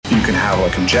can have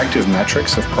like objective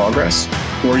metrics of progress,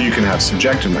 or you can have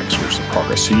subjective metrics of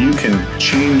progress. So you can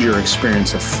change your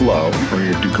experience of flow or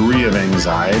your degree of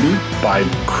anxiety by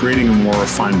creating a more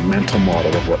refined mental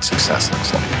model of what success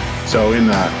looks like. So in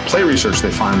the play research,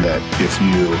 they find that if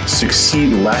you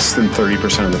succeed less than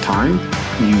 30% of the time,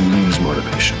 you lose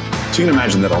motivation. So you can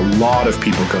imagine that a lot of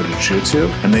people go to jiu-jitsu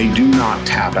and they do not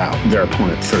tap out their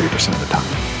opponent 30% of the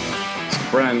time.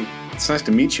 So Brennan, it's nice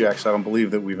to meet you. Actually, I don't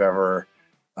believe that we've ever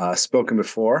spoken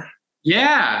before.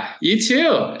 Yeah, you too.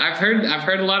 I've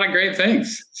heard a lot of great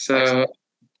things. So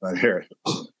I hear it.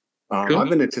 Cool. Cool. I've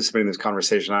been anticipating this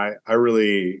conversation. I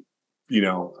really,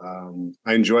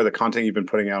 I enjoy the content you've been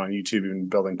putting out on YouTube. You've been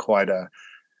building quite a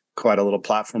little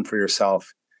platform for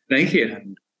yourself. Thank you.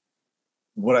 And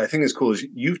what I think is cool is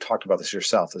you've talked about this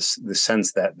yourself, the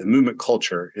sense that the movement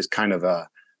culture is kind of a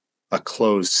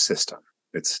closed system.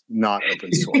 It's not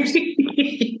open source.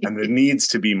 And it needs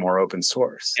to be more open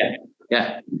source.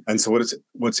 Yeah. And so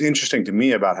what's interesting to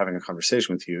me about having a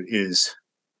conversation with you is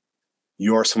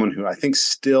you're someone who I think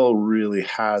still really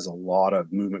has a lot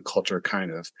of movement culture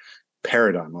kind of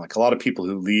paradigm. Like a lot of people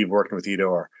who leave working with Ido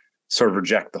or sort of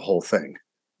reject the whole thing.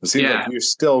 It seems like you're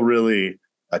still really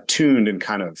attuned and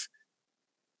kind of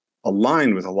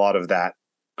aligned with a lot of that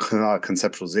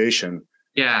conceptualization.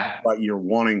 Yeah. But you're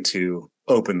wanting to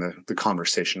open the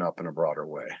conversation up in a broader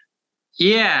way.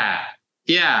 Yeah.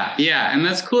 And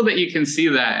that's cool that you can see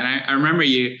that. And I remember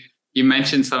you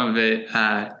mentioned some of it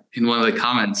in one of the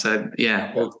comments.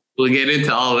 We'll get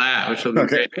into all that, which will be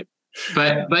great.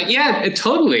 But yeah,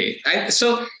 totally.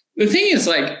 So the thing is,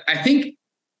 like, I think,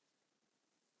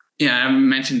 I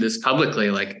mentioned this publicly,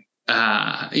 like,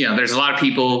 there's a lot of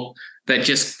people that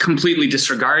just completely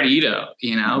disregard Ido,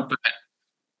 but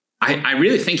I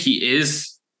really think he is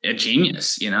a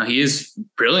genius. He is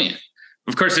brilliant.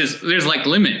 Of course, there's like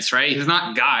limits, right? He's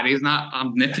not God. He's not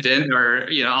omnipotent or,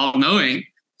 all knowing.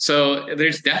 So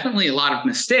there's definitely a lot of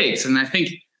mistakes. And I think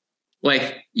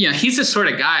he's the sort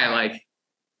of guy, like,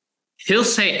 he'll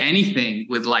say anything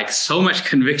with like so much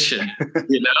conviction,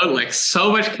 like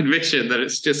so much conviction that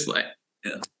it's just like,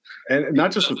 And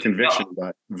not just with conviction,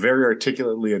 but very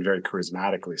articulately and very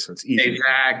charismatically. So it's easy.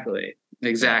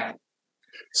 Exactly.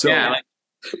 So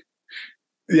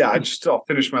I'll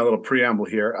finish my little preamble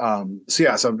here. So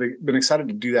I've been excited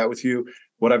to do that with you.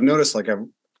 What I've noticed, like I've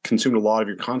consumed a lot of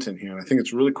your content here, and I think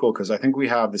it's really cool because I think we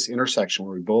have this intersection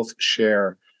where we both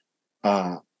share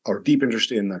our deep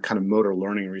interest in the kind of motor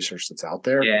learning research that's out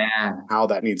there. Yeah. And how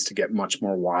that needs to get much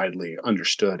more widely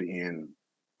understood in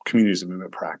communities of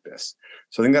movement practice.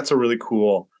 So I think that's a really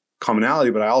cool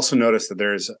commonality. But I also noticed that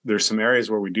there's some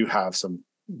areas where we do have some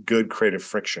good creative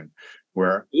friction,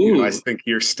 where I think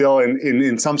you're still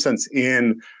in some sense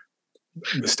in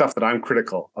the stuff that I'm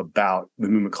critical about the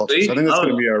movement culture. So I think that's going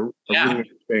to be a really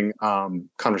interesting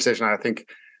conversation. I think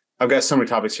I've got so many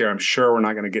topics here. I'm sure we're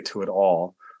not going to get to it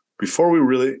all. Before we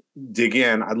really dig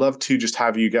in, I'd love to just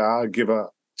have you give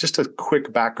just a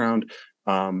quick background.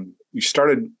 You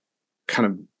started kind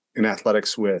of in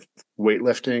athletics with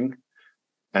weightlifting,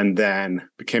 and then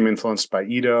became influenced by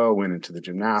Ido, went into the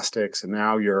gymnastics, and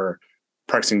now you're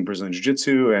practicing Brazilian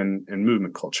Jiu-Jitsu and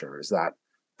movement culture. Is that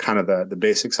kind of the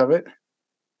basics of it?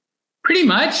 Pretty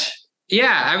much.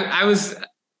 Yeah. I was,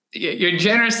 you're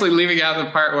generously leaving out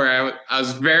the part where I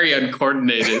was very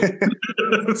uncoordinated.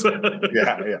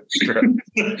 Yeah. Sure.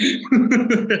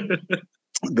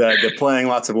 The playing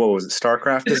lots of, what was it,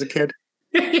 StarCraft as a kid?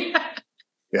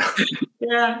 Yeah.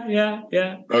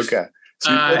 Okay.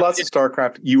 So you played lots of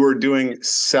StarCraft. You were doing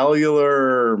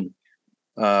cellular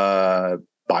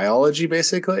biology,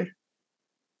 basically?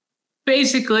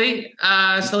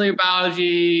 Cellular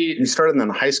biology. You started in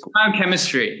high school.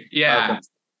 Biochemistry, yeah.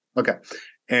 Okay.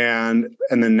 And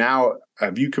then now,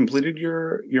 have you completed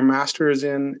your master's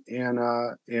in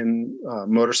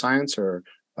motor science or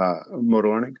motor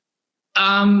learning?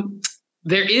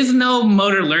 There is no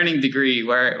motor learning degree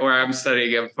where I'm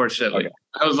studying, unfortunately. Okay.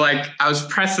 I was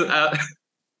pressed out.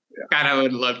 God, I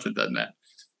would love to have done that.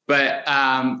 But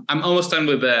I'm almost done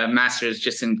with a master's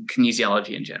just in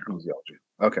kinesiology in general.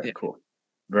 Okay, cool.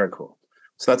 Very cool.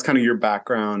 So that's kind of your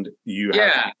background. You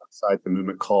have outside the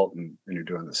movement cult and you're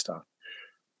doing this stuff.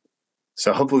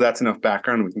 So hopefully that's enough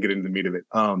background. We can get into the meat of it.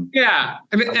 And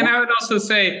I would also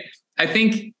say, I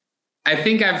think at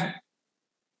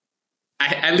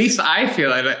least I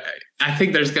feel it. I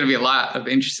think there's going to be a lot of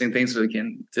interesting things we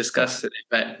can discuss today,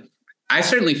 but I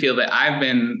certainly feel that I've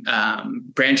been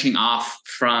branching off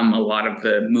from a lot of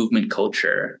the movement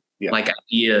culture, like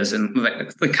ideas and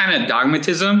like the kind of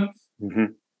dogmatism.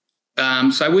 Mm-hmm.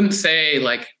 So I wouldn't say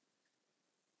like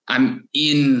I'm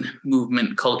in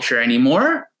movement culture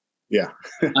anymore, Yeah.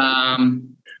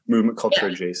 Um, Movement culture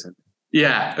adjacent.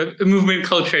 yeah, movement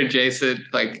culture adjacent,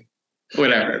 like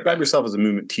whatever. Describe yourself as a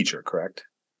movement teacher, correct?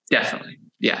 Definitely.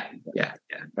 Yeah.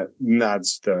 And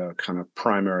that's the kind of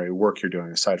primary work you're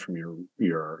doing aside from your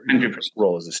 100%.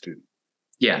 role as a student.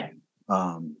 Yeah.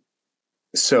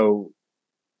 So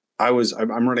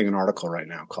I'm writing an article right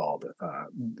now called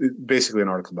basically an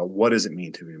article about what does it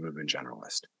mean to be a movement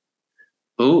generalist.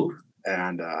 Ooh.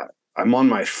 And I'm on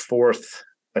my 4th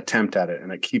attempt at it,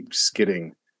 and I keep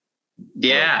skidding.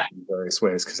 Yeah. In various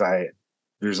ways, because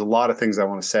there's a lot of things I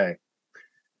want to say.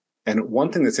 And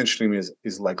one thing that's interesting to me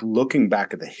is like looking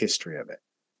back at the history of it.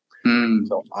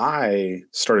 So I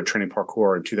started training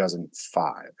parkour in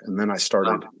 2005, and then I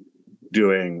started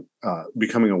doing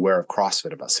becoming aware of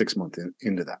CrossFit about 6 months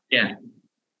into that. Yeah.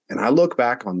 And I look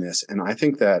back on this, and I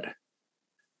think that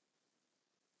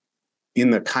in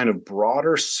the kind of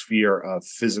broader sphere of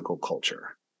physical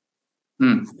culture,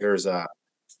 there's a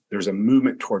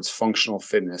movement towards functional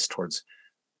fitness, towards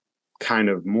kind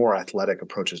of more athletic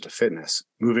approaches to fitness,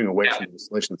 moving away from the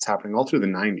isolation that's happening all through the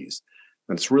 90s.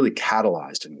 And it's really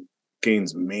catalyzed and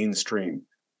gains mainstream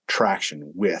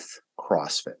traction with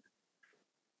CrossFit.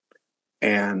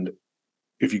 And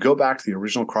if you go back to the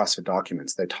original CrossFit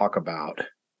documents, they talk about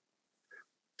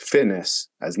fitness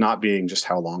as not being just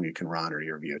how long you can run or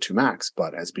your VO2 max,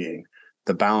 but as being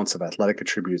the balance of athletic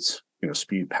attributes,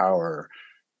 speed, power,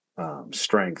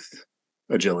 strength,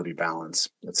 agility, balance,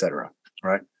 etc.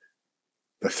 Right?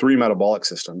 The 3 metabolic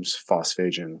systems: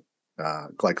 phosphagen,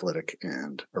 glycolytic,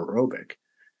 and aerobic.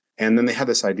 And then they had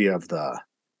this idea of the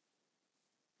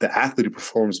athlete who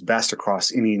performs best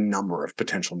across any number of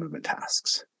potential movement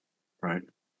tasks, right?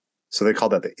 So they call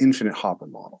that the infinite hopper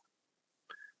model.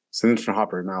 So the infinite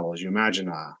hopper model is, you imagine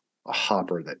a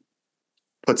hopper that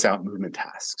puts out movement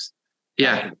tasks.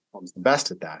 Yeah. Performs the best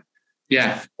at that.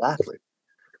 Yeah. Athlete.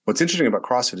 What's interesting about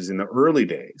CrossFit is in the early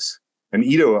days, and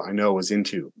Ido, I know, was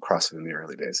into CrossFit in the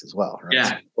early days as well, right? Yeah.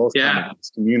 So both kind of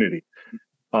this community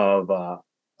of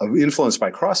influenced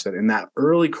by CrossFit. In that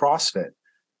early CrossFit,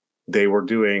 they were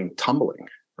doing tumbling,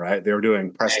 right? They were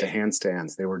doing press to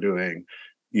handstands. They were doing,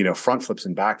 front flips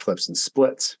and back flips and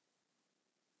splits.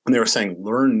 And they were saying,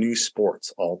 learn new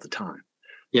sports all the time.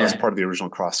 Yeah. That's part of the original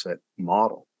CrossFit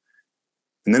model.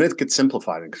 And then it gets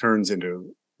simplified and turns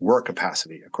into work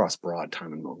capacity across broad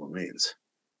time and mobile domains.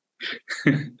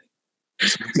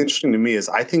 So what's interesting to me is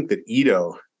I think that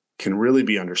Ido can really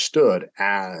be understood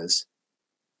as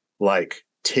like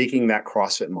taking that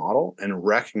CrossFit model and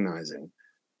recognizing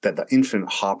that the infinite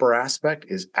hopper aspect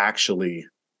is actually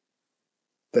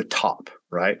the top,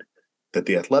 right? That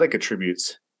the athletic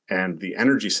attributes and the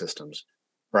energy systems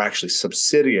are actually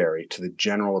subsidiary to the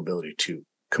general ability to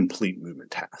complete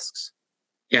movement tasks.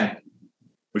 Yeah.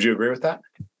 Would you agree with that?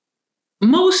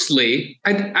 Mostly.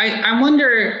 I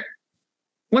wonder,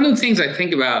 one of the things I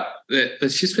think about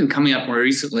that's just been coming up more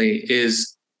recently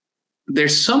is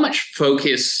there's so much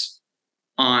focus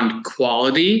on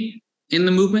quality in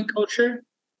the movement culture.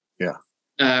 Yeah.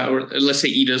 Or let's say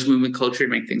Ido's movement culture, to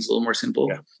make things a little more simple.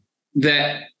 Yeah.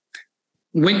 That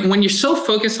when you're so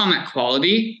focused on that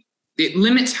quality, it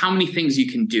limits how many things you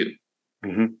can do.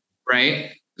 Mm-hmm.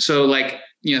 Right? So like,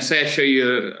 say I show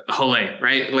you a hole,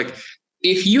 right? Like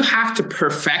if you have to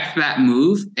perfect that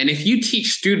move, and if you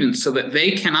teach students so that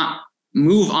they cannot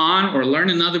move on or learn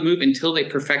another move until they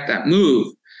perfect that move,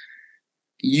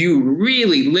 you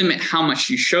really limit how much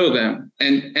you show them.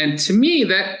 And to me,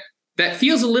 that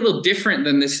feels a little different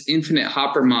than this infinite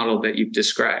hopper model that you've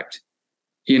described.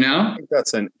 I think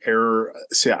that's an error.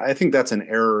 See, I think that's an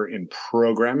error in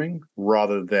programming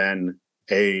rather than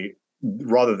a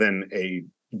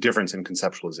difference in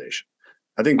conceptualization.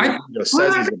 I think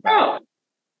says he's about.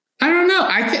 I don't know.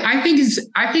 I think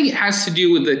it has to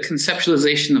do with the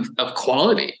conceptualization of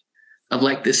quality, of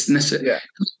like this necessity. Yeah.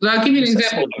 I'll give you an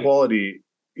example. Quality,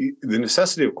 the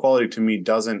necessity of quality to me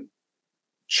doesn't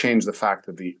change the fact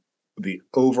that the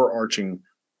overarching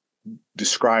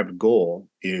described goal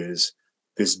is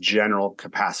this general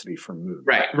capacity for movement.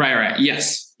 Right.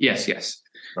 Yes.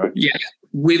 Right. Yeah.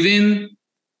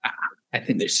 I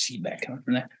think there's feedback coming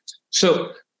from that.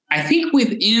 So I think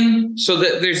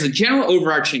there's a general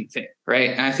overarching thing, right?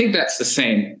 And I think that's the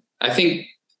same. I think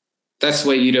that's the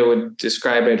way Ido would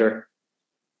describe it, or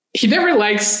he never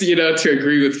likes, to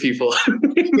agree with people.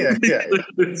 Yeah.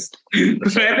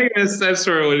 But I think that's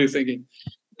sort of what he's thinking.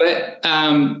 But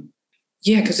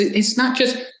because it's not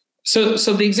just so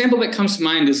the example that comes to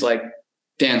mind is like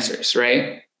dancers,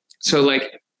 right? So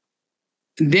like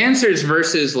dancers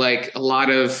versus like a lot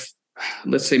of,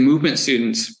 let's say, movement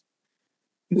students,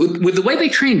 with the way they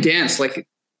train dance, like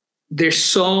there's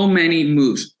so many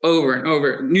moves over and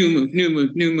over, new move, new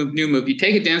move, new move, new move. You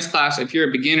take a dance class, if you're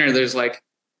a beginner, there's like,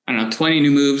 I don't know, 20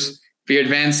 new moves. If you're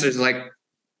advanced, there's like,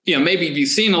 maybe you've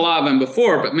seen a lot of them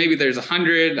before, but maybe there's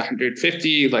 100,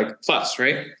 150, like plus,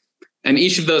 right? And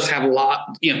each of those have a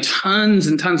lot, tons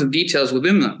and tons of details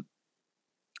within them.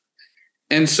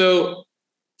 And so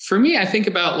for me, I think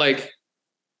about like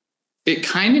it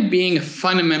kind of being a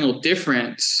fundamental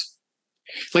difference.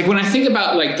 Like when I think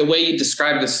about like the way you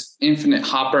describe this infinite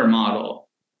hopper model,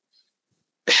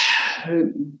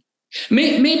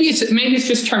 maybe it's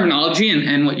just terminology,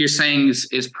 and what you're saying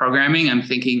is programming. I'm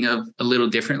thinking of a little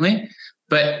differently,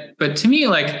 but to me,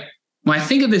 like when I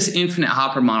think of this infinite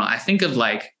hopper model, I think of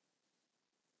like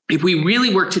if we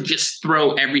really were to just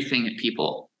throw everything at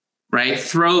people, right?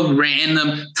 Throw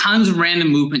tons of random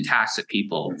movement tasks at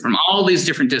people from all these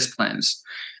different disciplines.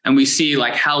 And we see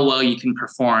like how well you can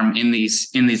perform in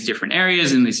these different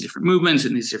areas, in these different movements,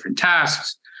 in these different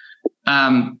tasks.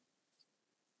 Like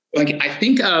I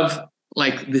think of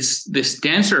like this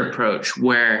dancer approach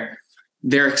where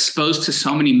they're exposed to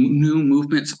so many new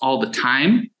movements all the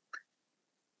time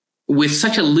with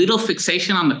such a little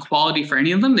fixation on the quality for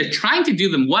any of them. They're trying to do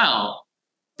them well,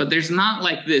 but there's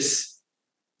not this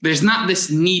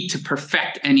need to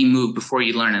perfect any move before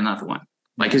you learn another one.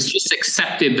 Like it's just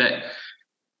accepted that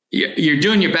you're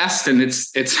doing your best and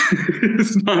it's it's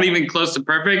not even close to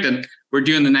perfect and we're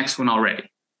doing the next one already,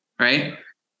 right?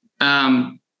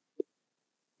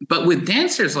 But with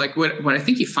dancers, like what I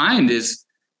think you find is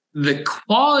the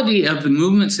quality of the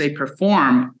movements they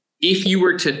perform, if you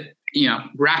were to,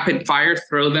 rapid fire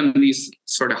throw them these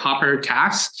sort of hopper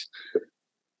tasks,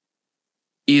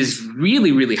 is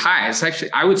really, really high. It's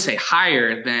actually, I would say,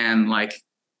 higher than like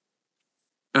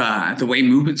the way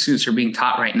movement students are being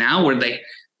taught right now, where they've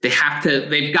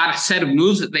got a set of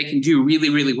moves that they can do really,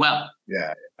 really well.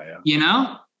 Yeah.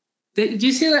 Do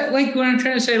you see that? Like what I'm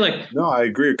trying to say? Like, no, I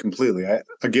agree completely. I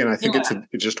think it's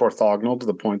just orthogonal to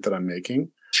the point that I'm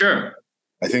making. Sure.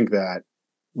 I think that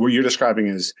what you're describing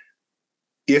is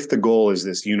if the goal is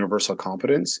this universal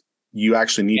competence, you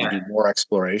actually need to do more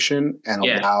exploration and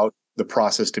allow the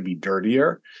process to be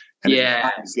dirtier. And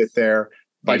if you get there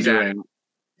by doing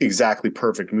exactly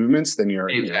perfect movements, then you're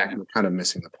kind of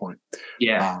missing the point.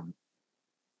 Yeah.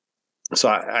 So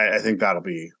I think that'll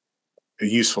be a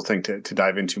useful thing to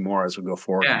dive into more as we go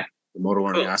forward. Yeah. The motor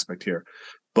learning aspect here.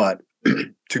 But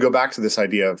to go back to this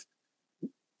idea of,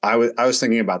 I was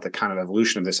thinking about the kind of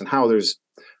evolution of this and how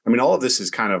all of this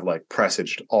is kind of like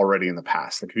presaged already in the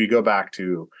past. Like if you go back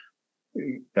to,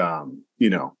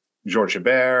 George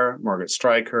Hebert, Margaret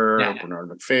Stryker, Bernard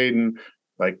McFadden,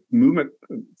 like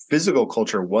physical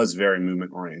culture was very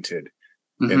movement oriented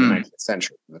in the 19th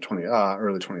century, in the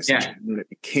early 20th century. And it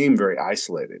became very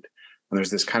isolated. And there's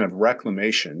this kind of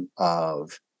reclamation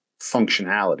of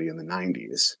functionality in the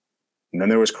 90s. And then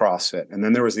there was CrossFit. And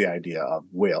then there was the idea of,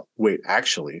 wait,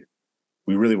 actually,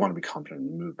 we really want to be competent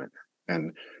in movement.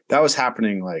 And that was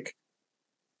happening like,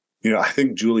 I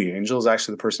think Julie Angel is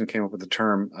actually the person who came up with the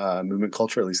term movement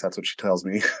culture. At least that's what she tells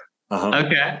me.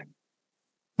 Okay.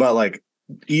 But like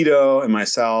Ido and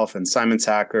myself and Simon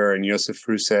Sacker and Josef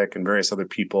Frusek and various other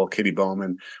people, Katie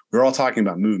Bowman, we were all talking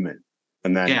about movement.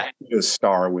 And then Ido's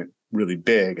star went really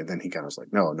big. And then he kind of was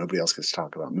like, no, nobody else gets to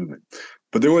talk about movement.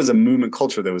 But there was a movement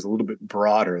culture that was a little bit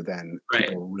broader than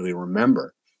people really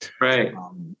remember. Right.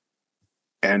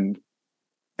 And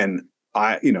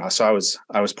I, so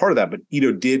I was part of that, but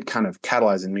Ido did kind of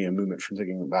catalyze in me a movement from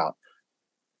thinking about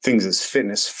things as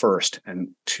fitness first and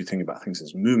to think about things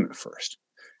as movement first.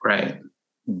 Right.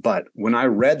 But when I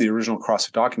read the original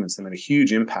CrossFit documents, they made a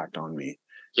huge impact on me.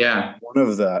 Yeah.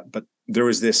 But there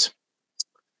was this.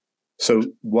 So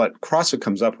what CrossFit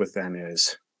comes up with then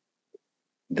is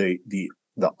the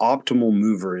optimal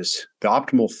mover is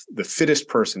the fittest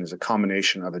person is a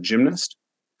combination of a gymnast,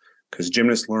 because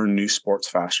gymnasts learn new sports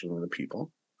faster than the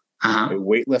people, a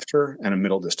weightlifter, and a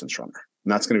middle distance runner.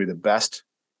 And that's going to be the best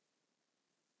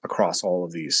across all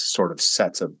of these sort of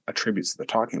sets of attributes that they're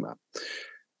talking about.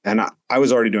 And I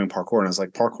was already doing parkour, and I was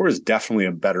like, parkour is definitely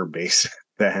a better base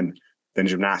than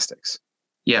gymnastics.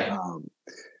 Yeah.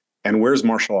 And where's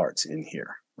martial arts in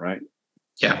here, right?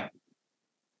 Yeah.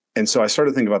 And so I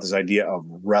started thinking about this idea of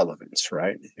relevance,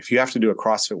 right? If you have to do a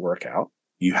CrossFit workout,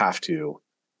 you have to,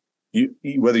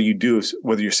 whether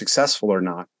you're successful or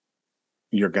not,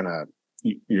 you're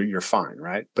fine,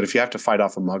 right? But if you have to fight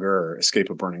off a mugger or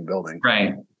escape a burning building,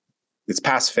 right, it's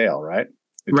pass fail, right?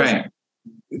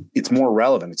 It's more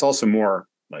relevant. It's also more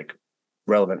like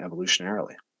relevant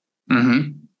evolutionarily.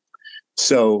 Mm-hmm.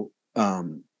 So I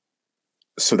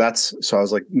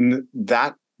was like,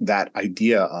 that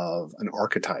idea of an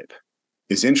archetype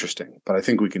is interesting, but I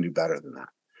think we can do better than that.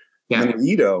 Yeah. And then in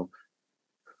Ido,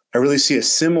 I really see a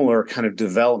similar kind of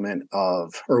development or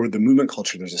with the movement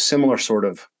culture, there's a similar sort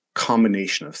of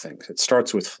combination of things. It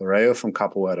starts with Floreo from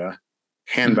Capoeira,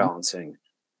 hand balancing,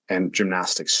 and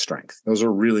gymnastics strength. Those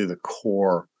are really the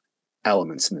core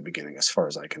elements in the beginning, as far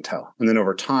as I can tell. And then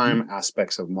over time,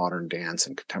 aspects of modern dance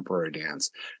and contemporary dance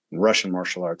and Russian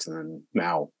martial arts, and then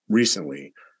now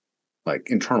recently, like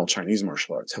internal Chinese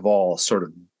martial arts, have all sort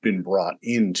of been brought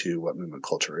into what movement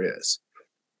culture is.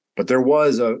 But there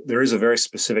is a very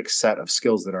specific set of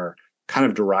skills that are kind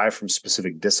of derived from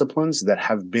specific disciplines that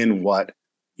have been what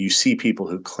you see people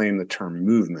who claim the term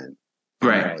movement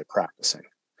primarily practicing.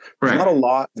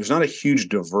 There's not a huge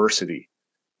diversity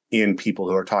in people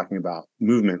who are talking about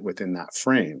movement within that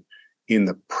frame in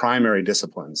the primary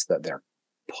disciplines that they're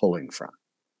pulling from.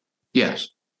 Yes.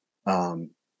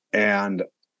 And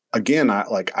again,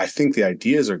 I think the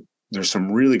ideas there's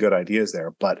some really good ideas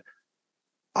there, but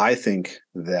I think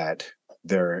that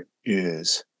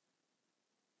there's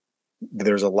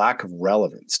a lack of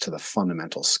relevance to the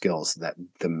fundamental skills that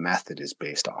the method is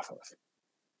based off of.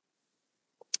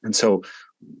 And so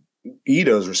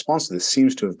Ido's response to this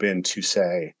seems to have been to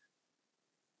say,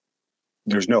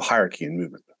 there's no hierarchy in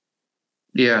movement.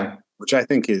 Yeah. Which I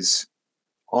think it's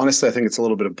a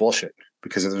little bit of bullshit,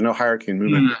 because if there's no hierarchy in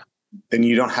movement, then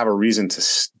you don't have a reason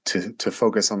to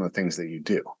focus on the things that you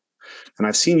do. And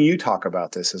I've seen you talk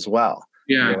about this as well.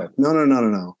 Yeah. You're like,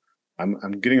 no.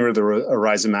 I'm getting rid of the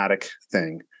rhizomatic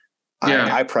thing.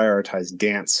 Yeah. I prioritize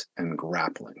dance and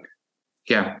grappling.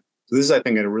 Yeah. So this is, I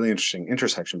think, a really interesting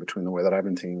intersection between the way that I've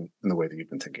been thinking and the way that you've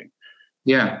been thinking.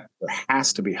 Yeah. There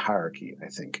has to be hierarchy, I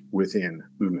think, within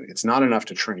movement. It's not enough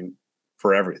to train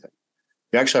for everything.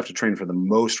 You actually have to train for the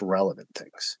most relevant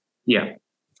things. Yeah.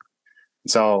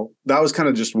 So that was kind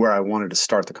of just where I wanted to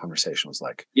start the conversation. Was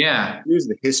like, here's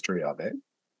the history of it.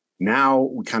 Now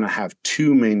we kind of have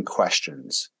two main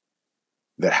questions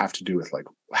that have to do with, like,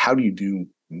 how do you do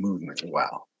movement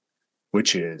well?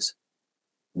 Which is,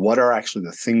 what are actually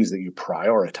the things that you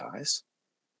prioritize?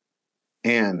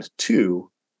 And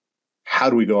two, how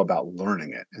do we go about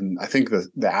learning it? And I think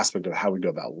the aspect of how we go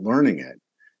about learning it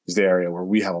is the area where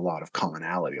we have a lot of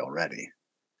commonality already.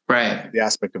 Right. The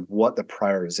aspect of what the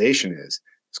prioritization is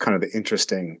kind of the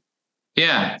interesting,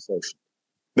 the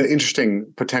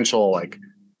interesting potential, like,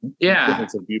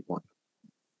 difference of viewpoint.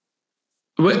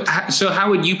 So how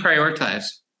would you prioritize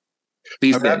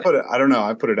these things? I don't know.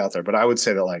 I put it out there, but I would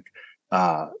say that, like,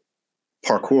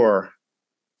 parkour,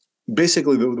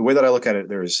 basically the way that I look at it,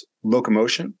 there's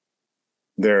locomotion,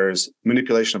 there's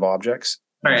manipulation of objects.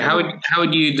 All right. How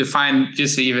would you define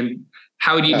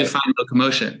define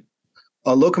locomotion?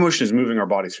 Locomotion is moving our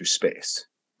body through space,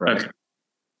 right? Okay.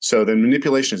 So then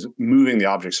manipulation is moving the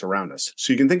objects around us.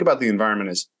 So you can think about the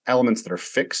environment as elements that are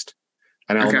fixed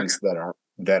and elements that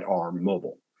are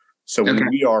mobile. So when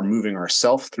we are moving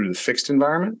ourselves through the fixed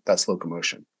environment, that's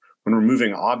locomotion. When we're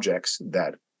moving objects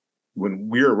when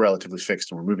we're relatively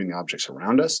fixed and we're moving the objects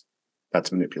around us,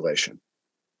 that's manipulation.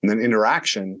 And then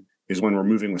interaction is when we're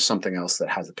moving with something else that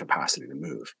has the capacity to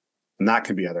move. And that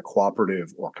can be either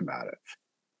cooperative or combative.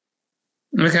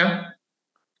 Okay.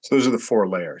 So those are the four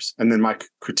layers. And then my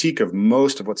critique of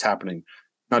most of what's happening,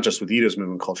 not just with Ido's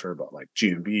movement culture, but like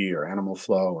GMB or Animal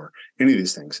Flow or any of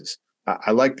these things, is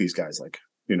I like these guys. Like,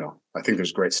 I think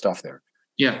there's great stuff there.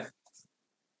 Yeah.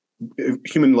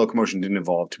 Human locomotion didn't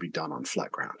evolve to be done on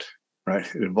flat ground, right?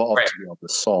 It evolved to be able to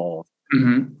solve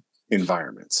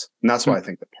environments. And that's why I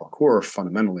think that parkour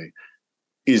fundamentally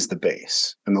is the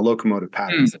base. And the locomotive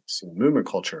patterns that we see in movement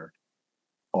culture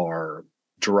are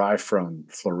derived from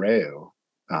Floreo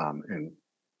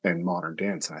and modern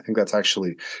dance. And I think that's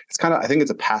actually, I think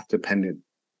it's a path dependent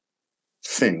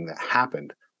thing that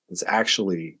happened that's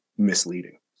actually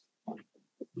misleading.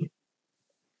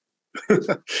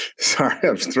 Sorry,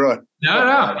 I'm just throwing.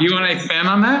 No. You want to expand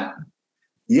on that?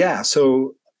 Yeah.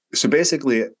 So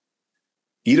basically,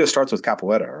 Ido starts with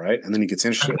capoeira, right? And then he gets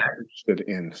interested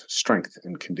in strength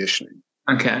and conditioning.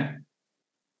 Okay.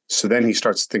 So then he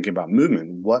starts thinking about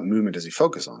movement. What movement does he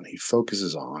focus on? He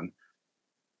focuses on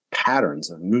patterns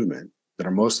of movement that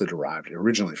are mostly derived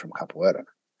originally from capoeira.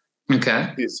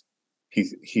 Okay.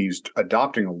 He's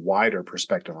adopting a wider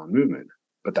perspective on movement,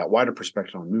 but that wider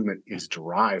perspective on movement is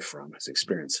derived from his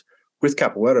experience with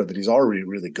capoeira that he's already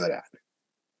really good at.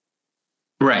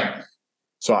 Right.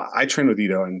 So I trained with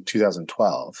Ido in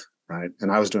 2012, right?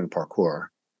 And I was doing parkour.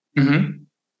 Mm-hmm.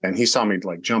 And he saw me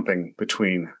like jumping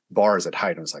between bars at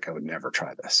height and was like, I would never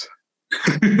try this.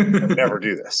 I would never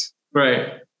do this. Right.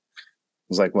 I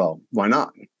was like, well, why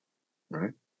not?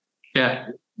 Right. Yeah.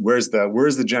 Where's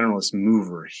the generalist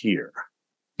mover here?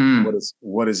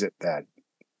 What is it that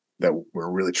we're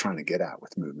really trying to get at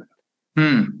with movement?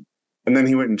 Hmm. And then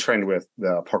he went and trained with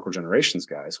the Parkour Generations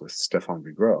guys with Stefan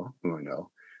Vigreau, who I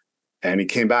know. And he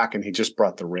came back and he just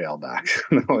brought the rail back.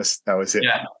 that was it.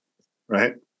 Yeah.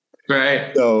 Right.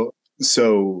 Right.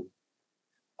 So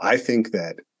I think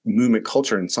that movement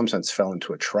culture in some sense fell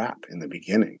into a trap in the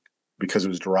beginning because it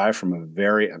was derived from a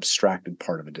very abstracted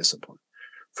part of a discipline.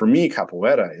 For me,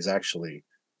 capoeira is actually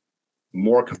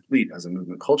more complete as a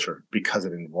movement culture because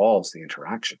it involves the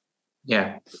interaction.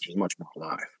 Yeah. Which is much more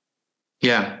alive.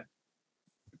 Yeah.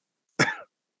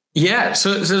 Yeah.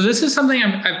 So this is something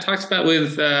I've talked about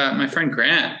with my friend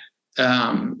Grant,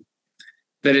 that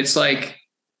it's like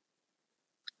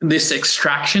this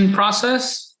extraction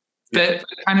process that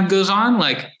kind of goes on.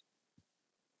 Like,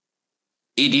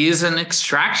 it is an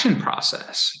extraction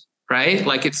process, right?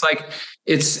 Like,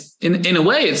 it's in a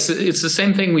way, it's the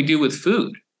same thing we do with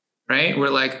food, right? We're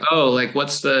like, oh, like,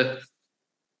 what's the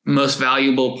most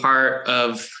valuable part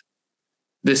of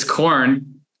this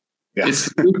corn? Yeah. It's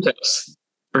fructose,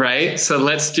 right? So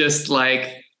let's just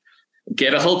like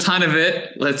get a whole ton of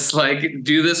it. Let's like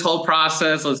do this whole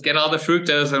process. Let's get all the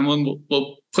fructose, and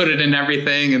we'll put it in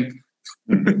everything, and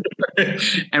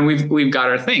and we've got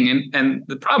our thing. And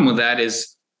the problem with that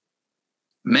is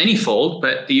manifold,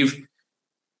 but you've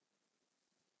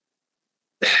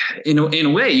in a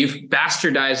way you've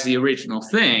bastardized the original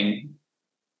thing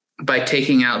by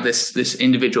taking out this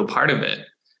individual part of it.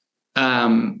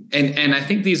 And I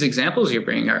think these examples you're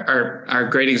bringing are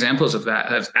great examples of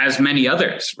that, as many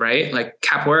others, right? Like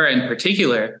capoeira in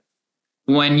particular,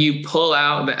 when you pull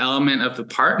out the element of the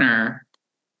partner,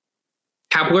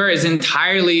 capoeira is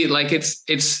entirely like it's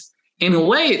in a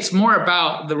way, it's more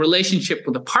about the relationship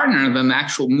with the partner than the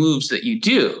actual moves that you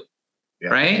do,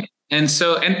 right? And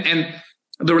so, and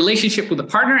the relationship with the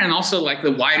partner, and also like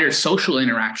the wider social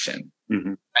interaction. Mm-hmm.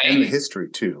 Right? And the history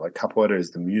too. Like capoeira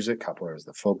is the music, capoeira is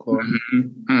the folklore,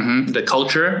 the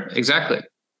culture, exactly.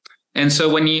 And so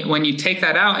when you take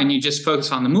that out and you just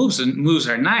focus on the moves, and moves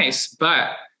are nice,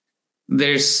 but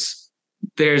there's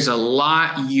a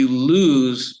lot you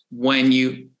lose when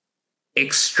you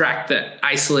extract the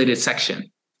isolated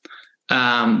section.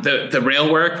 The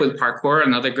rail work with parkour,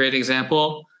 another great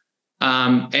example.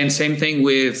 And same thing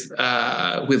with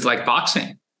like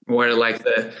boxing, where like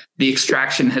the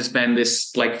extraction has been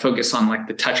this like focus on like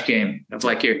the touch game of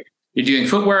like you're doing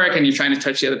footwork and you're trying to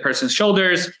touch the other person's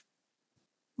shoulders,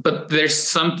 but there's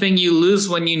something you lose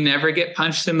when you never get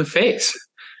punched in the face,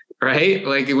 right?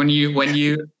 Like when you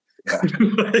yeah.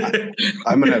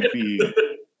 I'm gonna be,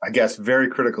 I guess, very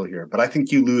critical here, but I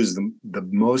think you lose the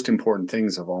most important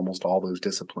things of almost all those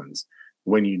disciplines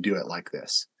when you do it like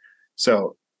this.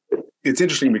 So it's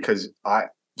interesting because I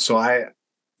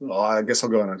guess I'll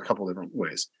go in a couple of different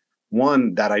ways.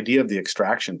 One, that idea of the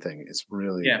extraction thing is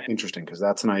really interesting because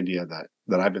that's an idea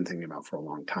that I've been thinking about for a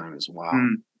long time as well.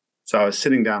 So I was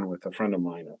sitting down with a friend of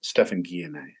mine, Stefan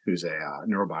Guillenet, who's a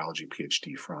neurobiology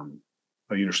PhD from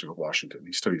the University of Washington.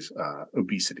 He studies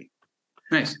obesity.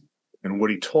 Nice. And what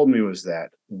he told me was that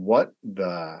what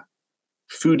the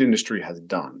food industry has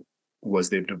done was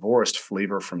they've divorced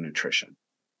flavor from nutrition.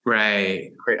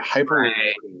 Right. Create hyper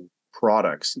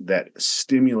products that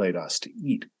stimulate us to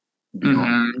eat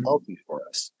beyond healthy for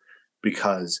us,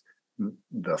 because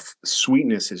the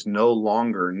sweetness is no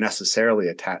longer necessarily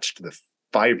attached to the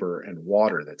fiber and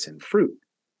water that's in fruit.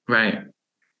 Right.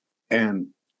 And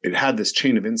it had this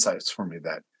chain of insights for me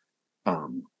that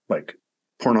like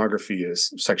pornography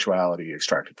is sexuality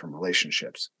extracted from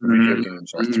relationships. Video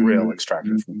games are thrill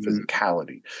extracted from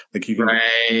physicality. Like you can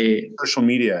social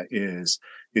media is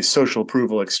social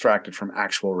approval extracted from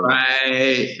actual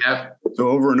relationships. Yep. So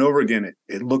over and over again,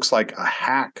 it looks like a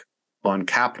hack on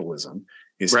capitalism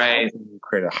is how to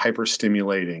create a hyper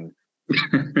stimulating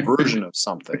version of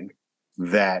something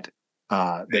that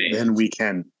then we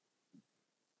can.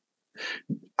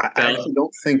 I actually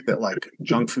don't think that like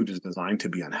junk food is designed to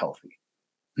be unhealthy.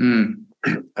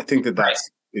 I think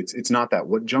that's it's not that.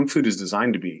 What junk food is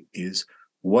designed to be is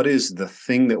what is the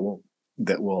thing that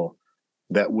will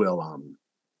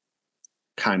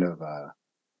kind of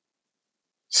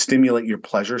stimulate your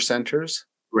pleasure centers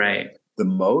the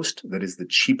most, that is the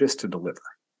cheapest to deliver.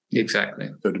 Exactly.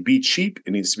 So to be cheap,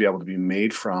 it needs to be able to be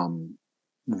made from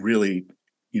really,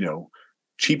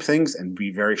 cheap things and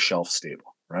be very shelf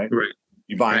stable, right?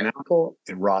 You buy an apple,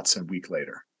 it rots a week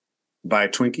later. You buy a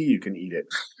Twinkie, you can eat it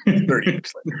 30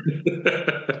 weeks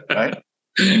later, right?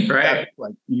 Right.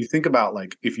 Like you think about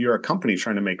like if you're a company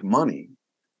trying to make money,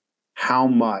 how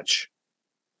much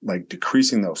like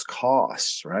decreasing those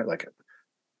costs, right? Like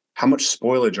how much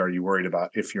spoilage are you worried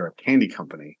about if you're a candy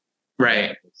company?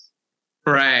 Right.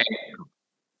 Right.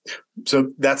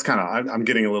 So that's kind of, I'm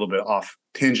getting a little bit off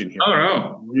tangent here. Oh,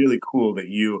 no. Really cool that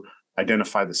you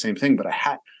identified the same thing, but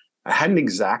I hadn't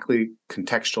exactly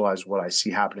contextualized what I see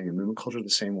happening in movement culture the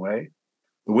same way.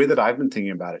 The way that I've been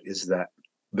thinking about it is that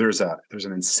there's an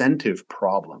incentive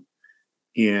problem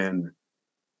in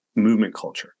movement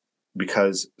culture,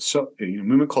 because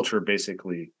movement culture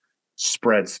basically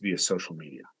spreads via social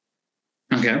media.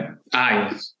 Okay.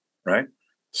 Yes. Right.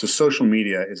 So social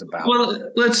media is about.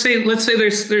 Well, let's say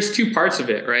there's two parts of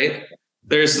it, right?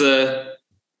 There's the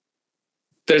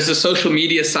social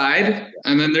media side,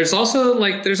 and then there's also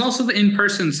the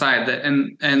in-person side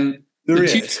and there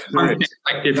is. I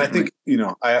think,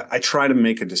 I try to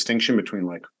make a distinction between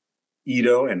like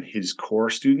Ido and his core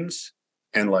students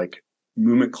and like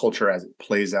movement culture as it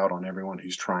plays out on everyone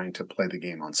who's trying to play the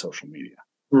game on social media.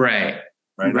 Right.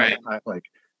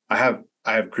 I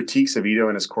have critiques of Ido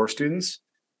and his core students,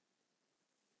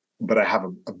 but I have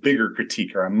a bigger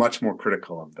critique, or I'm much more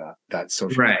critical of that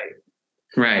social. Right.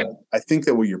 Right. I think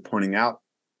that what you're pointing out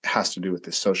has to do with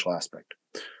this social aspect,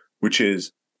 which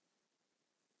is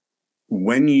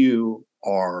when you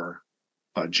are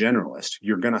a generalist,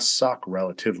 you're going to suck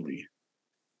relatively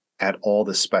at all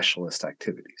the specialist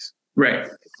activities. Right.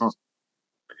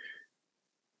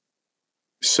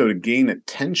 So to gain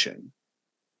attention,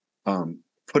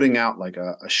 putting out like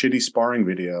a shitty sparring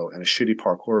video and a shitty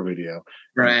parkour video,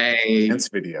 right, dance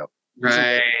video,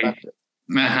 right,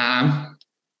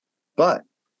 but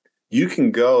you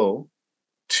can go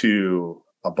to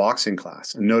a boxing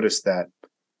class and notice that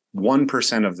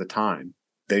 1% of the time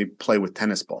they play with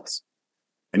tennis balls,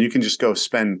 and you can just go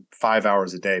spend 5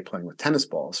 hours a day playing with tennis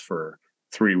balls for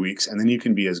 3 weeks, and then you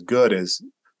can be as good as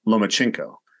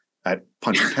Lomachenko at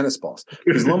punching tennis balls,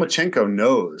 because Lomachenko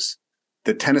knows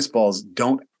that tennis balls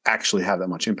don't actually have that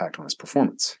much impact on his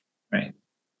performance. Right.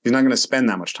 He's not going to spend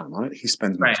that much time on it. He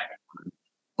spends much time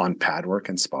on pad work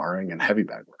and sparring and heavy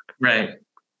bag work. Right.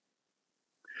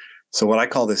 So what I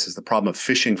call this is the problem of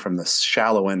fishing from the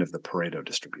shallow end of the Pareto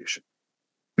distribution.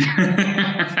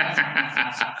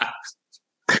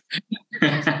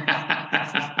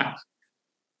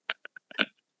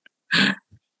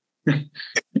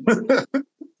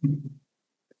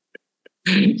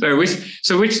 Sorry,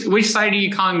 which side are you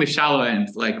calling the shallow end?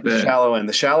 Like the shallow end.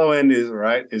 The shallow end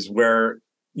is where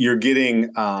you're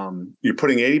getting you're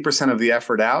putting 80% of the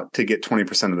effort out to get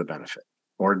 20% of the benefit,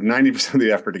 or 90% of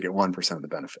the effort to get 1% of the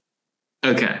benefit.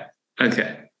 Okay.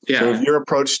 Yeah. So if your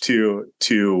approach to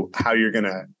how you're going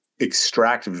to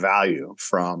extract value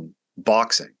from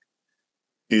boxing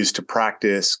is to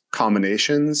practice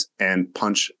combinations and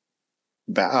punch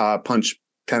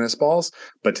tennis balls,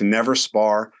 but to never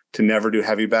spar, to never do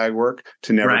heavy bag work,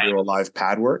 to never do a live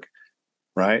pad work,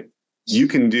 right? You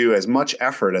can do as much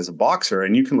effort as a boxer,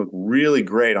 and you can look really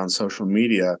great on social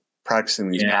media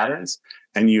practicing these patterns,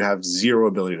 and you have zero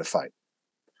ability to fight.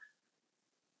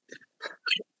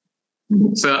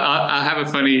 So I'll have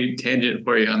a funny tangent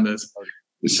for you on this.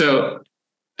 So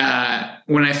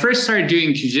when I first started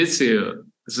doing jiu-jitsu,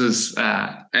 this was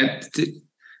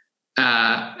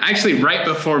actually right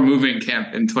before movement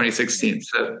camp in 2016.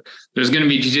 So there's going to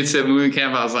be jiu-jitsu at movement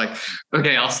camp. I was like,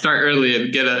 okay, I'll start early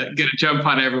and get a jump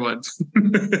on everyone.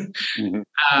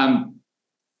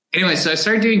 Anyway, so I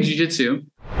started doing jiu-jitsu.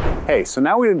 Hey, so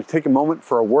now we need to take a moment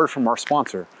for a word from our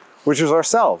sponsor, which is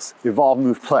ourselves, Evolve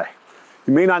Move Play.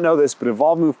 You may not know this, but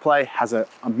Evolve Move Play has an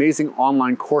amazing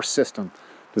online course system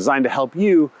designed to help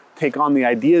you take on the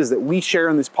ideas that we share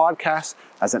in this podcast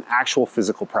as an actual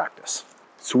physical practice.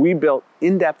 So we built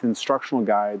in-depth instructional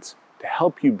guides to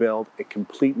help you build a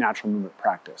complete natural movement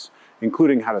practice,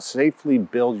 including how to safely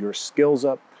build your skills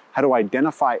up, how to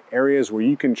identify areas where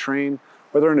you can train,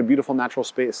 whether in a beautiful natural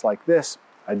space like this,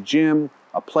 a gym,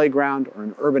 a playground, or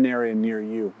an urban area near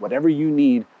you, whatever you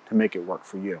need to make it work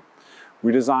for you.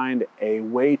 We designed a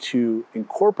way to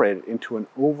incorporate it into an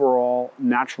overall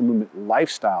natural movement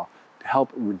lifestyle to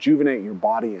help rejuvenate your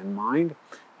body and mind,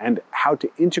 and how to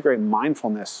integrate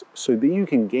mindfulness so that you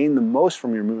can gain the most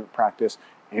from your movement practice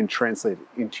and translate it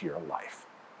into your life.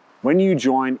 When you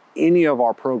join any of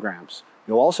our programs,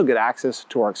 you'll also get access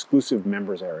to our exclusive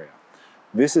members area.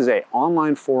 This is an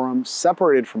online forum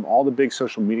separated from all the big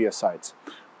social media sites,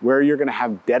 where you're going to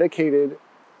have dedicated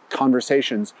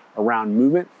conversations around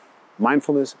movement,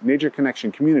 mindfulness, nature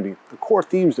connection, community, the core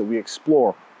themes that we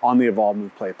explore on the Evolve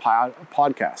Move Play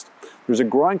podcast. There's a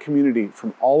growing community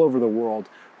from all over the world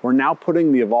who are now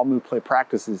putting the Evolve Move Play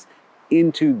practices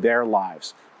into their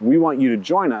lives. We want you to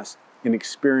join us in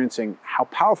experiencing how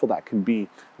powerful that can be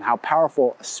and how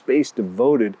powerful a space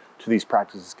devoted to these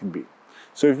practices can be.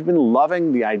 So if you've been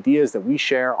loving the ideas that we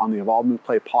share on the Evolve Move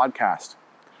Play podcast,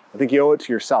 I think you owe it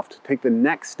to yourself to take the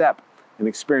next step and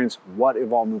experience what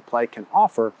Evolve Move Play can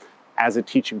offer as a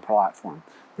teaching platform.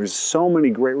 There's so many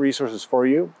great resources for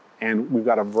you, and we've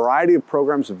got a variety of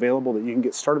programs available that you can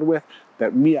get started with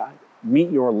that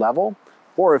meet your level.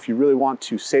 Or if you really want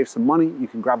to save some money, you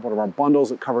can grab one of our bundles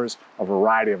that covers a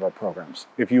variety of our programs.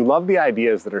 If you love the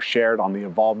ideas that are shared on the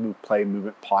Evolve Move Play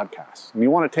Movement podcast, and you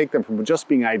want to take them from just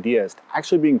being ideas to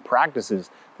actually being practices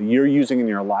that you're using in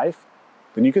your life,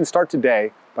 then you can start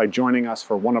today by joining us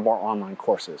for one of our online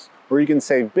courses. Or you can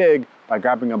save big by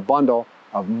grabbing a bundle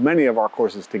of many of our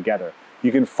courses together.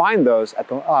 You can find those at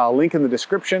the link in the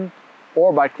description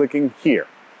or by clicking here.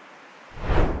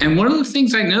 And one of the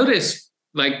things I noticed,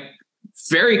 like,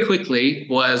 very quickly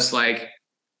was like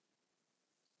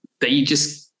that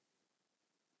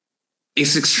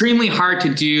it's extremely hard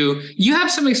to do. You have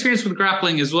some experience with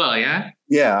grappling as well, yeah?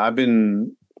 Yeah, I've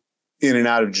been in and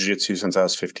out of jiu-jitsu since I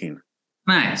was 15.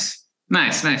 Nice.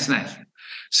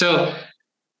 So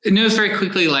I noticed very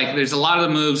quickly, like, there's a lot of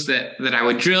the moves that I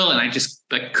would drill and I just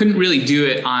like couldn't really do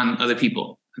it on other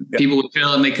people. Yep. People would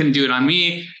drill and they couldn't do it on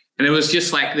me. And it was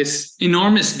just like this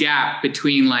enormous gap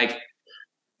between like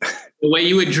the way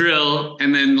you would drill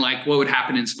and then like what would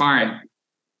happen in sparring.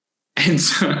 And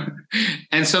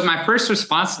so my first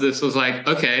response to this was like,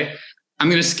 okay, I'm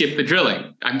going to skip the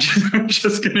drilling. I'm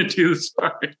just going to do the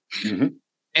sparring. Mm-hmm.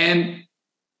 And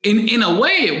in a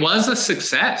way it was a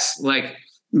success. Like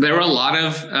there were a lot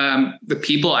of the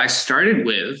people I started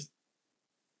with,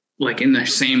 like in the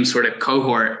same sort of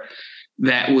cohort,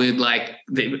 that would like,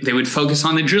 they would focus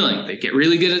on the drilling. They get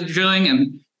really good at the drilling,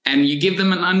 and you give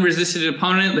them an unresisted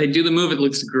opponent, they do the move, it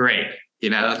looks great. You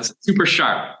know, it's super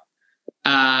sharp.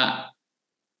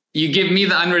 You give me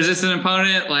the unresisted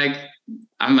opponent, like,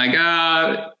 I'm like,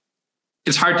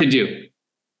 it's hard to do.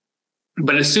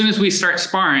 But as soon as we start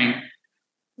sparring,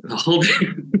 the whole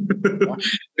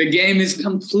the game is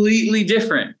completely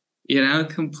different, you know,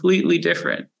 completely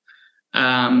different.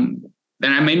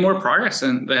 And I made more progress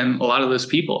than a lot of those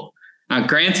people. Now,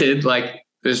 granted, like,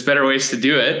 there's better ways to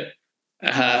do it.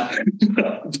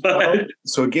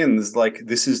 So again,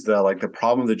 this is the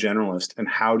problem of the generalist, and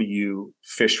how do you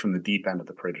fish from the deep end of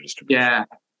the Pareto distribution?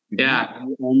 Yeah.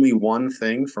 Only one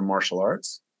thing from martial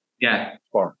arts. Yeah.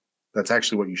 Spar. That's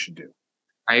actually what you should do.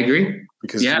 I agree.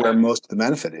 Because it's where most of the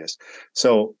benefit is.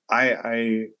 So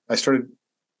I started,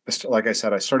 like I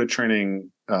said, I started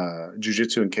training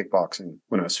jiu-jitsu and kickboxing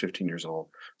when I was 15 years old.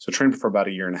 So I trained for about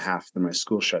a year and a half, then my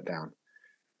school shut down.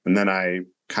 And then I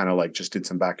kind of like just did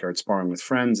some backyard sparring with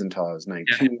friends until I was 19.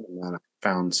 Yeah. And then I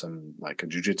found some like a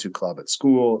jiu-jitsu club at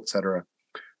school, etc.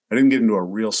 I didn't get into a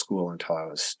real school until I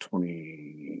was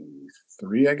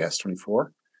 23, I guess,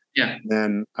 24. Yeah. And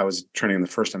then I was training in the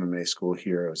first MMA school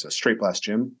here. It was a Straight Blast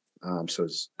gym. So it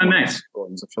was nice.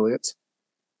 Gordon's affiliates.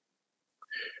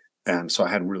 And so I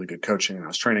had really good coaching, and I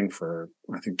was training for,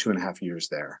 I think, 2.5 years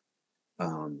there.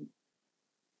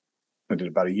 I did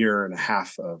about a year and a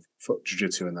half of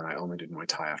jiu-jitsu, and then I only did Muay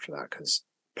Thai after that because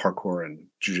parkour and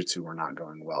jiu-jitsu were not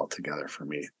going well together for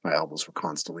me. My elbows were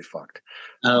constantly fucked.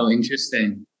 Oh,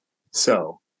 interesting.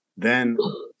 So then...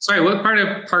 Sorry, what part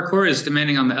of parkour is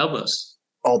demanding on the elbows?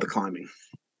 All the climbing.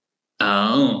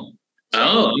 Oh,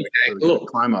 okay, cool.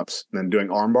 Climb ups, and then doing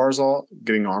arm bars,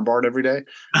 getting arm barred every day.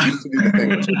 I used to do the thing,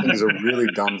 which I think is a really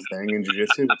dumb thing in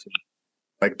jiu-jitsu, which is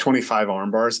like 25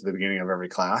 arm bars at the beginning of every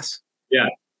class. Yeah.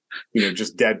 You know,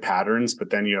 just dead patterns, but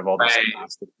then you have all these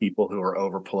spastic people who are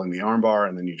over pulling the arm bar,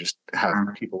 and then you just have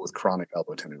people with chronic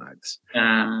elbow tendonitis.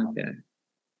 Okay.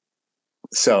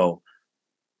 So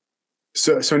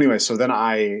anyway, so then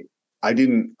I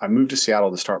moved to Seattle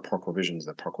to start Parkour Visions,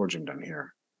 the parkour gym down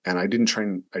here. And I didn't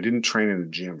train in a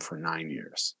gym for 9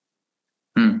 years,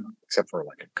 except for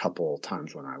like a couple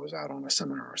times when I was out on a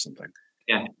seminar or something.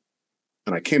 Yeah.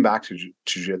 And I came back to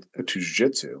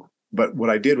jiu-jitsu. But what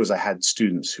I did was I had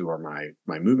students who are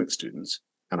my movement students,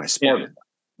 and I sparred with them.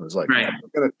 It was like, if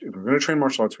we're going to train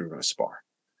martial arts, we're going to spar.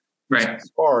 Right. So I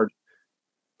sparred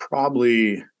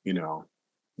probably,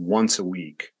 once a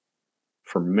week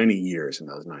for many years in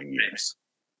those 9 years.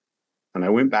 And I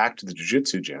went back to the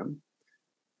jiu-jitsu gym,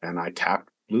 and I tapped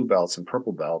blue belts and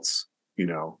purple belts,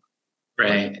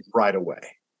 right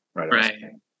away. Right.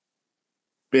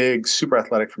 Big, super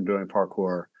athletic from doing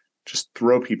parkour, just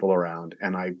throw people around.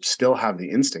 And I still have the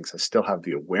instincts. I still have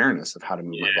the awareness of how to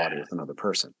move my body with another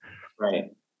person. Right.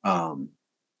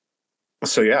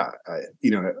 So yeah,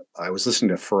 I was listening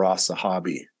to Firas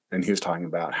Zahabi, and he was talking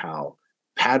about how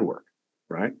pad work,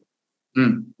 right?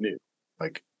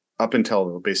 Like up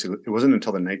until basically, it wasn't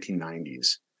until the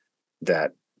 1990s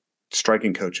that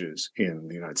striking coaches in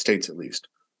the United States, at least,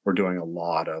 were doing a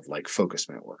lot of like focus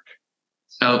mat work.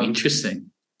 Oh,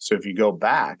 interesting. So if you go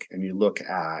back and you look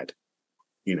at,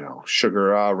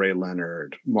 Sugar Ray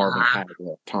Leonard, Marvin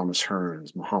Hagler, Thomas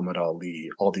Hearns, Muhammad Ali,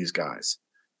 all these guys,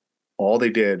 all they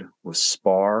did was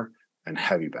spar and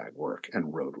heavy bag work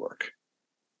and road work.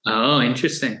 Oh,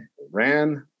 interesting. They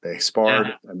ran, they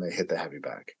sparred, and they hit the heavy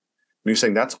bag. And you're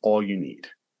saying that's all you need,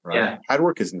 right? Yeah. Pad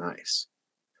work is nice,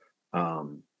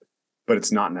 but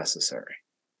it's not necessary.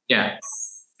 Yeah.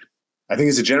 I think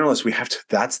as a generalist,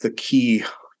 that's the key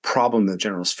problem that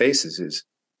generalist faces is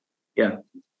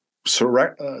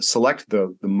select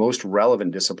the most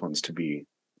relevant disciplines to be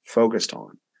focused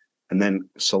on, and then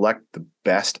select the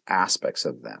best aspects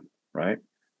of them, right?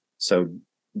 So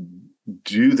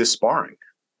do the sparring.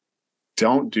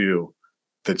 Don't do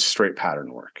the straight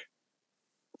pattern work,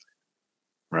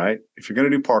 right? If you're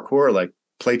going to do parkour, like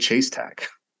play chase tag.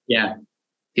 Yeah.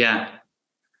 Yeah.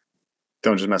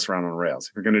 Don't just mess around on rails.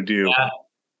 If you're going to do,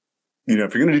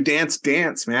 if you're going to do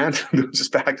dance, man,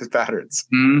 just practice patterns.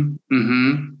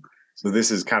 Mm-hmm. So this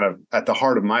is kind of at the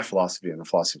heart of my philosophy, and the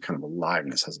philosophy of kind of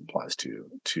aliveness as it applies to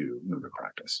movement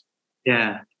practice.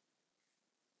 Yeah.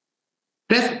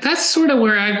 That's sort of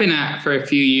where I've been at for a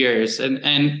few years. And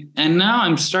now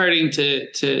I'm starting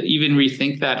to even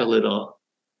rethink that a little.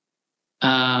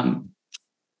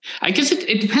 I guess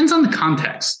it depends on the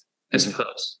context, I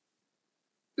suppose.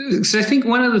 So I think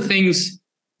one of the things,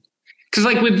 because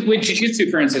like with jiu-jitsu,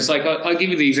 for instance, like I'll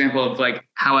give you the example of like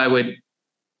how I would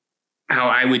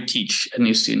teach a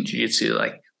new student jiu-jitsu.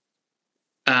 Like,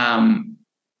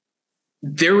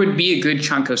 there would be a good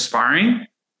chunk of sparring,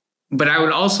 but I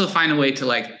would also find a way to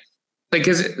like,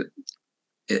 because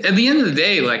at the end of the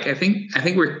day, like I think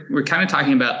we're kind of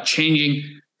talking about changing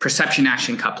perception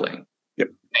action coupling. Yep.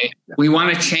 Right? We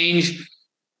want to change.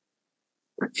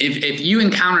 If you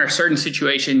encounter a certain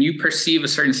situation, you perceive a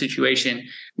certain situation,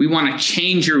 we want to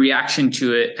change your reaction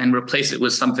to it and replace it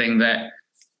with something that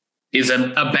is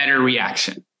a better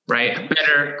reaction, right?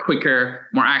 Better, quicker,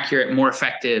 more accurate, more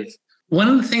effective. One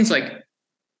of the things, like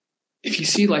if you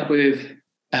see like with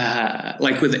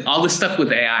all this stuff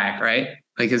with AI, right?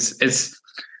 Like it's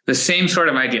the same sort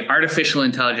of idea, artificial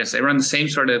intelligence. They run the same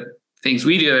sort of things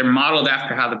we do. They're modeled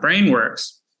after how the brain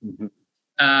works. Mm-hmm.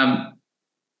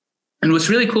 And what's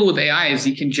really cool with AI is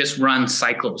you can just run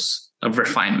cycles of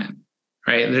refinement,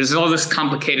 right? There's all this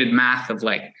complicated math of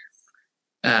like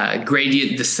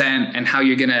gradient descent and how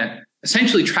you're going to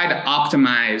essentially try to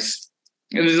optimize.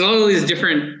 And there's all these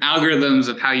different algorithms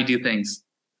of how you do things.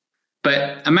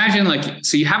 But imagine like,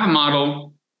 so you have a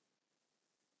model,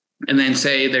 and then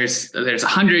say there's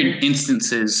 100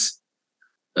 instances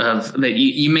of that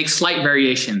you make slight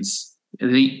variations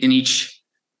in each.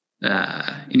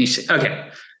 Okay,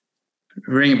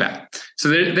 bring it back. So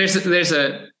there's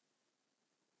a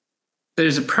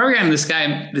program this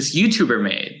YouTuber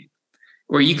made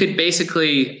where you could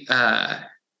basically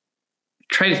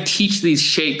try to teach these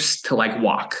shapes to like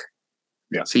walk.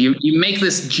 Yeah. So you make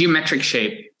this geometric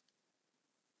shape,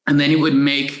 and then it would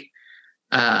make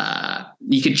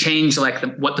you could change like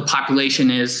what the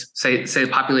population is. Say the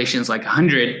population is like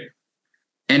 100,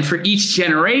 and for each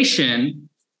generation,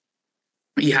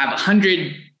 you have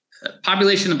 100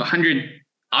 population of 100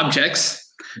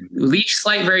 objects with each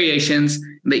slight variations.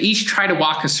 They each try to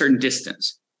walk a certain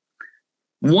distance.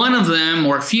 One of them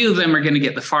or a few of them are going to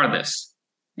get the farthest,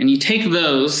 and you take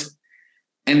those,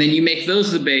 and then you make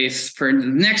those the base for the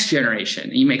next generation.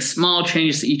 And you make small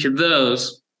changes to each of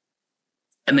those,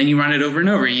 and then you run it over and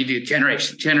over. You do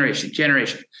generation.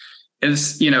 And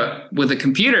it's, with a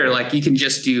computer, like you can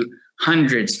just do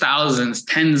hundreds, thousands,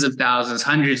 tens of thousands,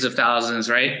 hundreds of thousands,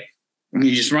 right? And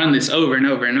you just run this over and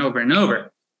over and over and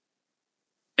over.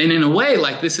 And in a way,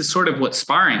 like this is sort of what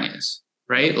sparring is,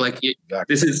 right? Like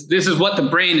this is what the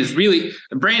brain is really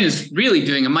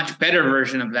doing a much better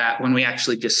version of that when we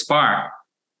actually just spar.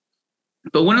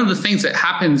 But one of the things that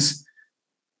happens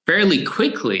fairly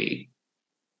quickly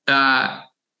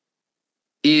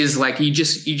is like you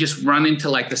just run into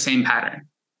like the same pattern,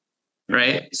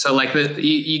 right? So like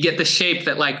you get the shape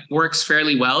that like works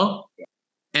fairly well,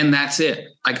 and that's it.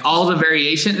 Like all the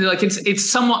variation, like it's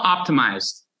somewhat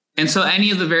optimized, and so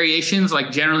any of the variations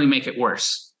like generally make it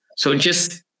worse. So it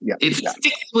sticks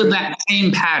with that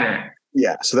same pattern.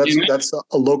 Yeah. So that's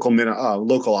a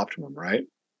local optimum, right?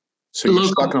 So you're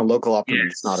stuck in a local optimum.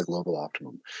 Yes. It's not a global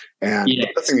optimum. And the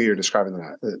other thing that you're describing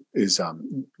that is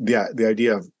the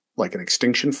idea of like an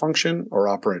extinction function or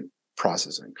operant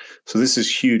processing. So this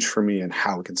is huge for me in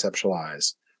how we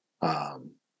conceptualize,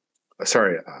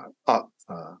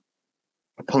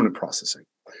 opponent processing.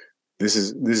 This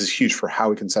is huge for how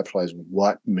we conceptualize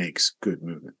what makes good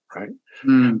movement, right?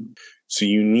 Mm. So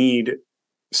you need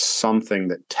something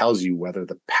that tells you whether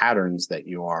the patterns that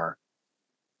you are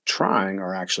trying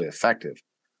are actually effective.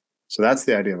 So that's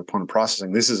the idea of opponent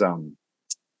processing. This is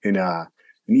in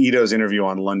Ido's interview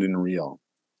on London Real.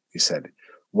 He said,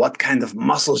 "What kind of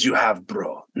muscles you have,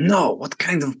 bro? No, what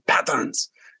kind of patterns?"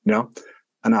 You know?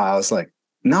 And I was like,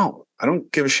 no, I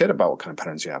don't give a shit about what kind of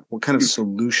patterns you have. What kind of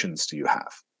solutions do you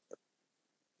have?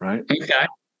 Right? Okay.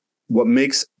 What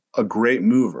makes a great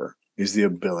mover is the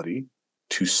ability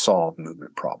to solve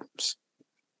movement problems.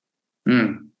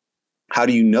 How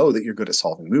do you know that you're good at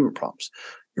solving movement problems?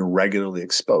 You're regularly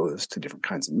exposed to different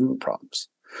kinds of movement problems.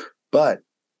 But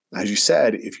as you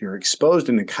said, if you're exposed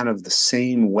in a kind of the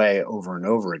same way over and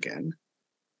over again,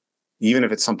 even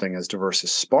if it's something as diverse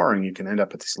as sparring, you can end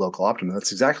up at these local optima.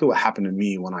 That's exactly what happened to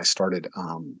me when I started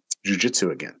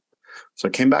jiu-jitsu again. So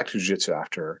I came back to jiu-jitsu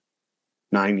after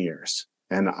 9 years,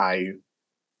 and I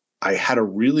had a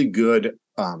really good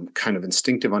kind of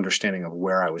instinctive understanding of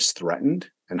where I was threatened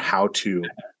and how to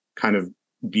kind of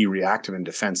be reactive and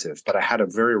defensive. But I had a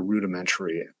very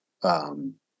rudimentary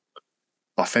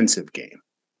offensive game.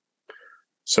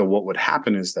 So what would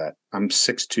happen is that I'm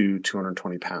 6'2",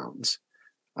 220 pounds.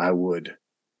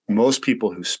 Most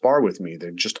people who spar with me,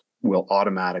 they just will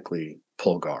automatically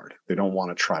pull guard. They don't want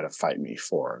to try to fight me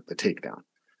for the takedown.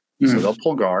 So they'll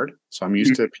pull guard. So I'm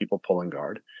used to people pulling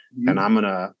guard, and I'm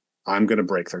gonna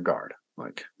break their guard.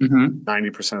 Like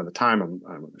 90% of the time, I'm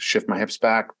gonna shift my hips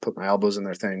back, put my elbows in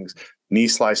their things, knee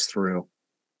slice through.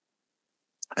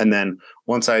 And then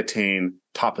once I attain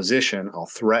top position, I'll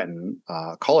threaten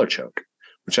collar choke,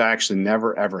 which I actually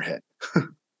never, ever hit.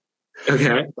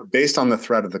 Okay. Based on the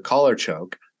threat of the collar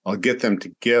choke, I'll get them to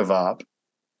give up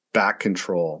back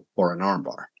control or an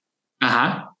armbar.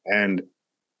 And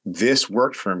this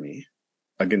worked for me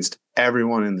against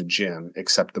everyone in the gym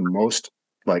except the most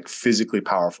like physically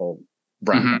powerful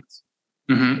brown belts.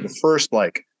 The first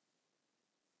like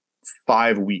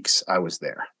 5 weeks I was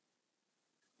there.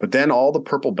 But then all the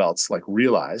purple belts like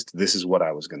realized this is what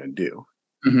I was going to do.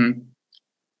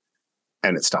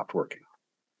 And it stopped working.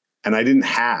 And I didn't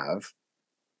have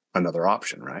another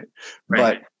option, right?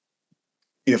 But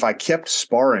if I kept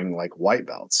sparring like white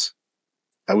belts,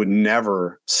 I would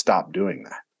never stop doing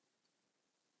that.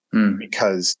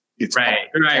 Because it's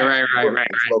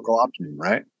local optimum,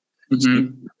 right? So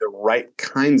the right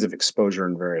kinds of exposure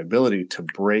and variability to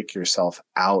break yourself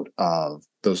out of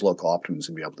those local optimums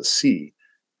and be able to see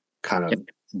kind of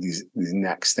these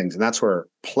next things. And that's where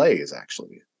play is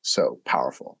actually so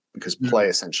powerful, because play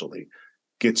essentially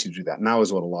gets you to do that. And that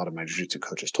was what a lot of my jiu-jitsu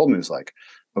coaches told me, is like,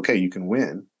 okay, you can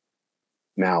win.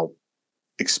 Now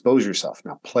expose yourself.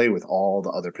 Now play with all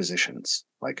the other positions.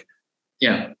 Like,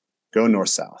 go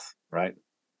north-south, right?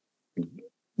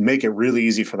 Make it really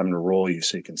easy for them to roll you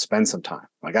so you can spend some time.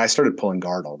 Like I started pulling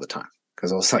guard all the time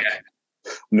because I was like,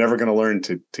 I'm never going to learn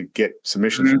to get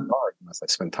submissions from guard unless I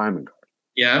spend time in guard.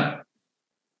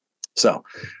 So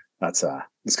that's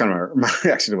kind of my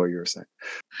reaction to what you were saying.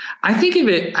 I think of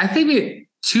it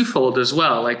twofold as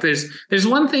well. Like there's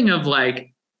one thing of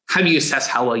like, how do you assess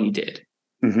how well you did?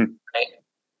 Right?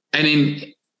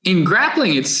 And in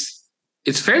grappling,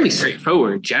 it's fairly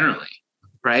straightforward generally,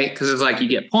 right? Because it's like you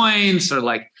get points, or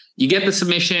like you get the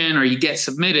submission, or you get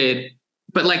submitted.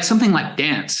 But like something like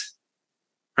dance,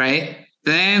 right?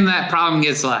 Then that problem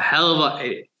gets a hell of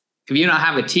a. If you don't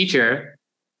have a teacher,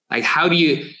 like how do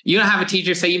you don't have a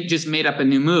teacher, say you've just made up a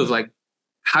new move, like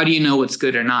how do you know what's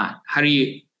good or not? How do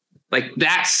you, like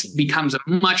that becomes a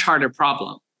much harder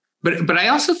problem. But I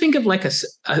also think of like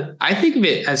I think of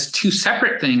it as two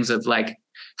separate things of like,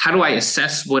 how do I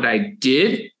assess what I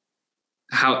did,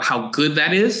 how good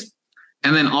that is?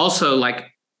 And then also like,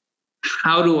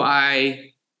 how do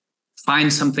I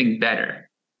find something better?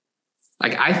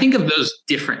 Like I think of those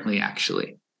differently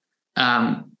actually.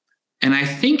 And I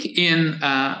think in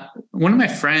one of my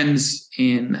friends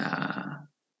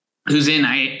who's in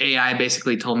AI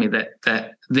basically told me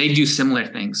that they do similar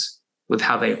things with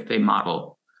how they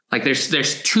model. Like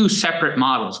there's two separate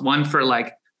models, one for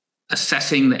like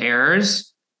assessing the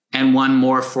errors and one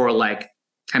more for like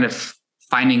kind of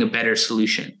finding a better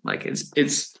solution. Like it's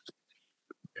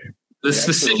the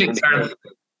specifics are,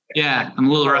 I'm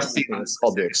a little rusty. It's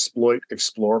called the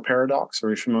explore paradox. Are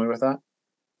you familiar with that?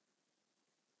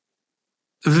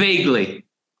 Vaguely.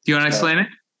 Do you want to explain it?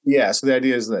 Yeah. So the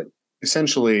idea is that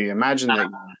essentially, imagine that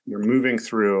you're moving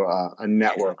through a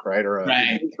network, right? Or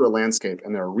through a landscape,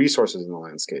 and there are resources in the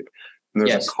landscape. And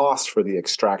there's a cost for the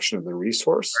extraction of the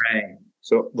resource. Right.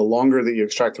 So the longer that you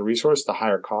extract the resource, the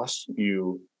higher cost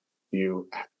you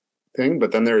think.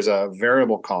 But then there's a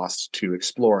variable cost to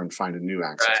explore and find a new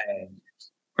access.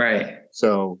 Right.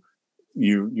 So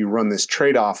you run this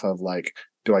trade-off of like,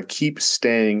 do I keep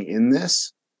staying in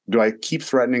this? Do I keep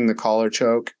threatening the collar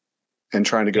choke and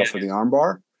trying to go for the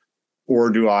armbar? Or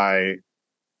do I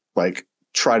like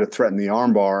try to threaten the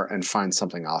armbar and find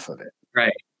something off of it?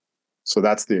 Right. So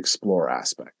that's the explore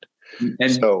aspect. And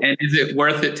is it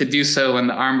worth it to do so when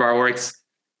the armbar works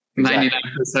 99%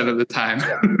 of the time?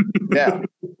 Yeah.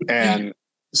 And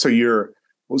so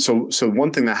so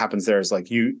one thing that happens there is like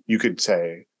you could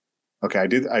say, okay,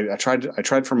 I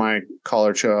tried for my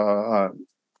collar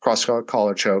cross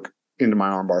collar choke into my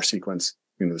armbar sequence,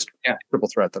 this triple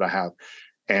threat that I have,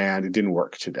 and it didn't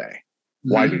work today.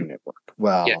 Why didn't it work?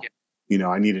 Well,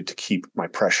 I needed to keep my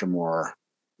pressure more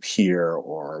here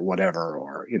or whatever,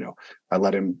 or, I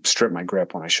let him strip my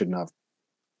grip when I shouldn't have.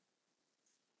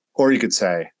 Or you could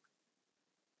say,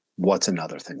 what's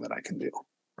another thing that I can do,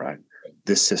 right?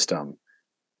 This system,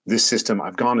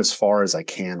 I've gone as far as I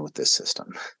can with this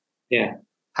system. Yeah.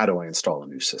 How do I install a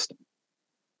new system?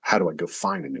 How do I go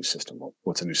find a new system? Well,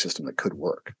 what's a new system that could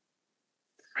work?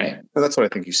 Right. And that's what I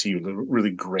think you see really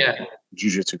great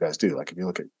jiu-jitsu guys do. Like if you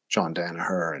look at John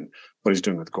Danaher and what he's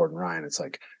doing with Gordon Ryan, it's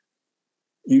like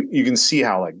you can see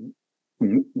how like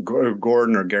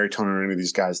Gordon or Gary Tonin or any of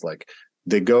these guys, like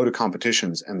they go to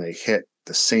competitions and they hit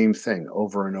the same thing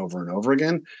over and over and over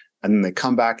again. And then they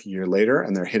come back a year later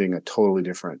and they're hitting a totally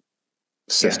different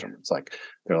system. It's like,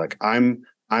 they're like, I'm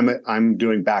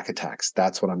doing back attacks.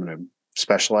 That's what I'm going to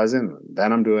specialize in.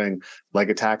 Then I'm doing leg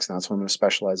attacks, and that's what I'm going to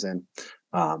specialize in.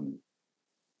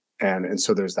 And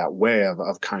so there's that way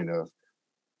of kind of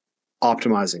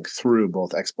optimizing through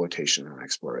both exploitation and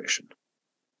exploration.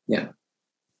 Yeah.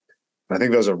 And I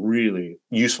think those are really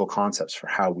useful concepts for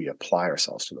how we apply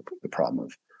ourselves to the problem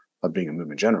of being a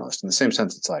movement generalist. In the same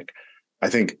sense, it's like, I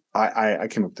think I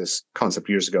came up with this concept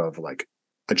years ago of like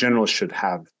a generalist should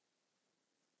have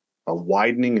a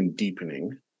widening and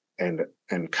deepening and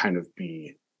kind of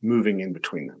be moving in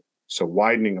between them. So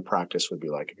widening a practice would be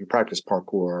like if you practice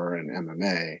parkour and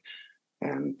MMA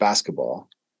and basketball,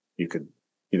 you could,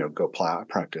 go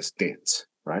practice dance,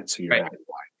 right? So you're widening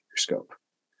your scope.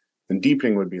 And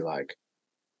deepening would be like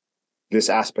this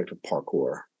aspect of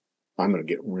parkour, I'm going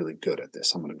to get really good at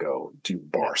this. I'm going to go do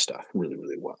bar stuff really,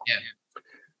 really well. Yeah.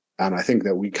 And I think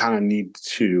that we kind of need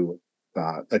to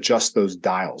adjust those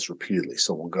dials repeatedly.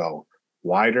 So we'll go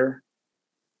wider,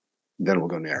 then we'll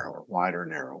go narrower, wider,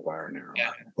 narrow, wider, narrow,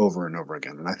 over and over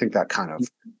again. And I think that kind of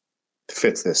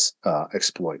fits this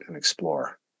exploit and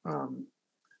explore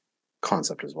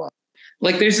concept as well.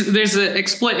 Like there's a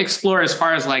exploit explore as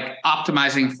far as like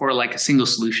optimizing for like a single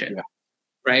solution,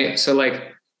 right? So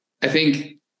like I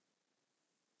think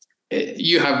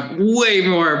you have way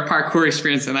more parkour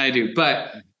experience than I do,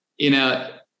 but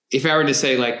if I were to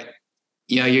say like,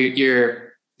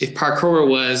 if parkour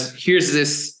was, here's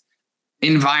this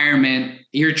environment,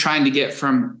 you're trying to get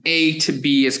from A to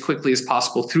B as quickly as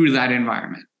possible through that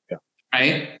environment,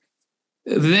 right?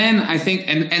 Then I think,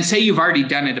 and say you've already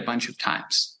done it a bunch of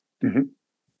times. Mm-hmm.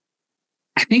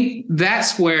 I think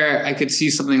that's where I could see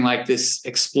something like this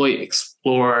exploit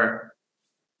explore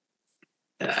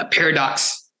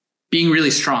paradox being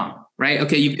really strong, right?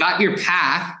 Okay, you've got your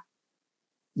path.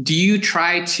 Do you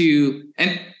try to,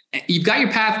 and you've got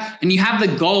your path and you have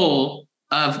the goal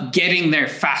of getting there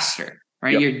faster,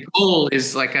 right? Yep. Your goal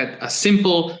is like a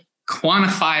simple,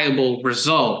 quantifiable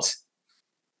result.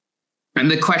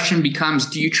 And the question becomes,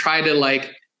 do you try to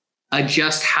like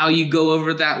adjust how you go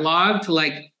over that log to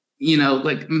like,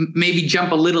 maybe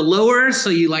jump a little lower so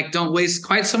you like don't waste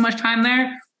quite so much time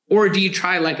there? Or do you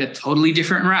try like a totally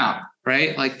different route,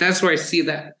 right? Like that's where I see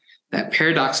that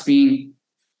paradox being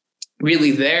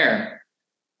really there,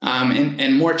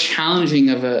 and more challenging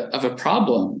of a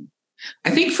problem. I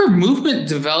think for movement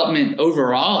development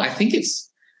overall, I think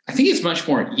it's much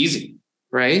more easy,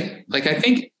 right? Like I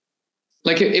think,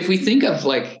 like if we think of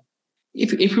like,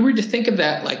 if we were to think of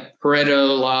that like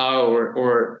Pareto law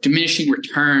or diminishing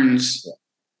returns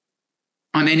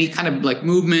on any kind of like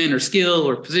movement or skill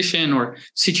or position or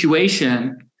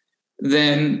situation,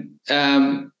 then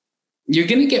you're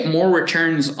going to get more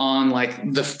returns on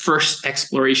like the first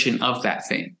exploration of that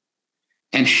thing.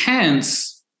 And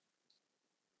hence,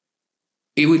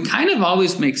 it would kind of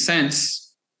always make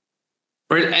sense,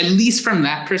 or at least from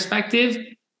that perspective,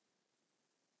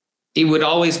 it would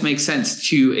always make sense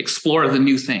to explore the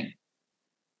new thing.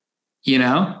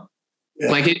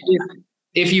 Like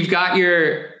if you've got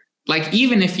your, like,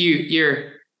 even if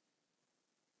you're,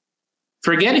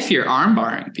 forget if you're arm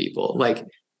barring people, like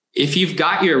if you've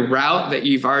got your route that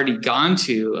you've already gone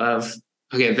to of,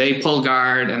 okay, they pull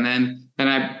guard and then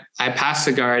I pass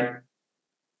the guard,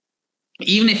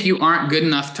 even if you aren't good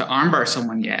enough to armbar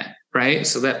someone yet, right?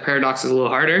 So that paradox is a little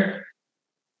harder.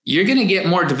 you're going to get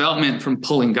more development from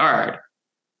pulling guard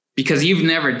because you've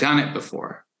never done it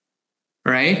before.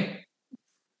 Right?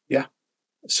 Yeah.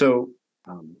 So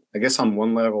I guess on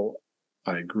one level,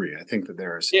 I agree. I think that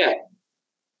there's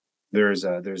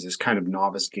this kind of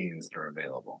novice gains that are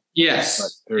available.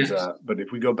 Yes. But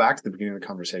if we go back to the beginning of the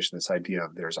conversation, this idea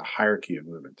of there's a hierarchy of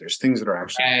movement. There's things that are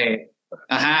actually right.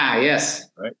 Yes.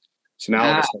 Right. So now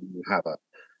all of a sudden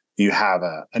you have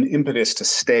an impetus to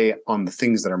stay on the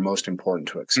things that are most important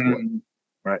to exploit. Mm-hmm.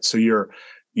 Right. So you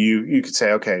could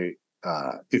say, okay,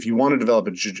 if you want to develop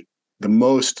the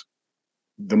most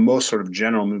sort of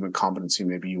general movement competency,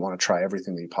 maybe you want to try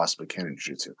everything that you possibly can in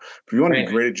jiu-jitsu. But if you want to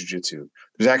be great at jiu-jitsu,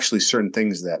 there's actually certain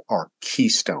things that are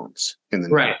keystones in the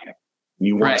right. And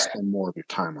you want to spend more of your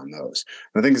time on those.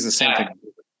 And I think it's the same thing.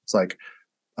 It's like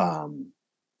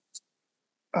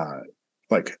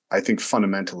I think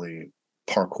fundamentally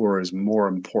parkour is more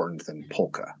important than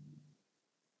polka.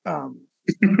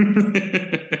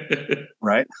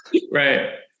 Right? Right.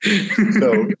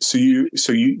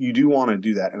 so you do want to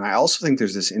do that, and I also think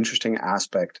there's this interesting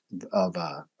aspect of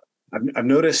I've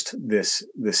noticed this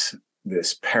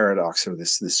paradox, or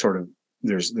this sort of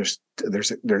there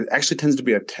actually tends to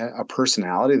be a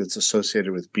personality that's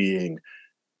associated with being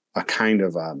a kind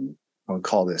of I would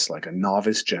call this like a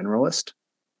novice generalist.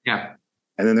 Yeah.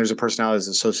 And then there's a personality that's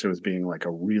associated with being like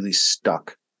a really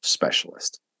stuck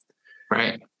specialist.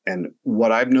 Right. And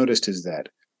what I've noticed is that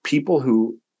people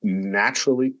who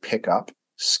naturally pick up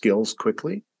skills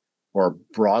quickly or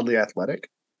broadly athletic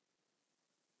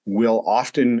will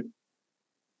often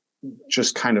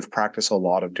just kind of practice a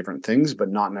lot of different things, but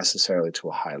not necessarily to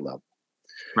a high level.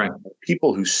 Right.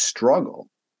 People who struggle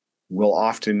will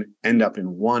often end up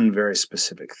in one very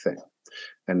specific thing.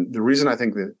 And the reason I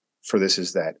think that for this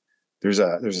is that there's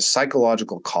a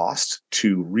psychological cost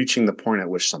to reaching the point at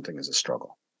which something is a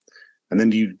struggle. And then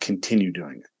do you continue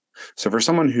doing it? So for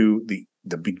someone who the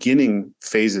beginning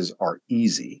phases are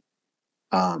easy,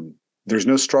 there's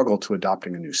no struggle to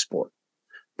adopting a new sport.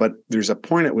 But there's a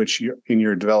point at which in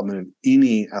your development of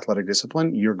any athletic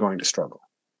discipline, you're going to struggle,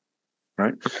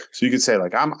 right? So you could say,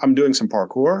 like, I'm doing some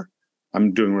parkour.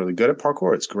 I'm doing really good at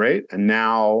parkour. It's great. And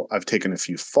now I've taken a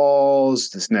few falls.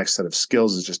 This next set of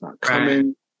skills is just not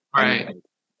coming. Right.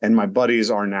 And my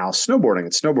buddies are now snowboarding.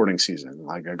 It's snowboarding season.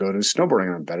 Like, I go to snowboarding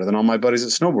and I'm better than all my buddies at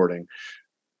snowboarding.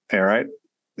 All right.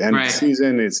 The end of the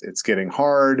season, it's getting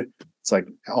hard. It's like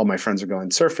all my friends are going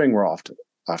surfing. We're off to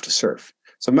surf.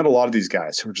 So I've met a lot of these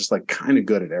guys who are just like kind of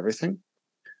good at everything,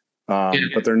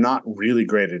 but they're not really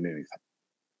great at anything.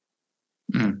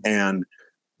 Mm. And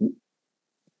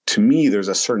to me, there's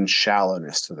a certain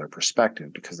shallowness to their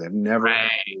perspective because they've never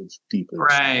engaged deeply.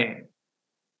 Right.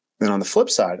 Then on the flip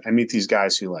side, I meet these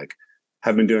guys who like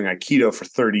have been doing Aikido for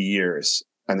 30 years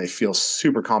and they feel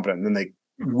super competent, and then they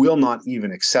will not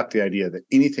even accept the idea that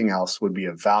anything else would be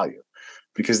of value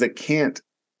because they can't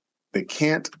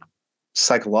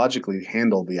psychologically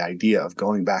handle the idea of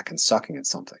going back and sucking at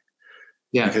something.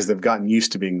 Yeah. Because they've gotten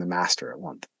used to being the master at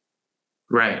one thing.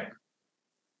 Right.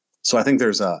 So I think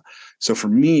so for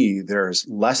me, there's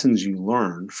lessons you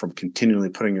learn from continually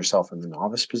putting yourself in the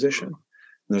novice position. And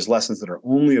there's lessons that are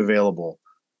only available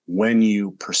when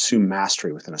you pursue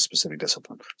mastery within a specific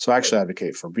discipline. So I actually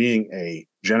advocate for being a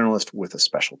generalist with a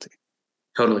specialty.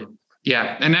 Totally.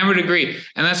 Yeah. And I would agree.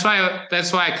 And that's why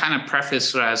I kind of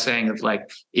prefaced what I was saying of like,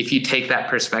 if you take that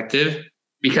perspective,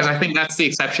 because I think that's the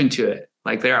exception to it.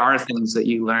 Like, there are things that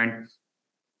you learn.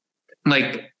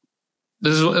 Like,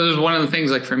 this is one of the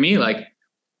things, like for me, like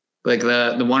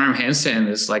the one-arm handstand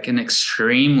is like an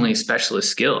extremely specialist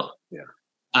skill. Yeah.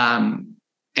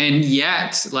 And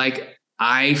yet, like,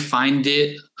 I find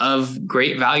it of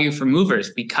great value for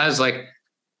movers because, like,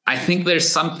 I think there's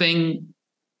something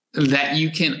that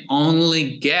you can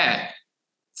only get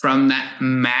from that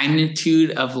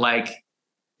magnitude of, like,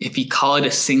 if you call it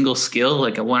a single skill,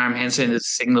 like a one-arm handstand is a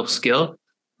single skill,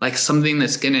 like something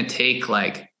that's going to take,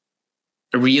 like,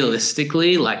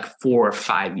 realistically, like 4 or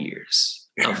 5 years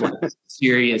of like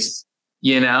serious,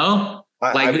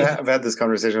 I've had this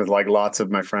conversation with like lots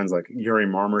of my friends, like Yuri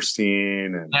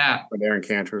Marmerstein and Aaron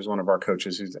Cantor is one of our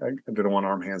coaches who did a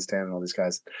one-arm handstand and all these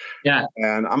guys. Yeah.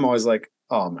 And I'm always like,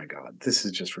 oh my God, this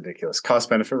is just ridiculous.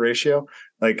 Cost-benefit ratio.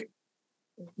 Like,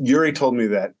 Yuri told me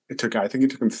that it took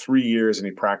him 3 years and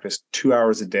he practiced 2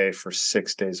 hours a day for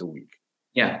 6 days a week.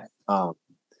 Yeah. And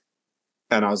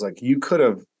I was like, you could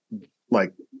have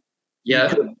gone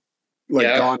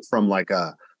from like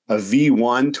a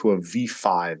V1 to a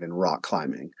V5 in rock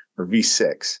climbing, or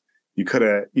V6. You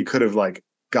could have like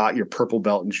got your purple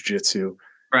belt in jiu-jitsu.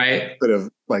 Right. Could have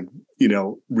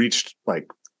reached like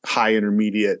high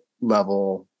intermediate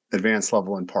level advanced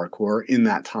level in parkour in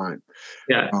that time.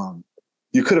 Yeah.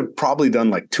 You could have probably done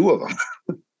like 2 of them.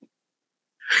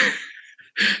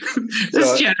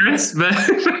 That's generous,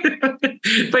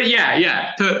 but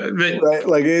yeah. Right,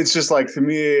 like it's just like, to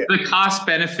me, the cost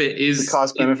benefit is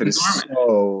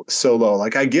so low.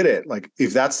 Like, I get it. Like,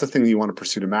 if that's the thing that you want to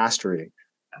pursue to mastery,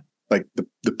 like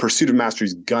the pursuit of mastery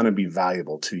is gonna be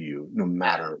valuable to you no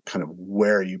matter kind of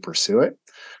where you pursue it.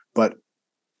 But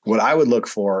what I would look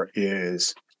for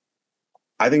is,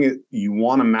 I think you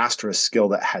want to master a skill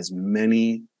that has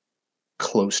many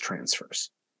close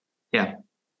transfers. Yeah.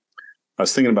 I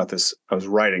was thinking about this. I was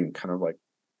writing, kind of like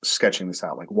sketching this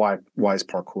out. Like, why is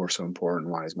parkour so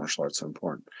important? Why is martial arts so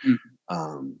important?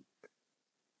 Mm-hmm.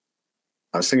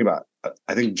 I was thinking about,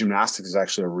 I think gymnastics is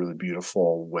actually a really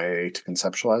beautiful way to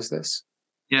conceptualize this.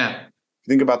 Yeah.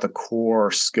 Think about the core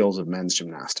skills of men's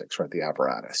gymnastics, right? The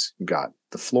apparatus. You've got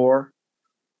the floor,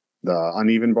 the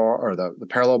uneven bar, or the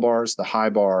parallel bars, the high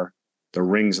bar, the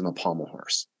rings, and the pommel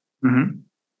horse. Mm-hmm.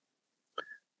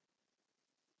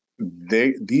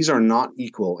 These are not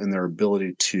equal in their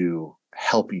ability to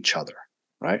help each other,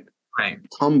 right? Right.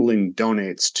 Tumbling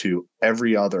donates to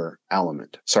every other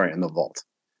element. Sorry, in the vault.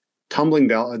 Tumbling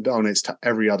donates to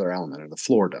every other element, and the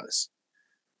floor does.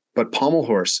 But pommel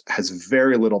horse has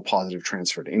very little positive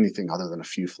transfer to anything other than a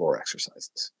few floor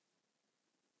exercises.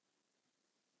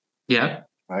 Yeah.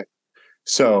 Right.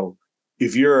 So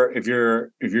if you're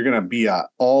going to be a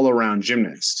all-around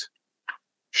gymnast,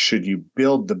 should you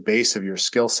build the base of your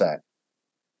skill set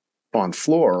on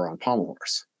floor or on pommel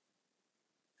horse?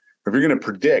 If you're going to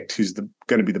predict who's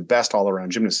going to be the best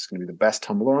all-around gymnast, is going to be the best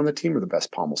tumbler on the team or the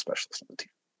best pommel specialist on the team?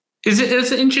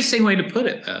 It's an interesting way to put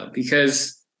it, though,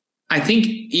 because I think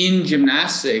in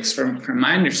gymnastics, from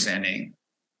my understanding,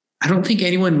 I don't think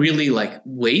anyone really like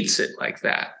weights it like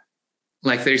that.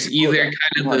 Like, there's either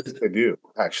they do,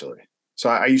 actually. So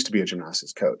I used to be a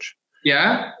gymnastics coach.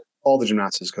 Yeah. All the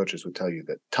gymnastics coaches would tell you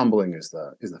that tumbling is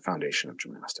the foundation of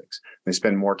gymnastics. They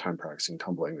spend more time practicing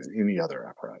tumbling than any other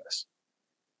apparatus.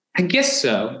 I guess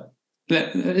so.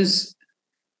 That is,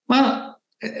 well,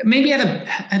 maybe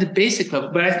at a basic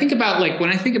level, but I think about, like, when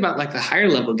I think about like the higher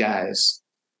level guys,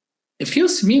 it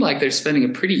feels to me like they're spending a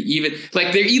pretty even,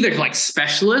 like, they're either like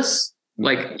specialists,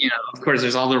 like, you know, of course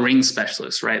there's all the ring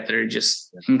specialists, right? That are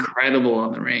just incredible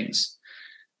on the rings.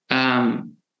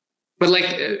 But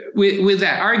like with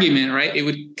that argument, right, it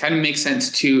would kind of make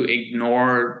sense to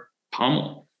ignore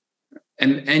pommel,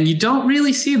 and you don't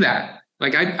really see that.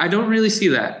 Like, I don't really see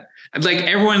that. Like,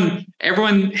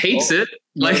 everyone hates it.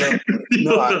 Like,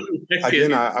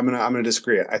 I'm gonna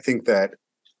disagree. I think that,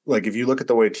 like, if you look at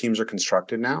the way teams are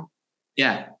constructed now,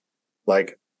 yeah,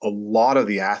 like, a lot of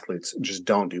the athletes just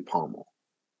don't do pommel.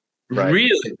 Right?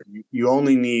 Really? You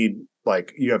only need,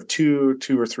 like, you have two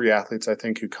or three athletes, I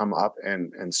think, who come up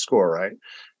and score, right?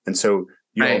 And so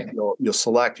you'll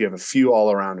select. You have a few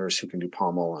all-arounders who can do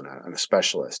pommel and a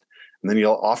specialist, and then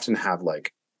you'll often have,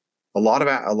 like, a lot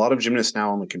of gymnasts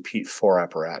now only compete for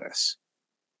apparatus,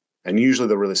 and usually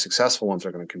the really successful ones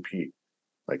are going to compete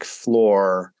like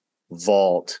floor,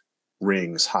 vault,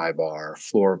 rings, high bar,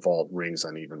 floor, vault, rings,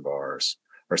 uneven bars,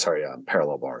 or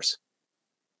parallel bars.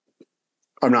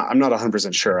 I'm not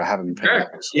 100% sure. I haven't been paying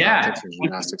attention to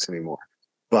gymnastics anymore.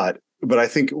 But I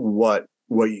think what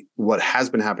has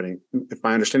been happening, if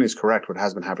my understanding is correct, what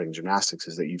has been happening in gymnastics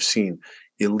is that you've seen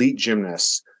elite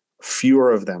gymnasts, fewer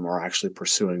of them are actually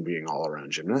pursuing being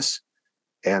all-around gymnasts.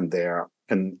 And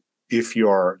if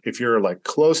you're like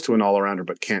close to an all-arounder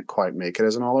but can't quite make it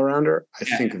as an all-arounder, I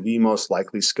think the most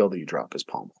likely skill that you drop is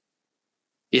pommel.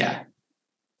 Yeah.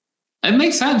 It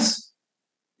makes sense.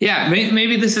 Yeah,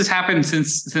 maybe this has happened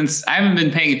since I haven't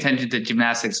been paying attention to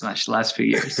gymnastics much the last few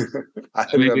years. I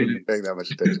haven't been paying that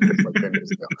much attention to like 10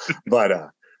 years ago.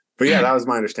 But yeah, that was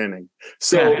my understanding.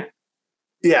 So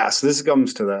so this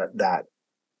comes to that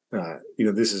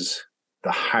this is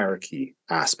the hierarchy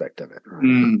aspect of it,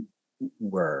 right?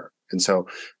 And so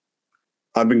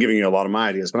I've been giving you a lot of my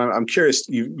ideas, but I'm curious.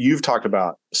 You've talked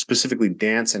about specifically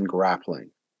dance and grappling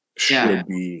should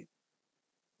be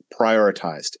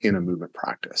prioritized in a movement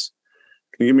practice.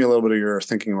 Can you give me a little bit of your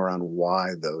thinking around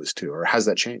why those two, or has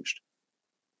that changed?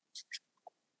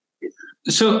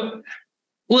 So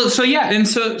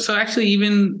actually,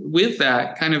 even with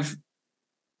that, kind of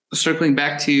circling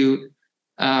back to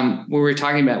what we were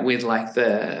talking about with, like,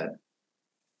 the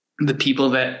people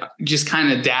that just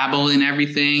kind of dabble in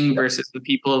everything versus the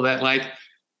people that, like,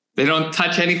 they don't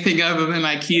touch anything other than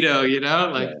Aikido, you know,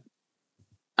 like,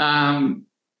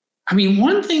 I mean,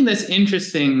 one thing that's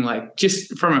interesting, like,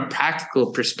 just from a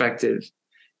practical perspective,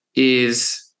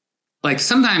 is, like,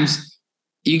 sometimes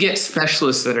you get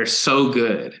specialists that are so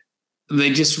good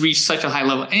they just reach such a high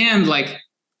level, and like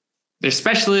they're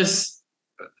specialists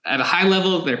at a high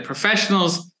level, they're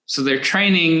professionals, so they're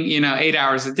training, 8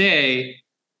 hours a day.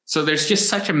 So there's just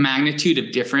such a magnitude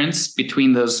of difference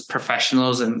between those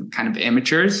professionals and kind of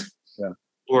amateurs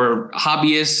or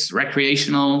hobbyists,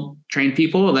 recreational trained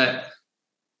people, that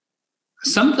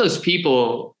some of those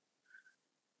people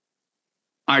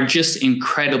are just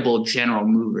incredible general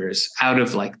movers out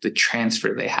of like the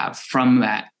transfer they have from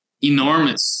that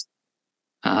enormous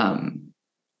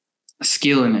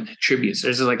skill and attributes.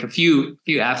 There's like a few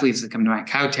athletes that come to mind.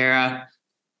 Kyle Terra,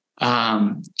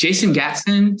 Jason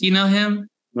Gatson. Do you know him?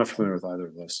 I'm not familiar with either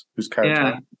of those. Who's Kyle Yeah.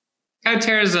 Terra? Kyle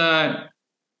Terra's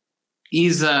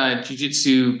he's a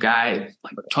jiu-jitsu guy,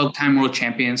 like 12-time world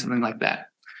champion, something like that.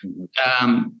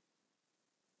 Mm-hmm.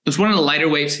 It's one of the lighter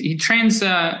weights. He trains,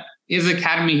 he has an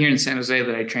academy here in San Jose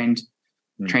that I trained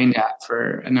at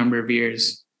for a number of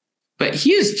years. But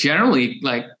he is generally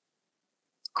like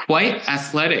quite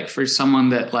athletic for someone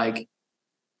that like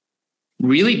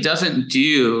really doesn't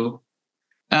do,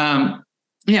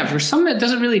 for someone that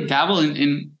doesn't really dabble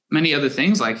in many other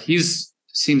things. Like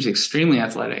seems extremely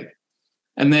athletic.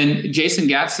 And then Jason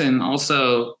Gatson,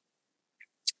 also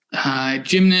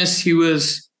gymnast. He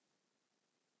was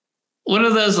one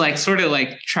of those like sort of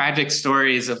like tragic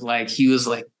stories of like, he was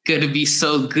like going to be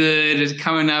so good at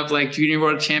coming up like junior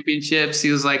world championships.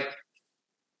 He was like,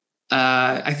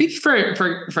 I think for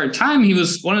a time, he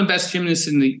was one of the best gymnasts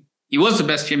he was the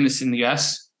best gymnast in the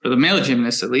US, for the male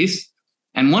gymnasts at least,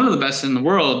 and one of the best in the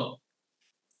world,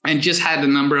 and just had a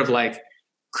number of like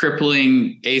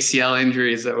crippling ACL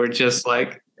injuries that were just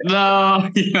like, no.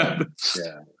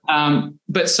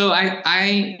 But so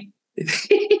I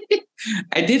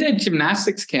I did a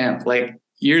gymnastics camp like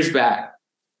years back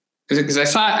because I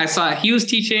saw he was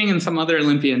teaching and some other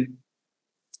Olympian,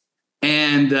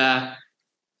 and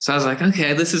so I was like,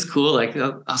 okay, this is cool. Like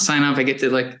I'll sign up. I get to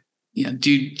like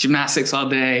do gymnastics all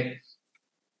day,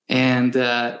 and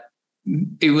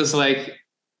it was like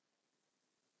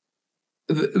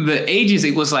the ages.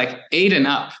 It was like 8 and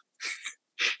up.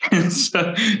 And so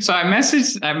I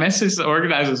messaged the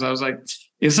organizers. I was like,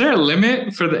 is there a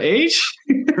limit for the age?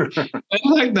 I was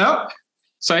like, no.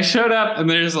 So I showed up, and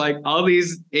there's like all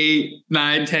these 8,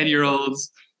 9,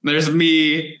 10-year-olds. There's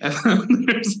me, and then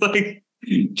there's like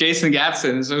Jason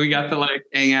Gatson. So we got to like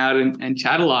hang out and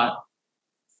chat a lot.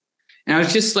 And I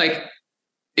was just like,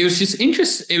 it was just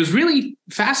interesting. It was really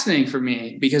fascinating for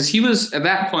me because he was at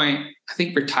that point, I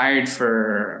think, retired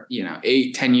for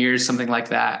 8, 10 years, something like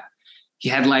that. He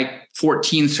had like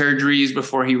 14 surgeries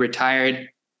before he retired.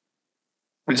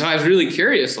 And so I was really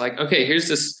curious, like, okay, here's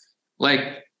this like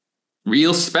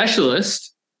real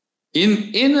specialist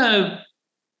in a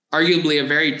arguably a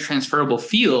very transferable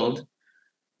field.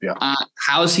 Yeah.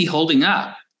 How is he holding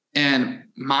up? And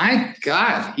my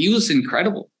God, he was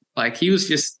incredible. Like he was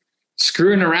just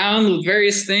screwing around with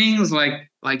various things like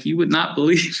you would not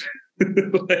believe. And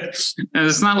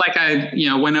it's not like I,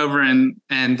 went over and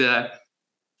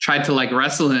tried to like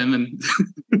wrestle him and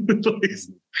like,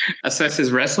 assess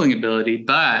his wrestling ability.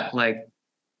 But like,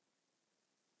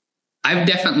 I've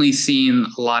definitely seen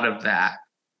a lot of that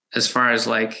as far as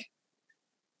like,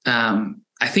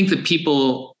 I think the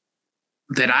people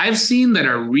that I've seen that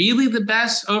are really the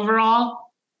best overall,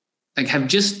 like have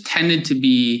just tended to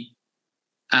be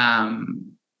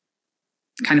kind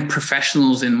of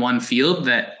professionals in one field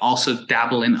that also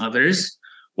dabble in others.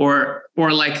 Or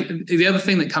like the other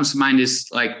thing that comes to mind is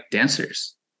like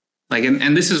dancers. Like,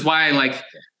 and this is why like,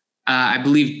 I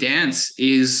believe dance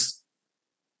is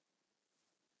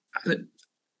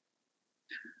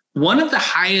one of the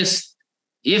highest,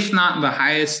 if not the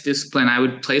highest discipline I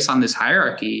would place on this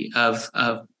hierarchy of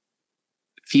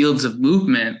fields of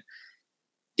movement.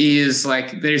 Is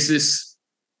like, there's this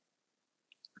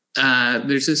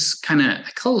kind of,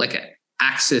 I call it like an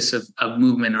axis of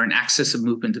movement, or an axis of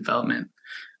movement development,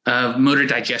 of motor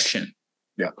digestion.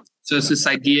 Yeah. So it's this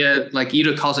idea, like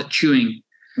Ido calls it chewing,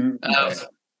 of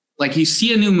like you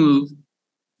see a new move,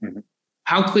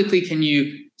 how quickly can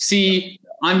you see,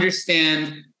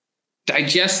 understand,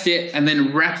 digest it, and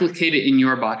then replicate it in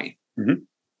your body,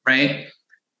 right?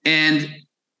 And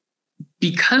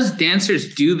because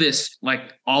dancers do this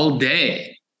like all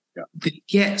day, they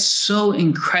get so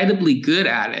incredibly good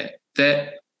at it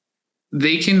that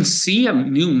they can see a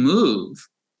new move,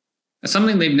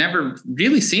 something they've never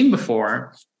really seen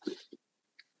before,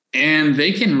 and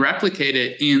they can replicate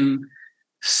it in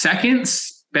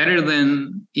seconds better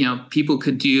than people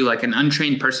could do, like an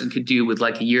untrained person could do with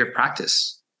like a year of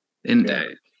practice. And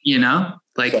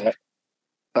like, so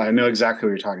I know exactly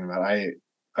what you're talking about.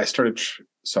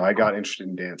 so I got interested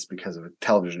in dance because of a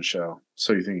television show.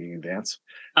 So You Think You Can Dance?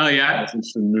 Oh I yeah. was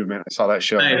interested in movement. I saw that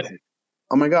show. And I Nice. was like,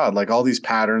 oh my God, like all these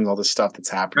patterns, all this stuff that's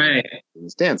happening Right. in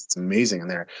this dance. It's amazing. And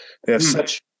they have Hmm.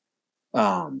 such,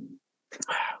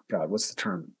 God, what's the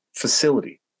term?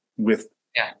 Facility with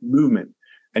Yeah. movement.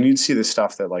 And you'd see the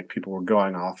stuff that like people were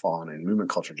going off on in movement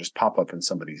culture just pop up in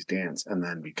somebody's dance and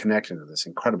then be connected to this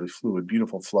incredibly fluid,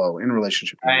 beautiful flow in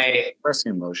relationship to Right.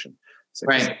 expressing emotion. It's like,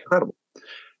 Right. it's incredible.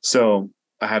 So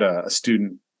I had a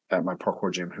student at my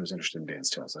parkour gym who was interested in dance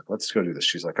too. I was like, let's go do this.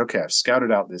 She's like, okay, I've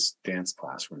scouted out this dance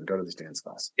class. We're going to go to this dance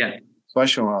class. Yeah. So I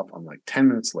show up, I'm like 10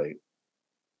 minutes late.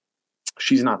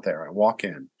 She's not there. I walk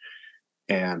in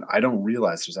and I don't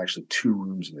realize there's actually 2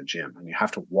 rooms in the gym. And you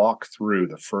have to walk through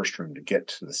the first room to get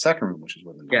to the second room, which is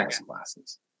where the novice class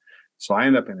is. So I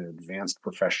end up in an advanced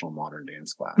professional modern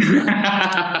dance class.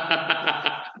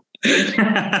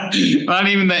 Not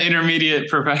even the intermediate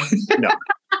profession. No.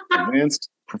 Advanced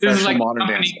This is professional like modern a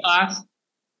dance company class.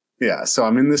 Yeah. So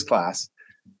I'm in this class.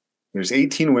 There's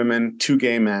 18 women, 2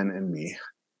 gay men, and me.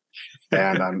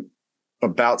 And I'm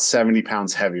about 70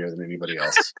 pounds heavier than anybody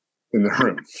else in the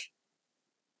room.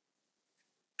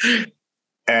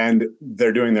 And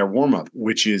they're doing their warm-up,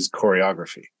 which is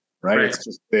choreography, right? It's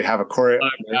just, they have a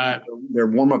their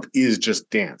warm-up is just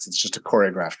dance. It's just a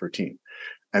choreographed routine.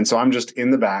 And so I'm just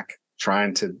in the back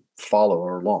trying to follow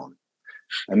her along.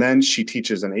 And then she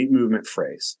teaches an 8 movement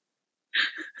phrase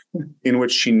in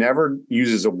which she never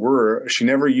uses a word. She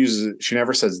never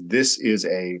says, this is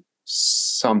a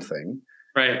something.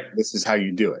 Right. This is how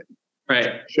you do it.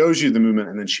 Right. Shows you the movement.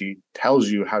 And then she tells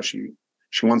you how she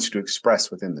wants you to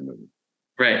express within the movement.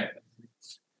 Right.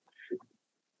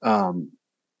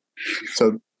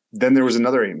 So then there was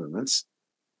another 8 movements.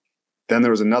 Then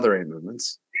there was another 8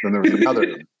 movements. Then there was another 8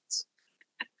 movements.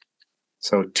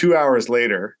 So 2 hours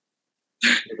later,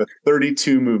 with a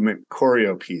 32 movement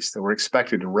choreo piece that we're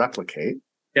expected to replicate.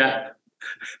 Yeah.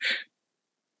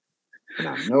 And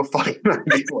I have no fucking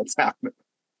idea what's happening.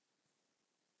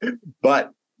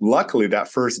 But luckily that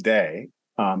first day,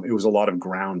 it was a lot of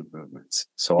ground movements.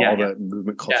 So all the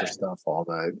movement culture stuff, all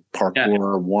the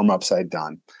parkour warm-ups I'd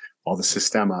done, all the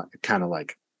systema, it kind of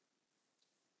like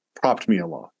propped me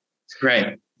along.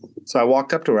 Right. So I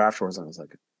walked up to her afterwards and I was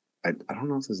like, I don't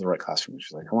know if this is the right class for me.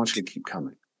 She's like, I want you to keep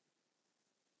coming.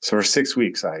 So for 6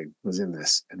 weeks, I was in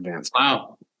this advanced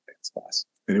class.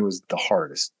 And it was the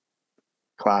hardest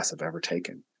class I've ever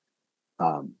taken.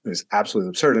 It was absolutely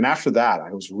absurd. And after that, I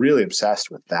was really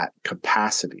obsessed with that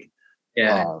capacity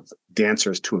of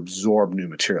dancers to absorb new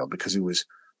material because it was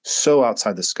so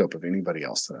outside the scope of anybody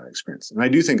else that I experienced. And I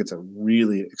do think it's a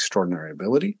really extraordinary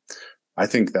ability. I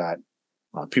think that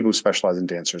people who specialize in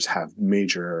dancers have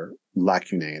major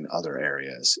lacunae in other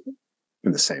areas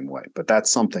in the same way. But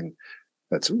that's something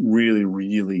that's really,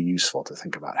 really useful to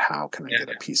think about. How can I get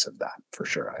a piece of that? For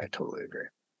sure. I totally agree.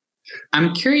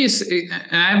 I'm curious, and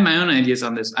I have my own ideas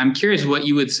on this. I'm curious what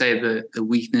you would say the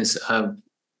weakness of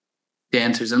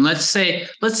dancers, and let's say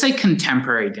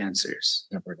contemporary dancers.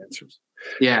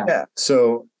 Yeah.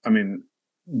 So, I mean,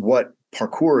 what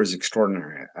parkour is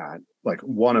extraordinary at, like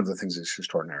one of the things it's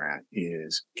extraordinary at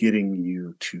is getting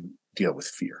you to deal with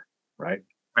fear, right?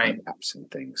 Right.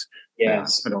 Absent things.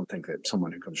 Yes. I don't think that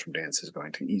someone who comes from dance is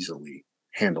going to easily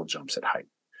handle jumps at height.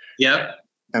 Yep.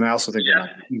 And I also think they're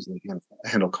not going to easily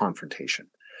handle confrontation.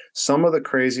 Some of the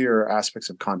crazier aspects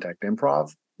of contact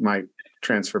improv might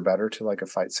transfer better to like a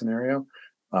fight scenario.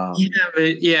 But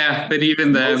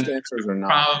even then, most dancers are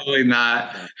probably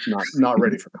not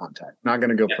ready for contact. Not going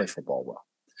to go play football well.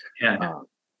 Yeah.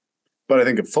 But I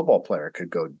think a football player could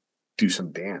go do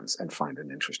some dance and find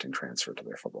an interesting transfer to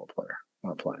their football player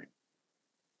playing.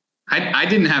 I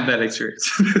didn't have that experience.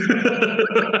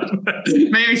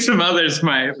 Maybe some others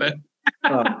might, but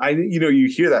you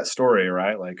hear that story,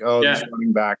 right? Like, this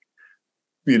running back,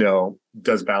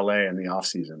 does ballet in the off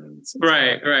season. And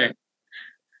right.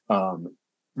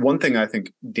 One thing I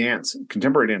think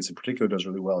contemporary dance in particular does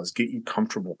really well is get you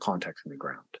comfortable contacting the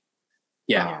ground.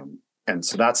 Yeah. And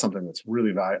so that's something that's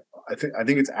really valuable. I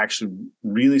think it's actually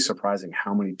really surprising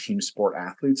how many team sport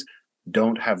athletes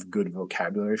don't have good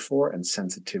vocabulary for and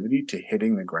sensitivity to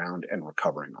hitting the ground and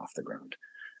recovering off the ground.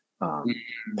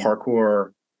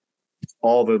 Parkour,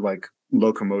 all the like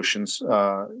locomotions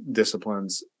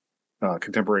disciplines,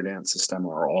 contemporary dance system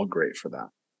are all great for that.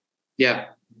 Yeah.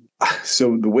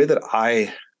 So the way that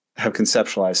I have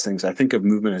conceptualized things, I think of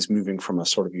movement as moving from a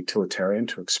sort of utilitarian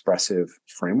to expressive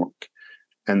framework.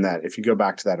 And that if you go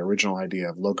back to that original idea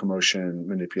of locomotion,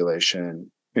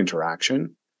 manipulation,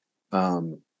 interaction,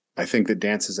 I think that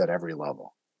dance is at every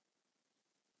level.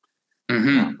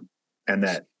 Mm-hmm. And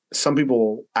that some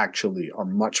people actually are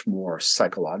much more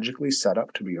psychologically set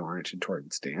up to be oriented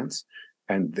towards dance,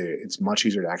 and it's much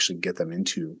easier to actually get them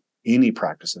into any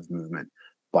practice of movement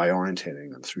by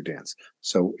orientating them through dance.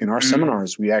 So in our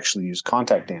seminars, we actually use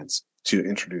contact dance to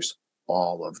introduce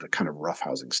all of the kind of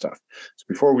roughhousing stuff. So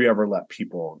before we ever let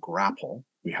people grapple,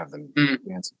 we have them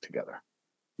dancing together.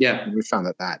 Yeah. And we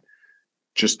found that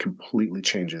just completely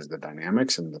changes the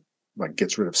dynamics and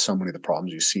gets rid of so many of the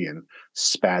problems you see in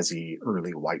spazzy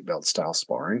early white belt style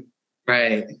sparring.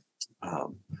 Right.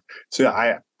 So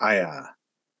yeah,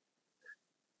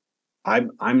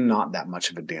 I'm not that much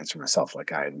of a dancer myself.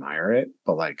 Like, I admire it,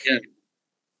 but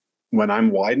when I'm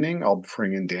widening, I'll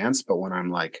bring in dance. But when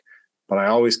but I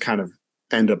always kind of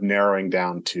end up narrowing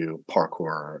down to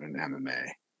parkour and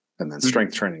MMA, and then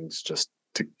strength training is just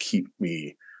to keep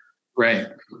me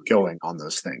going on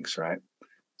those things. Right.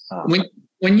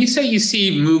 When you say you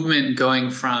see movement going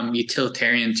from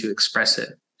utilitarian to expressive,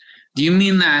 do you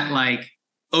mean that like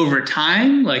over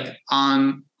time, like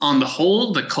on the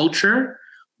whole, the culture?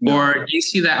 No. Or do you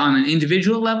see that on an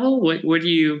individual level? What do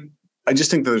you? I just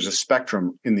think that there's a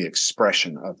spectrum in the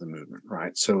expression of the movement,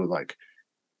 right? So like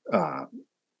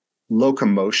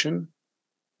locomotion,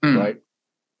 right?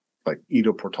 Like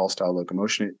Ido Portal style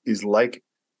locomotion is like,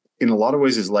 in a lot of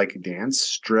ways, is like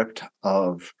dance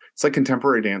it's like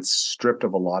contemporary dance stripped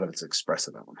of a lot of its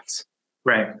expressive elements.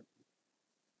 Right.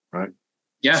 Right.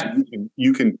 Yeah. So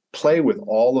you can play with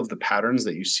all of the patterns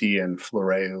that you see in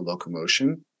Floreo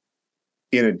locomotion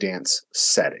in a dance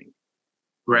setting.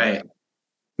 Right. In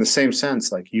the same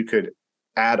sense, like you could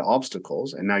add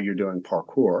obstacles and now you're doing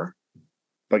parkour,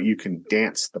 but you can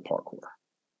dance the parkour.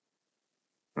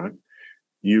 Right.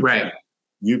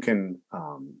 You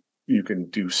can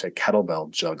do, say,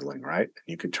 kettlebell juggling, right?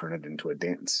 You could turn it into a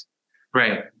dance.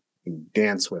 Right.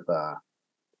 Dance with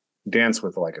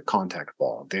like a contact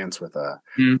ball, dance with a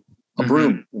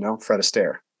broom, Fred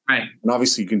Astaire. Right. And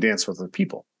obviously you can dance with other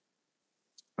people.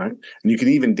 Right. And you can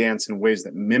even dance in ways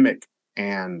that mimic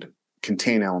and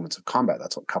contain elements of combat.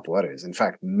 That's what capoeira is. In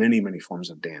fact, many, many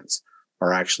forms of dance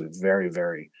are actually very,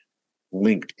 very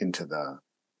linked into the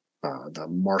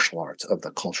martial arts of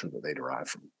the culture that they derive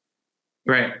from.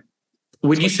 Right.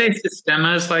 Would you say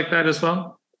Sistema is like that as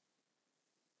well?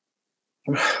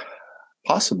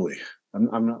 Possibly.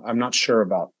 I'm not sure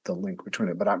about the link between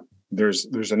it, but there's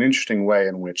an interesting way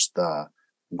in which the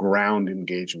ground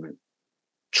engagement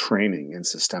training in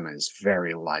Sistema is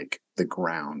very like the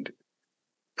ground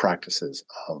practices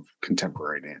of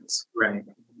contemporary dance. Right.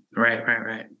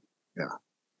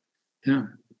 Yeah.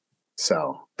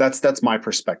 So that's my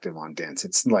perspective on dance.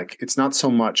 It's not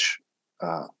so much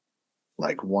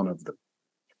like one of the.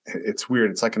 It's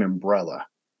weird. It's like an umbrella.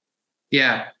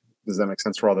 Yeah. Does that make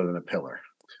sense? Rather than a pillar.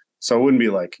 So it wouldn't be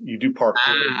like you do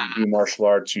parkour, you do martial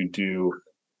arts, you do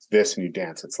this, and you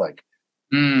dance. It's like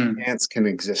dance can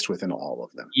exist within all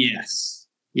of them. Yes.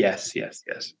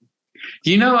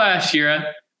 Do you know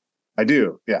Shira? I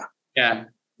do. Yeah. Yeah.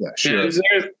 Yeah. Shira.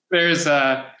 There's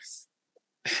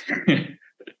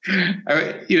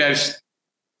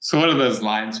so one of those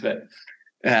lines, but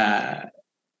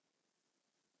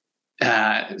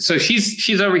so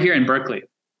she's over here in Berkeley.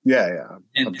 Yeah.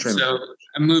 And so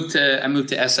I moved to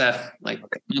SF like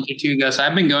a month or two ago. So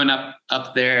I've been going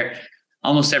up there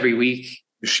almost every week.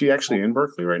 Is she actually in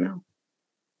Berkeley right now?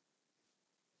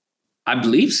 I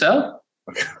believe so.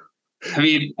 Okay. I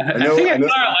mean, I think I saw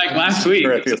her like last week.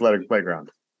 At the athletic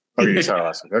playground. Okay, you saw her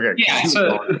last week. Okay. Yeah,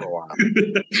 so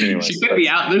anyways, she could be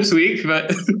out this week,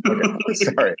 but okay.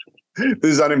 Sorry.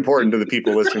 This is unimportant to the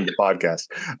people listening to the podcast.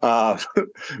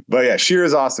 But yeah, Shira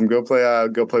is awesome. Go play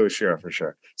with Shira for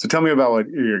sure. So tell me about what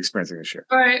you're experiencing with Shira.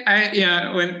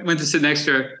 I went to sit next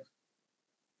to her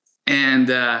and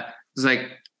was like,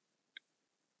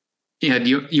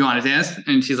 do you want to dance?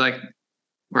 And she's like,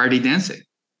 we're already dancing.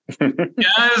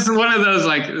 It's one of those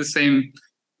like the same.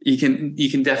 You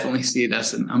can definitely see it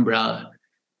as an umbrella.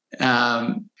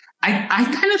 I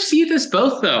kind of see this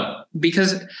both though,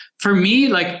 because for me,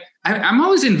 like I'm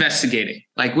always investigating.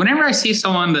 Like whenever I see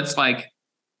someone that's like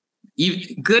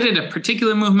good at a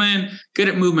particular movement, good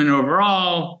at movement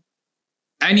overall,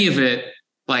 any of it,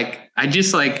 like I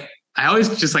always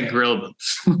just like grill them.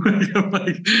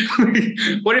 like,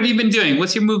 what have you been doing?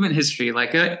 What's your movement history?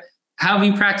 Like, how have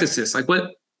you practiced this? Like what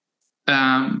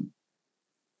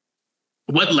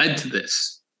led to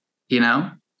this,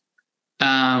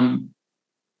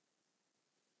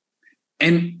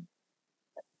 and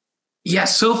yeah,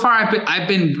 so far I've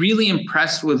been really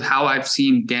impressed with how I've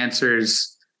seen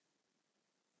dancers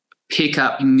pick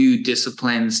up new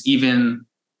disciplines, even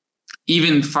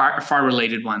far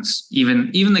related ones,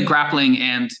 even the grappling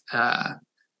and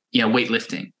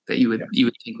weightlifting. that you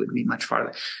would think would be much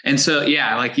farther. And so,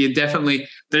 yeah, like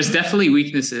there's definitely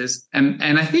weaknesses.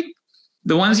 And I think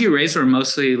the ones you raised were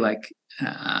mostly like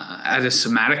at a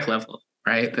somatic level,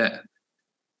 right? That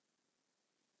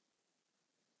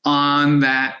on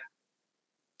that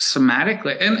somatic,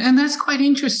 and that's quite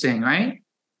interesting, right?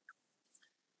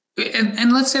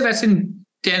 And let's say that's in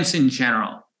dance in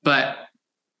general, but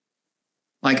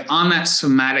like on that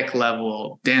somatic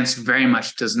level, dance very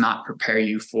much does not prepare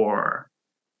you for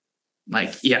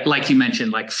like you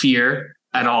mentioned, like fear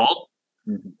at all,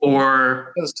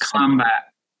 or combat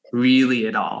really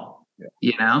at all.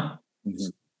 You know?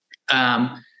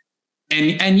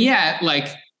 And yet, like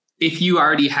if you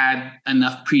already had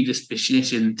enough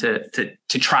predisposition to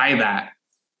try that,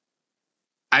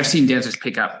 I've seen dancers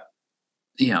pick up,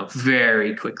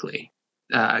 very quickly,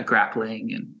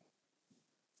 grappling and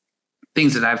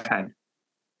things that I've had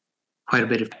quite a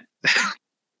bit of.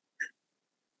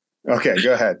 Okay,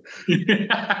 go ahead.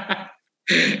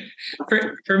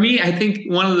 For me, I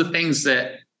think one of the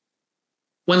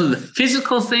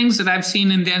physical things that I've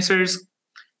seen in dancers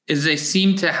is they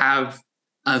seem to have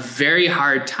a very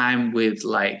hard time with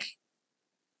like,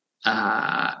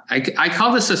 I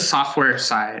call this a software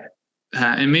side,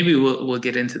 and maybe we'll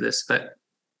get into this, but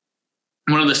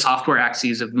one of the software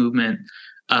axes of movement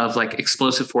of like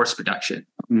explosive force production.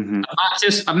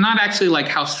 I'm not actually like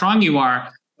how strong you are,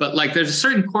 but like there's a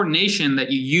certain coordination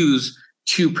that you use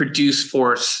to produce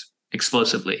force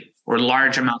explosively or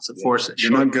large amounts of force.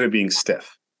 You're not good at being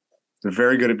stiff. They're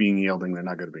very good at being yielding. They're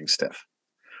not good at being stiff.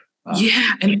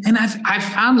 And I've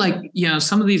found like,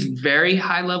 some of these very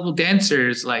high level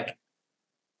dancers, like,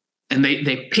 and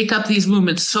they pick up these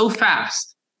movements so fast,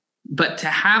 but to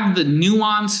have the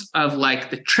nuance of like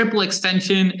the triple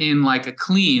extension in like a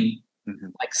clean,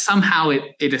 like somehow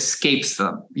it escapes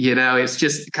them, it's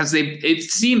just because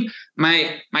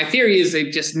my theory is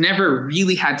they've just never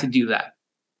really had to do that,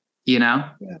 I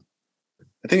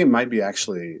think it might be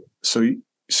actually, so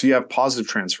you have positive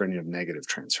transfer and you have negative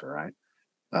transfer, right?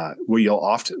 Where you'll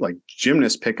often, like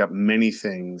gymnasts pick up many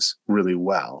things really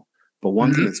well, but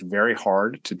one thing that's very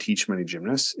hard to teach many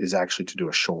gymnasts is actually to do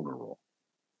a shoulder roll.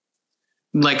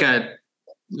 Like a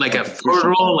forward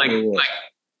roll,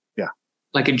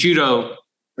 like a judo.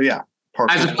 Yeah.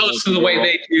 As opposed to the way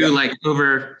they do like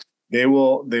over. They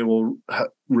will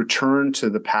return to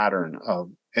the pattern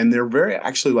of, and they're very,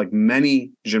 actually, like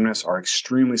many gymnasts are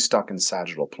extremely stuck in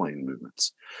sagittal plane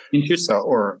movements. Interesting.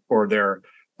 So, or they're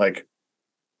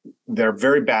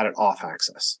very bad at off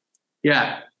axis.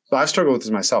 Yeah. So I've struggled with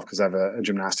this myself because I have a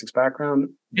gymnastics background.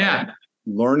 Yeah.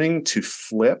 Learning to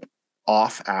flip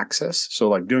off axis. So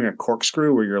like doing a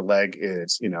corkscrew where your leg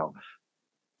is,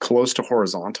 close to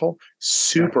horizontal,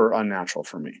 super unnatural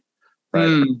for me,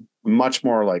 right? Much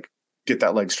more like get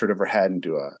that leg straight overhead and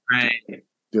do a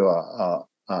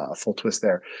full twist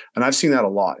there. And I've seen that a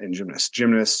lot in gymnasts.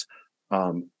 Gymnasts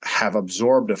have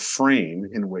absorbed a frame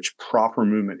in which proper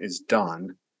movement is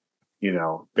done,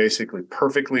 basically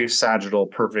perfectly sagittal,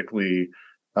 perfectly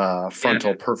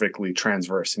frontal, perfectly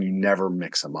transverse, and you never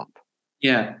mix them up.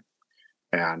 Yeah.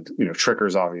 And,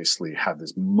 trickers obviously have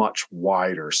this much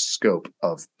wider scope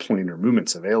of planar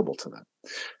movements available to them.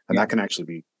 And that can actually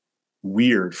be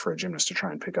weird for a gymnast to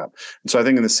try and pick up. And so I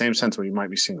think in the same sense, what you might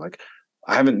be seeing, like,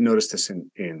 I haven't noticed this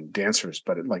in dancers,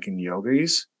 but like in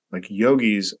yogis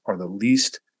are the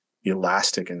least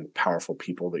elastic and powerful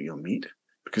people that you'll meet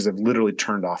because they've literally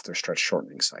turned off their stretch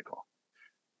shortening cycle.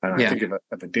 And I think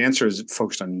if a dancer is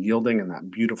focused on yielding and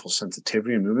that beautiful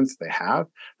sensitivity and movements that they have,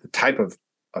 the type of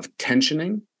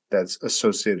tensioning that's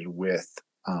associated with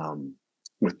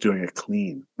doing a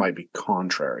clean might be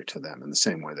contrary to them in the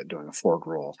same way that doing a forward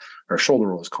roll or a shoulder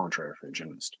roll is contrary for a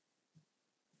gymnast.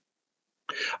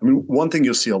 I mean, one thing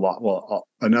you'll see a lot,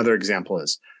 another example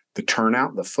is the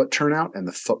turnout, the foot turnout and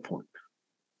the foot point.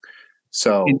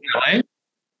 So,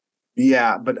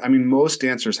 yeah, but I mean, most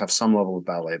dancers have some level of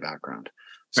ballet background.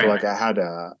 So like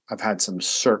I've had some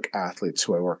cirque athletes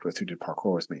who I worked with who did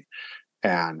parkour with me.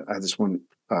 And I had this one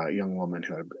young woman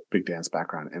who had a big dance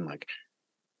background, and like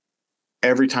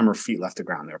every time her feet left the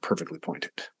ground, they were perfectly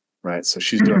pointed, right? So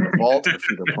she's doing a vault, her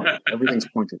feet are pointed, everything's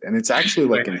pointed, and it's actually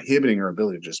like inhibiting her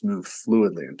ability to just move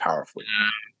fluidly and powerfully.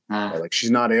 Right? Like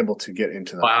she's not able to get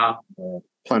into the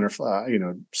plantar,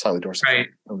 slightly dorsal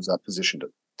thumbs up position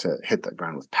to hit the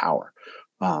ground with power.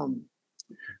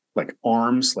 Like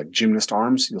arms, like gymnast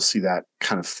arms, you'll see that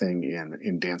kind of thing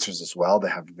in dancers as well. They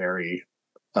have very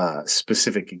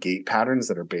specific gait patterns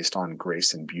that are based on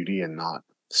grace and beauty and not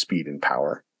speed and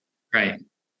power. Right.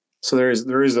 So there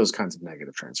is those kinds of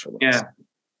negative transfer levels.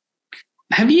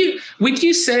 Yeah. Would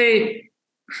you say,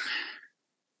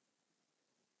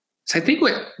 So I think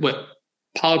what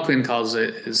Paul Quinn calls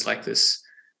it is like this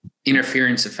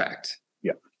interference effect.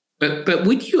 Yeah. But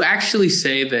would you actually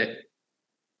say that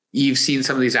you've seen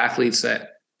some of these athletes that,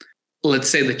 let's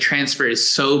say the transfer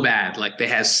is so bad, like they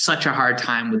have such a hard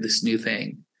time with this new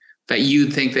thing, that you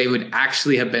think they would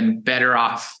actually have been better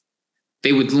off?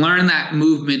 They would learn that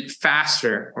movement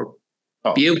faster, or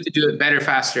be able to do it better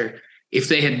faster, if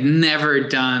they had never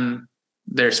done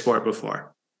their sport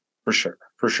before.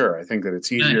 For sure. I think that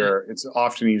it's easier. It's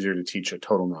often easier to teach a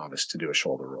total novice to do a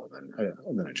shoulder roll than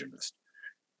a gymnast.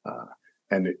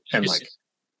 And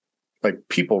like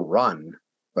people run,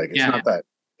 like it's not that,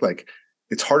 like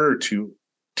it's harder to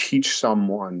teach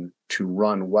someone to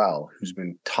run well who's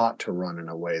been taught to run in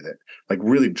a way that, like,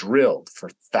 really drilled for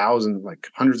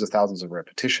hundreds of thousands of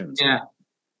repetitions.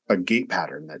 A gait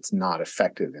pattern that's not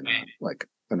effective in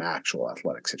an actual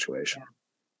athletic situation.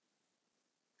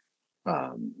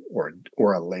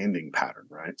 Or a landing pattern,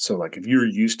 right? So like if you're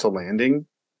used to landing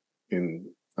in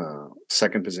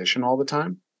second position all the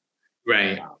time,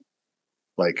 right?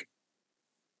 Like,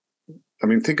 I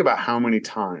mean, think about how many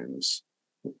times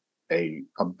a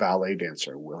ballet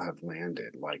dancer will have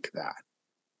landed like that.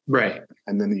 Right.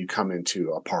 And then you come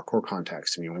into a parkour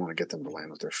context and you want to get them to land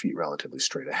with their feet relatively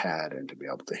straight ahead and to be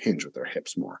able to hinge with their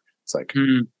hips more. It's like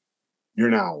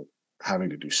you're now having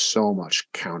to do so much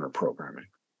counter programming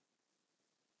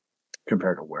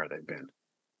compared to where they've been.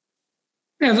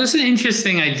 Yeah, that's an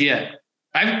interesting idea.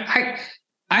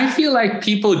 I feel like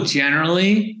people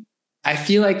generally, I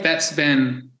feel like that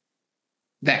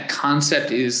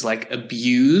concept is like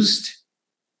abused.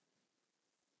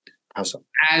 How so?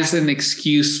 As an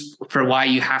excuse for why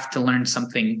you have to learn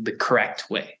something the correct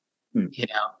way, you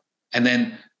know, and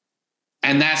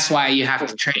that's why you have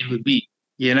to train with me,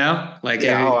 you know, like,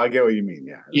 I get what you mean.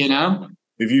 Yeah. You know,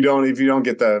 if you don't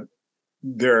get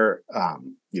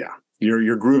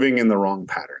you're grooving in the wrong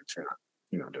patterns.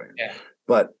 You're not doing it. Yeah.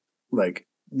 But like,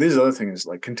 this other thing is,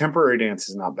 like, contemporary dance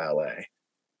is not ballet,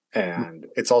 and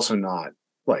it's also not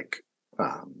like,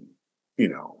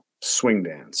 swing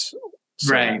dance.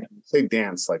 So right. when we say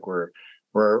dance, like we're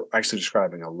actually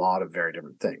describing a lot of very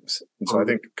different things. And so I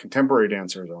think contemporary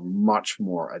dancers are much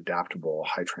more adaptable,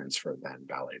 high transfer than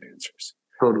ballet dancers.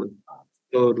 Totally.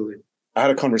 I had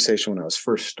a conversation when I was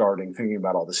first starting thinking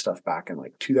about all this stuff back in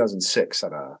like 2006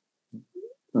 at a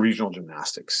regional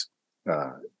gymnastics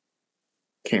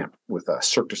camp with a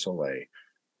Cirque du Soleil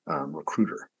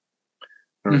recruiter.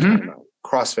 And I was talking about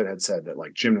CrossFit had said that,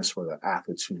 like, gymnasts were the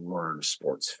athletes who learn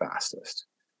sports fastest.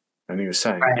 And he was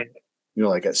saying,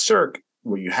 like at Cirque,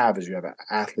 what you have is you have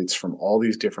athletes from all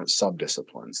these different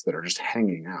sub-disciplines that are just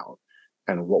hanging out.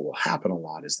 And what will happen a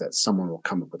lot is that someone will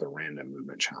come up with a random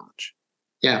movement challenge.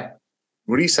 Yeah.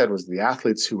 What he said was the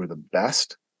athletes who were the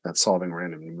best at solving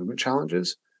random movement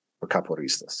challenges were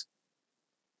capoeiristas.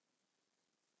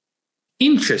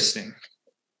 Interesting.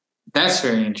 That's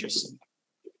very interesting.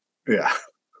 Yeah.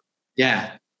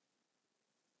 Yeah.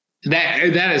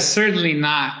 That is certainly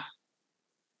not,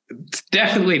 it's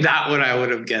definitely not what I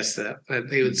would have guessed that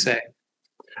they would say.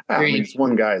 I mean, it's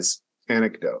one guy's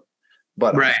anecdote,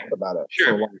 but I thought about it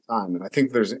for a long time. And I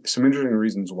think there's some interesting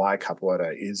reasons why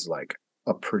capoeira is like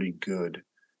a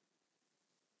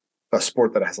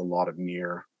sport that has a lot of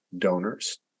near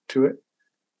donors to it.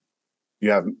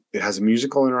 It has a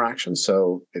musical interaction,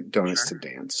 so it donates to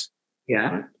dance.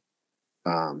 Yeah.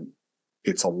 Right?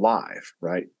 It's alive,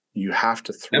 right? You have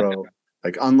to throw,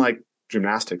 like, unlike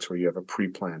gymnastics where you have a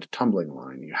pre-planned tumbling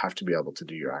line, you have to be able to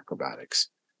do your acrobatics.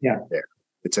 Yeah. There.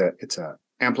 It's a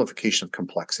amplification of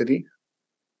complexity,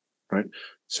 right?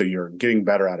 So you're getting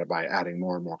better at it by adding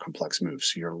more and more complex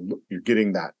moves. So you're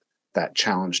getting that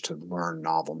challenge to learn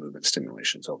novel movement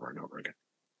stimulations over and over again.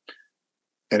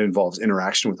 It involves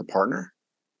interaction with a partner.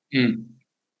 Yeah.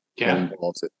 It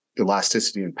involves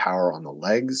elasticity and power on the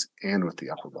legs and with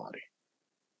the upper body.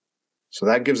 So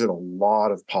that gives it a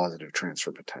lot of positive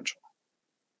transfer potential.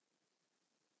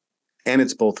 And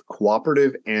it's both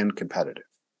cooperative and competitive.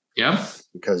 Yeah.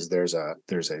 Because there's a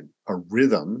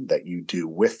rhythm that you do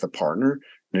with the partner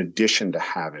in addition to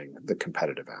having the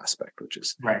competitive aspect, which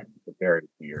is a very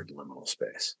weird liminal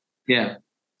space. Yeah.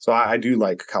 So I do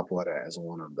like capoeira as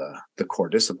one of the core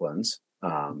disciplines.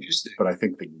 But I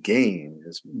think the game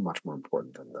is much more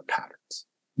important than the patterns.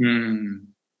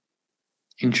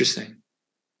 Interesting.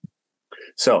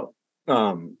 So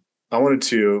I wanted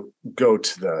to go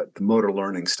to the motor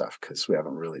learning stuff because we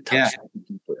haven't really touched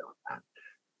deeply on that.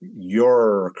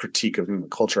 Your critique of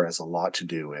movement culture has a lot to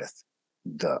do with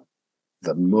the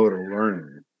motor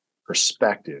learning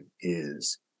perspective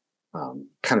is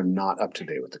kind of not up to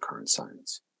date with the current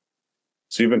science.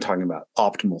 So you've been talking about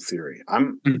optimal theory. I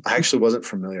actually wasn't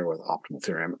familiar with optimal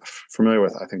theory. I'm familiar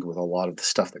with, I think, with a lot of the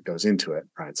stuff that goes into it,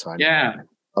 right? So I know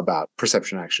about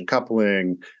perception action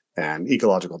coupling and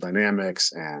ecological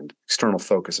dynamics and external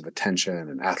focus of attention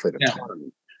and athlete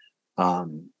autonomy.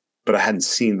 But I hadn't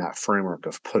seen that framework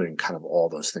of putting kind of all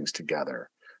those things together.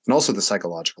 And also the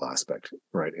psychological aspect,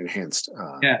 right? Enhanced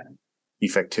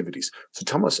effectivities. So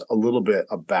tell us a little bit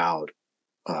about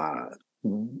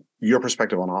your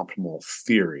perspective on optimal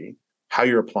theory, how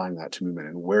you're applying that to movement,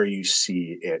 and where you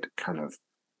see it kind of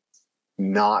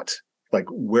not like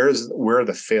where are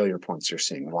the failure points you're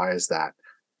seeing? Why is that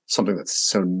something that's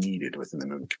so needed within the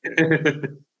movement community?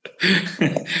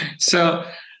 So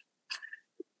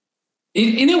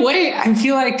in a way, I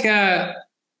feel like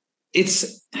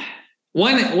it's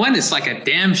one is like a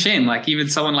damn shame. Like even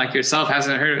someone like yourself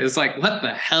hasn't heard it. It's like, what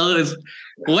the hell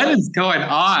what is going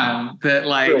on? That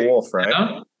like Gabriel Wolf, right? You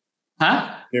know?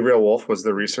 Huh? Gabriel Wolf was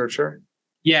the researcher.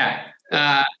 Yeah.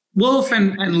 Wolf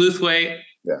and Luthwaite.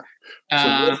 Yeah.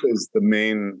 So Wolf is the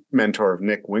main mentor of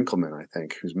Nick Winkelman, I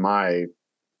think, he's my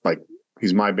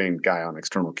main guy on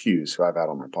external cues, who I've had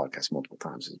on my podcast multiple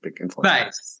times. He's a big influence.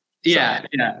 Nice. Yeah.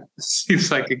 Seems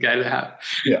like a guy to have.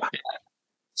 Yeah.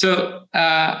 So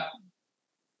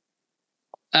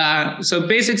so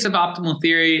basics of optimal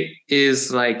theory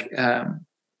is like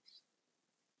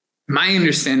my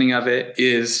understanding of it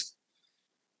is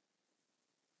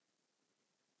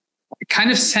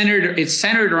kind of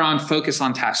centered around focus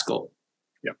on task goal.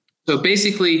 Yep. So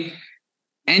basically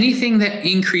anything that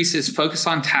increases focus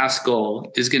on task goal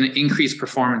is going to increase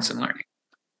performance in learning.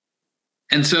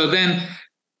 And so then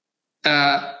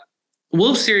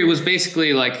Wolf's theory was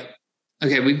basically like,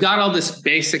 okay, we've got all this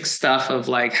basic stuff of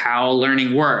like how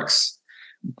learning works,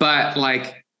 but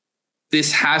like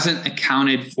this hasn't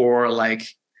accounted for like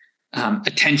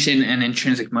attention and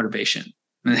intrinsic motivation.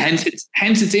 And hence it's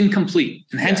incomplete,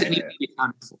 and hence it needs to be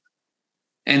accounted for.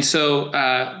 And so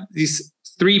these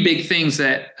three big things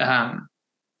that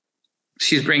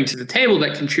she's bringing to the table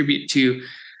that contribute to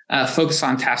focus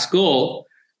on task goal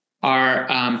are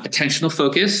attentional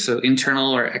focus, so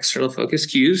internal or external focus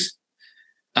cues,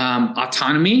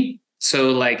 autonomy,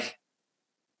 so like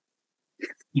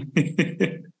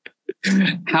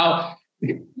how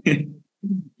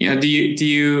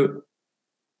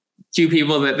do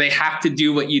people that they have to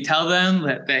do what you tell them,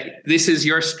 that this is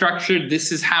your structure,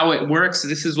 this is how it works,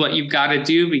 this is what you've got to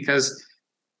do, because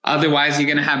otherwise you're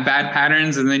going to have bad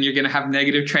patterns and then you're going to have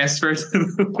negative transfers.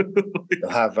 You'll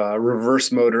have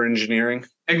reverse motor engineering.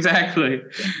 Exactly.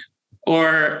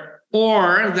 Or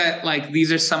that like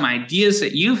these are some ideas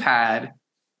that you've had,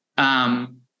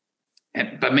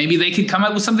 but maybe they could come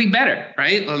up with something better,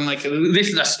 right? And like this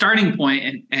is a starting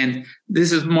point, and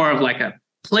this is more of like a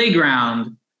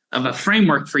playground of a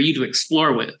framework for you to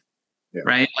explore with,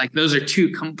 right? Like those are two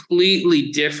completely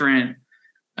different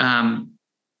mindsets.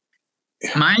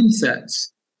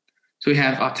 So we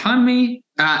have autonomy,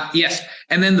 yes,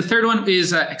 and then the third one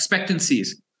is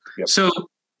expectancies. Yep. So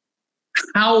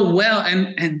how well,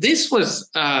 and this was,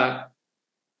 I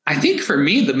think for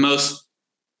me, the most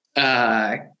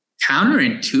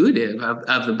counterintuitive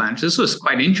of the bunch. This was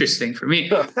quite interesting for me.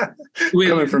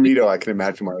 Coming from Ito, I can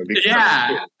imagine why it would be.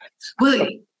 Yeah. Well,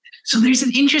 so there's an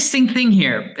interesting thing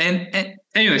here. And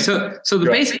anyway, so the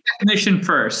basic definition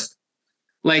first,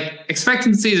 like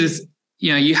expectancies is,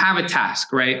 you have a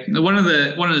task, right? One of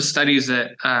the studies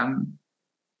that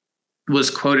was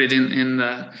quoted in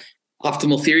the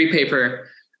optimal theory paper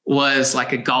was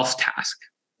like a golf task,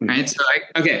 right? So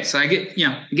I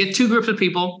get two groups of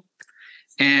people,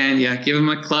 and give them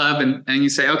a club, and you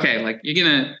say, okay, like you're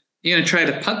gonna try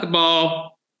to putt the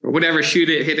ball or whatever, shoot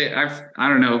it, hit it. I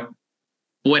don't know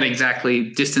what exactly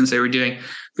distance they were doing,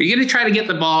 but you're gonna try to get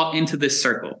the ball into this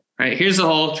circle, right? Here's the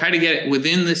hole. Try to get it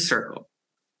within this circle,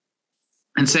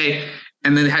 and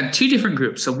then they had two different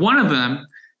groups. So one of them,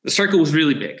 the circle was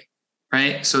really big,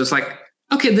 right? So it's like,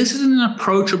 okay, this is an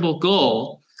approachable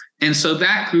goal, and so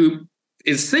that group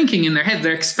is thinking in their head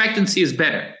their expectancy is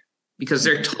better because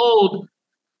they're told.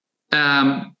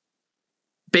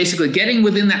 Basically getting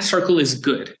within that circle is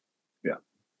good. Yeah.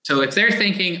 So if they're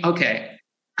thinking, okay,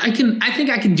 I think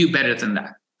I can do better than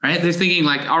that, right? They're thinking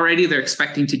like already they're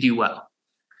expecting to do well.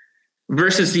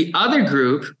 Versus the other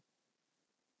group,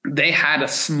 they had a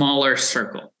smaller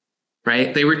circle,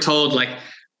 right? They were told like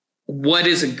what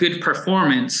is a good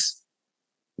performance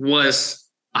was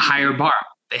a higher bar.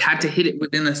 They had to hit it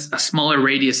within a smaller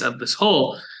radius of this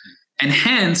hole. And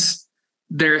hence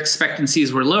their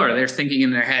expectancies were lower. They're thinking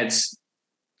in their heads,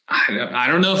 I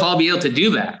don't know if I'll be able to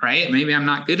do that, right? Maybe I'm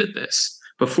not good at this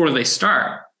before they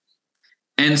start.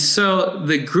 And so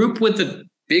the group with the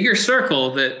bigger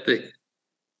circle, the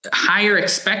higher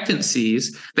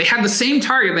expectancies, they had the same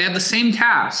target, they had the same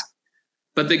task,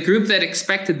 but the group that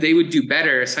expected they would do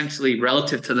better, essentially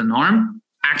relative to the norm,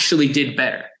 actually did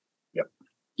better. Yep.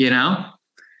 You know?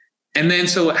 And then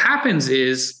so what happens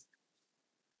is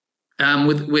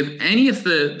with any of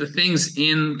the things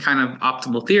in kind of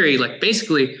optimal theory, like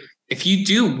basically, if you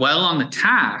do well on the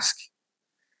task,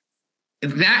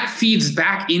 that feeds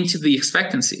back into the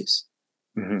expectancies.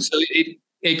 Mm-hmm. So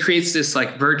it creates this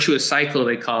like virtuous cycle,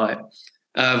 they call it,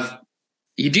 of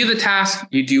you do the task,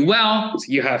 you do well, so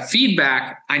you have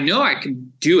feedback. I know I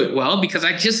can do it well because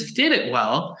I just did it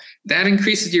well. That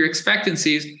increases your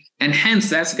expectancies. And hence,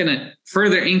 that's going to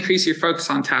further increase your focus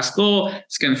on task goal.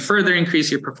 It's going to further increase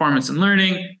your performance and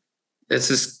learning. It's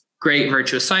this great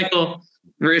virtuous cycle.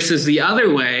 Versus the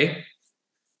other way,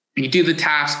 you do the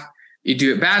task, you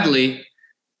do it badly.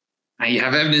 Now you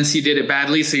have evidence you did it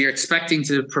badly, so you're expecting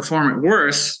to perform it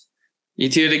worse. You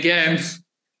do it again.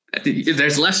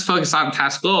 There's less focus on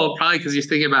task goal, probably because you're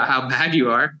thinking about how bad you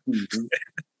are. Mm-hmm.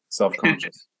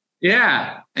 Self-conscious.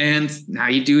 Yeah, and now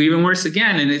you do even worse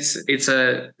again, and it's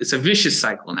a vicious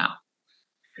cycle now.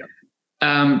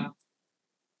 Yep.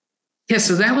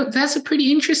 So that's a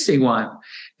pretty interesting one.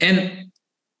 And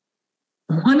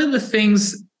one of the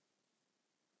things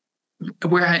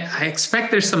where I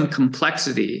expect there's some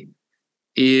complexity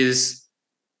is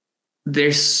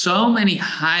there's so many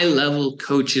high-level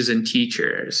coaches and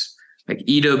teachers, like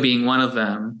Ido being one of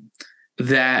them,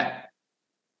 that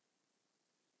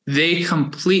they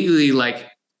completely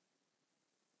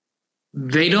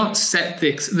they don't set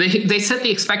they set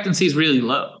the expectancies really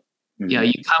low. Mm-hmm. Yeah,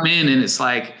 you come in and it's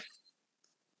like,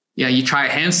 yeah, you try a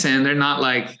handstand. They're not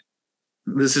like,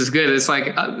 this is good. It's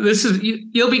like,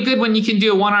 you'll be good when you can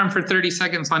do a one arm for 30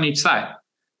 seconds on each side.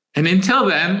 And until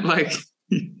then, like,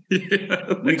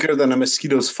 weaker than a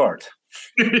mosquito's fart.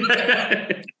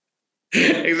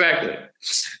 Exactly.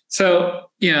 So,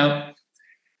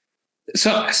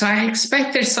 so I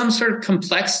expect there's some sort of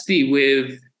complexity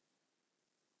with,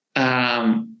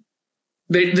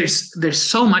 there's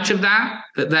so much of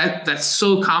that's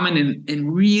so common in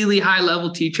really high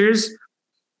level teachers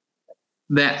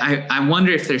that I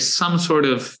wonder if there's some sort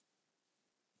of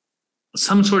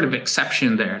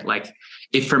exception there. Like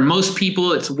if for most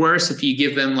people it's worse if you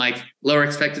give them like lower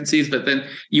expectancies, but then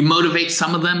you motivate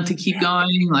some of them to keep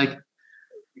going. Like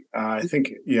I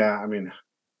think, yeah, I mean,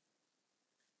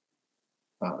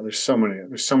 there's so many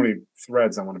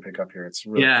threads I want to pick up here. It's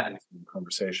really fascinating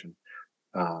conversation.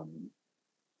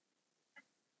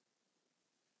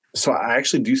 So I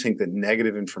actually do think that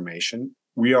negative information,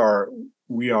 we're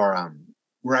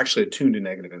actually attuned to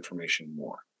negative information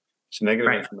more. So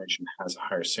negative information has a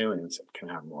higher salience and can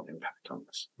have more impact on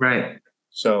us. Right.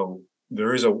 So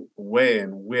there is a way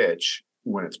in which,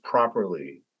 when it's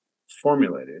properly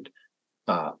formulated,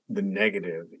 the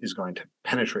negative is going to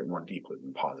penetrate more deeply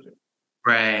than positive.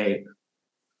 Right.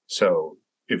 So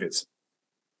if it's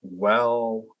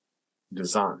well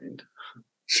designed,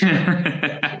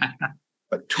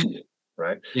 a tool,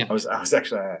 right? Yeah. I was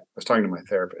talking to my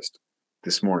therapist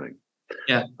this morning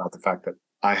about the fact that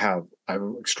I have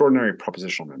extraordinary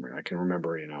propositional memory. I can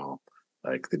remember,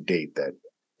 like the date that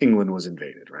England was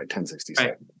invaded, right? 1067,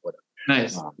 right. Whatever.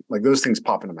 Nice. Like those things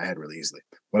pop into my head really easily.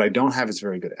 What I don't have is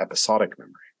very good episodic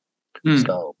memory.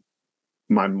 So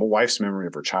my wife's memory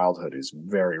of her childhood is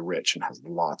very rich and has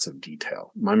lots of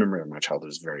detail. My memory of my childhood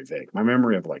is very vague. My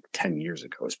memory of like 10 years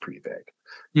ago is pretty vague.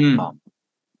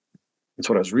 And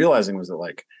so what I was realizing was that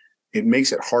like it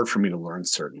makes it hard for me to learn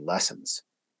certain lessons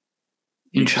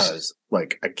because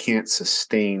like I can't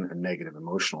sustain a negative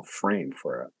emotional frame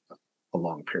for a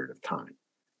long period of time.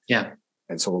 Yeah.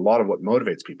 And so a lot of what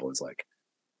motivates people is like,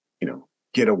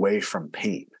 get away from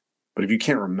pain. But if you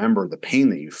can't remember the pain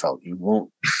that you felt, you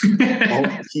won't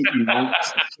sustain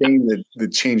the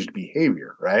changed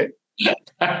behavior, right?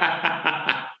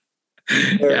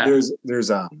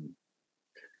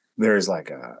 There's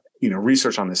like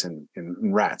research on this in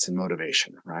rats and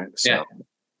motivation, right? So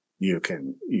you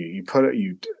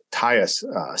tie a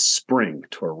spring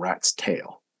to a rat's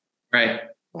tail, right?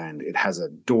 And it has a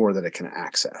door that it can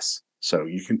access. So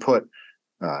you can put,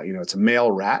 it's a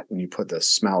male rat, and you put the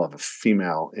smell of a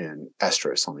female in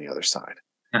estrus on the other side.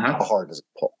 How hard does it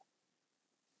pull?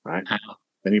 Right?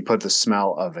 Then you put the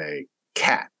smell of a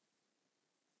cat,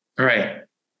 right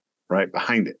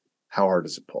behind it. How hard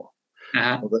does it pull?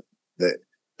 Well,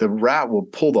 the rat will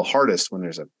pull the hardest when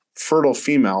there's a fertile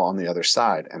female on the other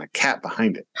side and a cat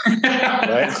behind it.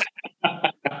 Right?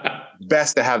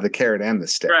 Best to have the carrot and the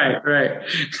stick. Right.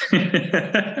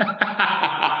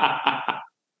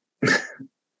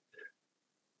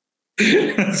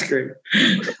 That's great.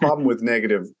 The problem with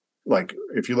negative, like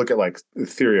if you look at like the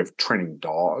theory of training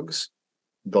dogs,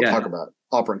 they'll talk about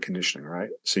operant conditioning, right?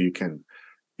 So you can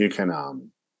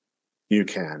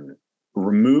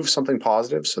remove something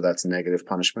positive, so that's negative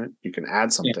punishment. You can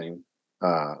add something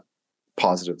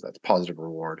positive, that's positive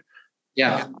reward.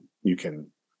 You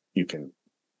can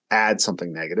add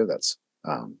something negative, that's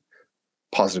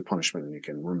positive punishment, and you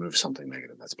can remove something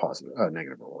negative, that's positive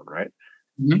negative reward, right?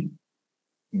 Mm-hmm.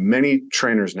 Many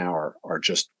trainers now are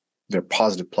just, they're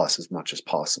positive plus as much as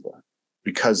possible,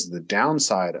 because the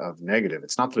downside of negative,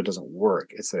 it's not that it doesn't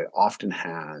work, it's that it often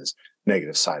has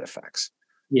negative side effects.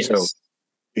 Yes. So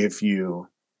if you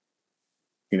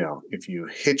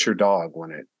hit your dog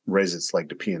when it raises its leg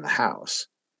to pee in the house,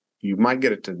 you might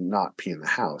get it to not pee in the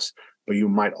house, but you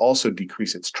might also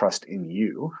decrease its trust in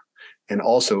you and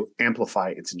also amplify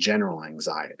its general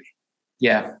anxiety.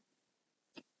 Yeah.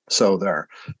 So there's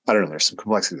some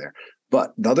complexity there.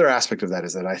 But the other aspect of that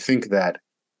is that I think that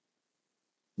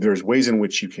there's ways in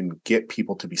which you can get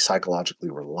people to be psychologically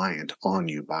reliant on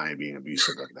you by being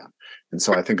abusive of them. And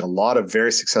so I think a lot of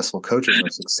very successful coaches are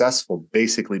successful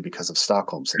basically because of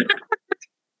Stockholm syndrome.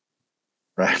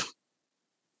 Right?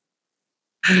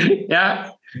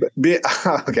 Yeah.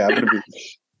 Okay,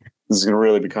 this is going to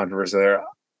really be controversial there.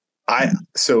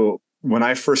 So when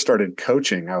I first started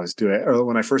coaching,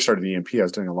 when I first started EMP, I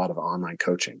was doing a lot of online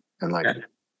coaching, and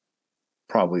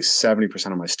probably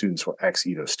 70% of my students were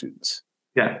ex-Ito students.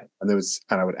 Yeah. And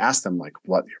I would ask them like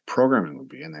what your programming would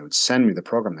be, and they would send me the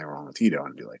program they were on with Ito,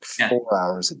 and it'd be like 4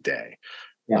 hours a day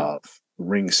of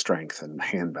ring strength and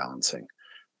hand balancing.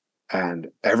 And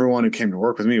everyone who came to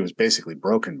work with me was basically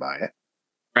broken by it.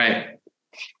 Right.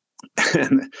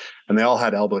 And they all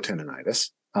had elbow tendonitis.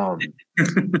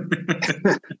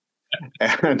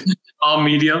 And all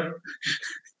medial.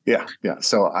 Yeah.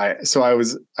 So I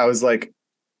was like,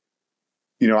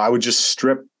 I would just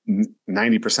strip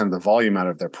 90% of the volume out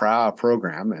of their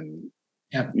program, and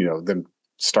then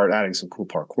start adding some cool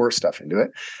parkour stuff into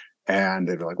it. And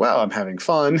they'd be like, well, I'm having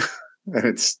fun and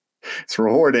it's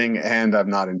rewarding and I'm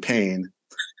not in pain.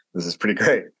 This is pretty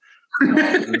great.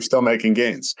 I'm still making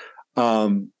gains.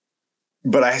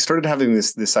 But I started having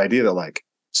this idea that like,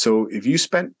 so if you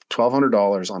spent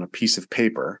 $1,200 on a piece of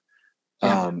paper,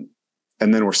 and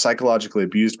then were psychologically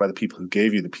abused by the people who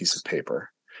gave you the piece of paper,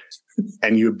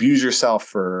 and you abuse yourself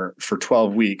for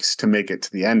 12 weeks to make it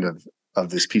to the end of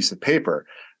this piece of paper,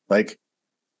 like,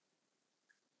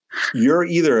 you're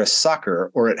either a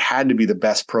sucker or it had to be the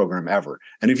best program ever.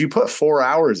 And if you put 4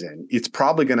 hours in, it's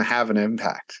probably going to have an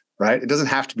impact, right? It doesn't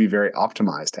have to be very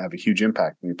optimized to have a huge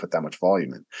impact when you put that much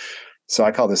volume in. So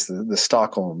I call this the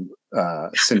Stockholm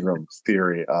syndrome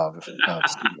theory of student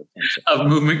attention. Of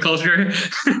movement culture.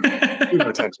 Student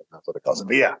attention, that's what it calls it.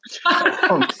 But yeah.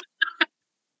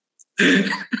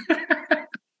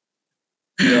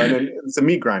 And then it's a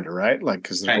meat grinder, right? Like,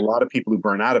 because there's a lot of people who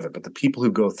burn out of it, but the people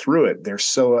who go through it, they're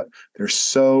so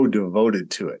devoted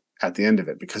to it at the end of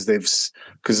it, because it's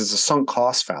a sunk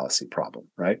cost fallacy problem,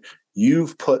 right?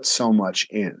 You've put so much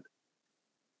in.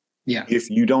 Yeah. If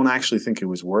you don't actually think it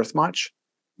was worth much,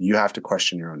 you have to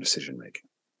question your own decision making.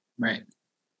 Right.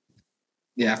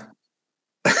 Yeah.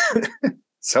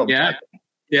 So yeah.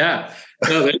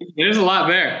 No, there's a lot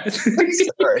there.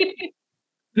 Sorry.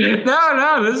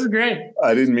 No, this is great.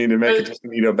 I didn't mean to make it just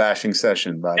an Ito bashing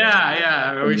session, but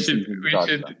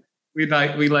we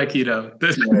like Ito.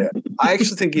 I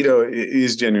actually think Ito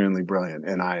is genuinely brilliant,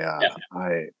 and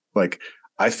I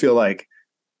feel like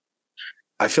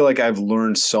I've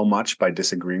learned so much by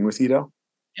disagreeing with Ito.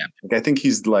 Yeah. Like, I think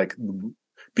he's like,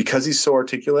 because he's so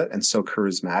articulate and so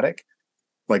charismatic.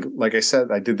 Like I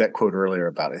said, I did that quote earlier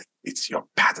about it. It's your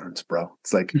patterns, bro.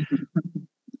 It's like,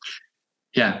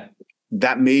 yeah.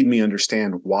 That made me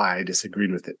understand why I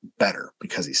disagreed with it better,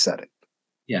 because he said it.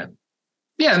 Yeah.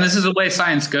 Yeah. And this is the way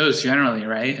science goes generally,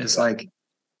 right? It's like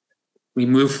we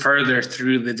move further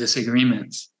through the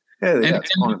disagreements. Yeah, it's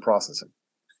quantum processing.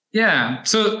 Yeah.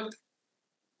 So,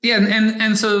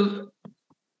 and so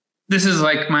this is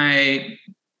like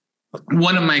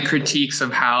one of my critiques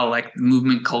of how like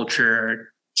movement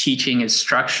culture teaching is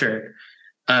structured,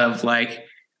 of like,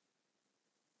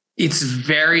 it's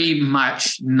very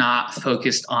much not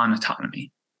focused on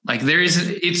autonomy. Like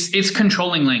it's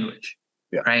controlling language,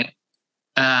 right?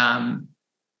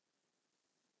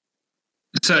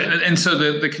 So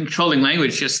the controlling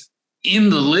language just in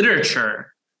the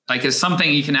literature, like, is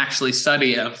something you can actually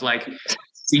study, of like,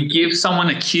 you give someone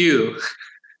a cue.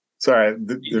 Sorry,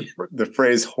 the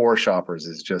phrase "whore shoppers"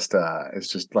 is just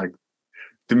like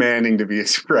demanding to be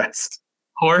expressed.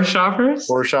 Whore shoppers?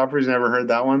 Whore shoppers, never heard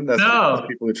that one? That's no. Like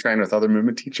people who train with other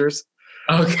movement teachers.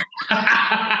 Okay.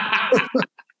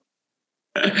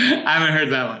 I haven't heard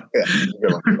that one. Yeah,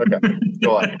 good one. Okay,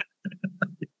 go on.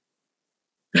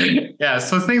 Yeah,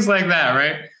 so things like that,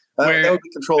 right? That would be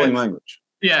controlling language.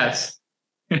 Yes.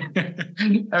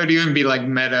 That would even be like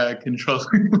meta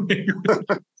controlling language,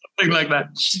 something like that.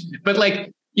 But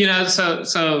like,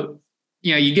 so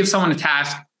you give someone a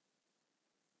task,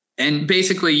 and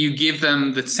basically you give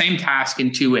them the same task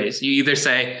in two ways. You either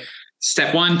say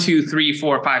step 1, 2, 3,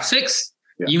 4, 5, 6,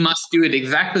 you must do it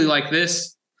exactly like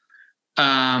this.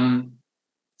 Or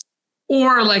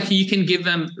like you can give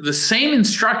them the same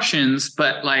instructions,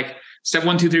 but like step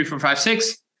 1, 2, 3, 4, 5,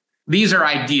 6, these are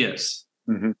ideas,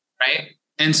 right?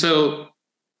 And so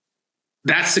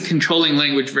that's the controlling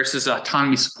language versus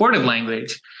autonomy supported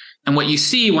language. And what you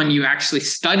see when you actually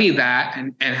study that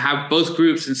and have both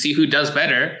groups and see who does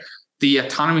better, the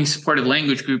autonomy supported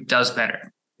language group does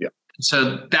better. Yeah.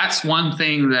 So that's one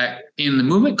thing that in the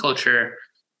movement culture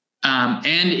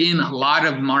and in a lot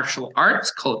of martial arts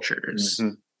cultures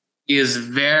is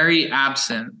very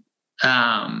absent.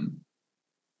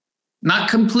 Not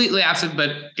completely absent,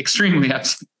 but extremely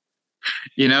absent,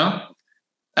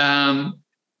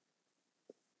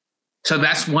 So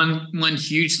that's one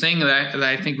huge thing that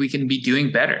I think we can be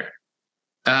doing better.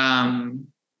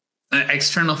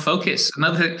 External focus.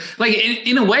 Another thing, like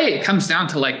in a way, it comes down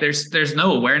to like there's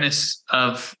no awareness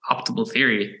of optimal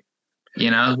theory.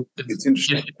 It's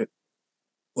interesting.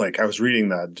 Like I was reading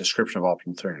the description of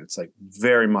optimal theory, and it's like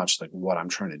very much like what I'm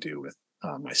trying to do with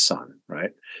my son,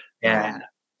 right? Yeah.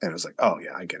 And it was like, oh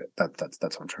yeah, I get it. That's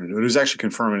what I'm trying to do. It was actually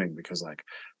confirming because like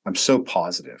I'm so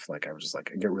positive. Like I was just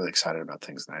like I get really excited about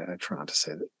things, and I try not to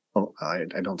say that. Oh, I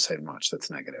don't say much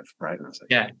that's negative, right? And I was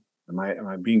like, yeah. Am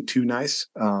I being too nice?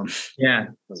 Yeah. I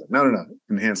was like, no.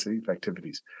 Enhance the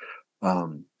activities.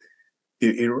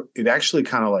 It actually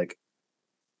kind of like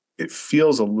it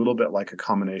feels a little bit like a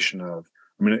combination of.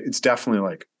 I mean, it's definitely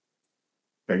like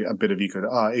a bit of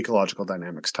ecological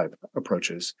dynamics type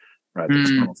approaches, right? The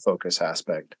external focus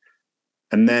aspect.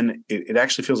 And then it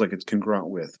actually feels like it's congruent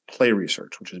with play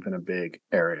research, which has been a big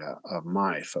area of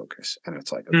my focus. And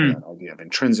it's like that idea of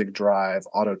intrinsic drive,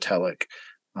 autotelic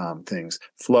things,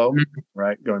 flow,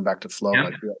 right? Going back to flow,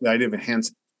 like the idea of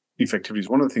enhanced effectivities.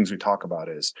 One of the things we talk about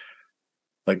is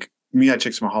like Mihai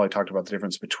Csikszentmihalyi talked about the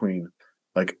difference between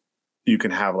like you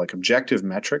can have like objective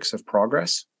metrics of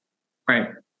progress, right?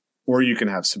 Or you can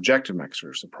have subjective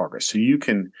metrics of progress. So you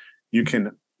can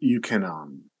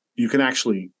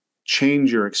actually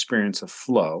change your experience of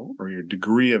flow or your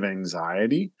degree of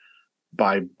anxiety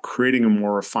by creating a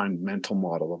more refined mental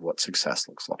model of what success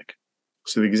looks like.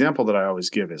 So the example that I always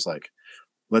give is like,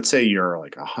 let's say you're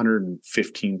like a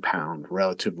 115-pound,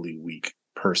 relatively weak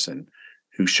person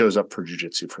who shows up for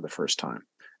jiu-jitsu for the first time,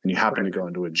 and you happen to go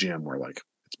into a gym where like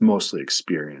it's mostly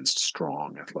experienced,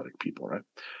 strong, athletic people, right?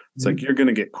 It's like you're going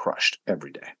to get crushed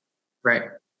every day. Right.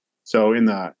 So in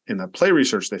the play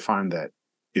research, they find that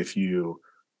if you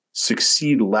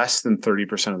succeed less than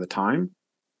 30% of the time,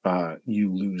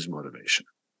 you lose motivation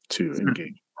to engage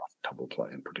in profitable play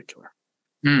in particular.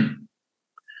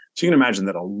 So you can imagine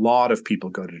that a lot of people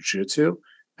go to jiu-jitsu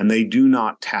and they do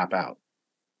not tap out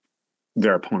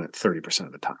their opponent 30%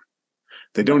 of the time.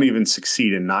 They don't even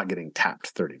succeed in not getting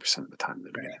tapped 30% of the time in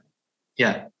the beginning.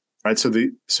 Yeah. Right. So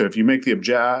if you make the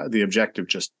objective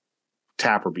just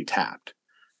tap or be tapped,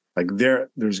 like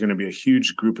there's going to be a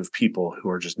huge group of people who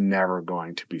are just never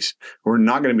going to be, who are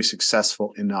not going to be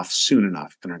successful enough soon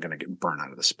enough and are going to get burned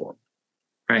out of the sport.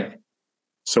 Right.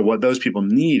 So what those people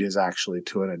need is actually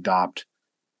to adopt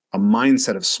a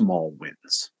mindset of small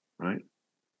wins. Right.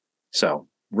 So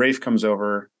Rafe comes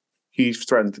over, he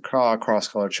threatens the cross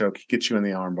collar choke, he gets you in the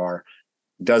armbar,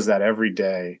 does that every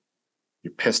day.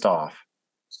 You're pissed off.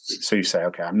 So you say,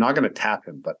 okay, I'm not going to tap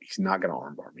him, but he's not going to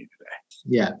armbar me today.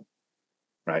 Yeah.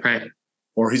 Right. Right.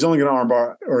 Or he's only going to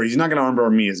armbar, or he's not going to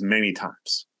armbar me as many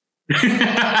times. This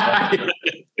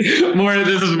is more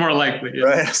likely. Yeah.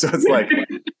 Right. So it's like,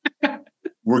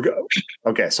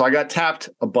 okay. So I got tapped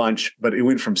a bunch, but it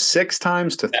went from 6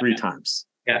 times to 3 times.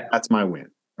 Yeah. That's my win.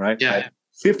 Right. Yeah.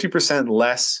 50%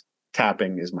 less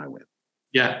tapping is my win.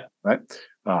 Yeah. Right.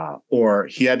 Or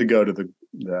he had to go to the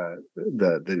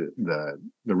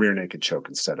rear naked choke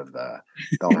instead of the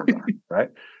armbar.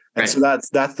 Right. And so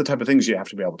that's the type of things you have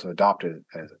to be able to adopt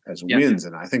as wins.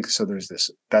 And I think so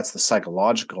that's the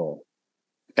psychological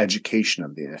education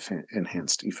of the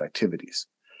enhanced effectivities.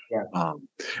 Yeah.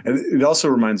 And it also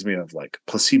reminds me of like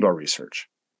placebo research.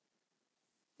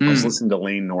 I was listening to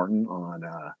Lane Norton on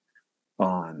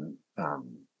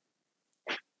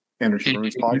Andrew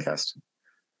Huberman's podcast,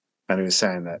 and he was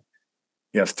saying that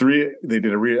you have 3. They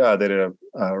did a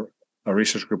a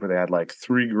research group where they had like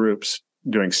 3 groups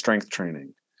doing strength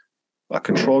training, a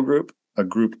control group, a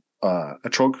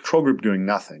control group doing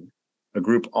nothing, a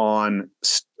group on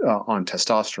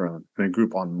testosterone, and a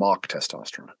group on mock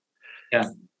testosterone. Yeah.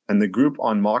 And the group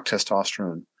on mock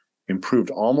testosterone improved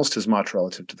almost as much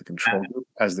relative to the control group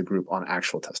as the group on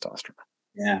actual testosterone.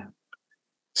 Yeah.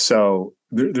 So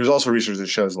there's also research that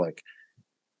shows like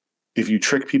if you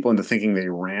trick people into thinking they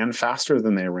ran faster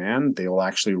than they ran, they will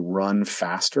actually run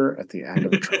faster at the end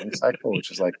of a training cycle,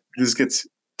 which is like, this gets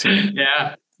to me.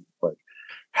 Yeah. Like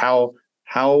how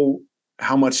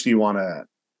much do you want to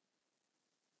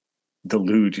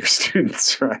delude your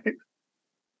students, right?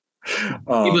 It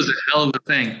was a hell of a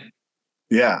thing.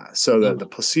 Yeah. So the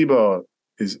placebo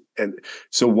is, and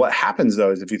so what happens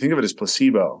though is if you think of it as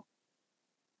placebo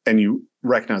and you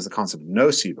recognize the concept of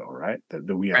nocebo, right? That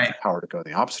we have the power to go in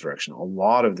the opposite direction. A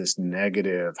lot of this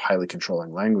negative, highly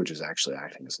controlling language is actually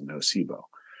acting as a nocebo,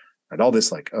 right? All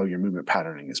this like, oh, your movement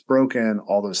patterning is broken.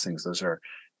 All those things, those are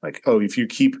like, oh, if you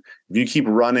keep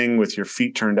running with your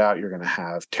feet turned out, you're going to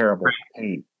have terrible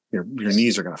pain. Your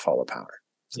knees are going to fall apart.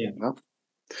 Yeah. Well,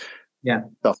 yeah.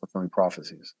 Self-fulfilling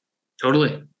prophecies.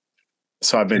 Totally.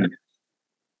 So I've been,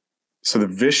 so the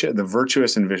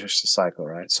virtuous and vicious cycle,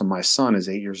 right? So my son is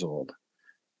 8 years old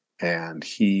and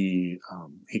he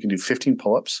can do 15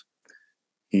 pull-ups.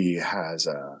 He has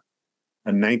a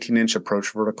 19-inch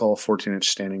approach vertical, 14-inch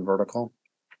standing vertical.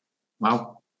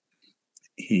 Wow.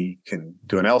 He can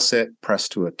do an L-sit, press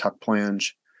to a tuck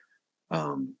plunge.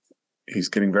 He's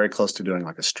getting very close to doing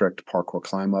like a strict parkour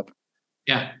climb up.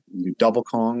 Yeah. He can do double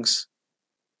kongs.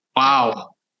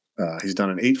 Wow. He's done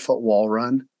an 8-foot wall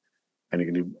run, and he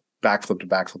can do backflip to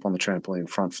backflip on the trampoline,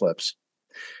 front flips.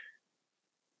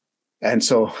 And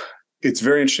so it's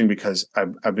very interesting because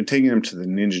I've been taking him to the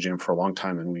Ninja Gym for a long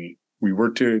time, and we were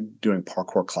doing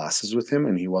parkour classes with him,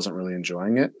 and he wasn't really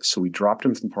enjoying it. So we dropped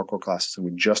him from parkour classes, and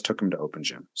we just took him to open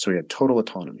gym. So he had total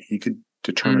autonomy. He could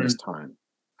determine his time.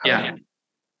 Yeah.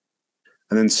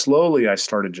 And then slowly I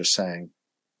started just saying,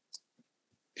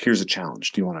 here's a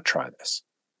challenge. Do you want to try this?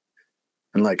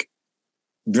 And like,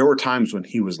 there were times when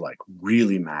he was like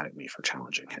really mad at me for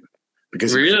challenging him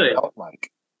because he felt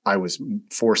like I was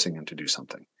forcing him to do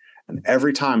something. And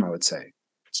every time I would say,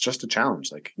 it's just a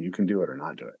challenge. Like you can do it or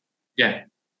not do it. Yeah.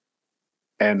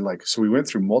 And like, so we went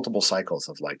through multiple cycles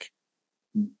of like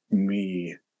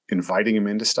me inviting him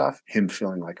into stuff, him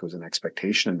feeling like it was an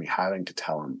expectation, and me having to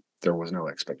tell him there was no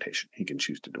expectation. He can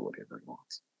choose to do whatever he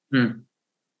wants.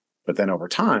 But then over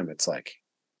time, it's like,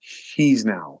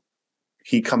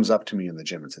 he comes up to me in the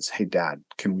gym and says, hey, Dad,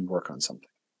 can we work on something?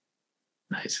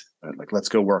 Nice. Right? Like, let's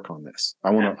go work on this.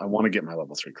 I want to get my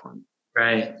level 3 climb.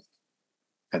 Right.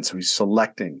 And so he's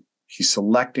selecting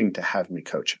to have me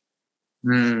coach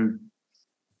him.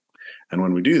 And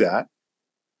when we do that,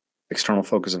 external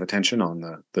focus of attention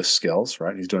on the skills,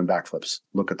 right? He's doing backflips,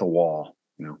 look at the wall,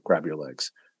 grab your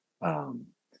legs.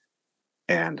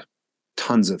 And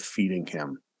tons of feeding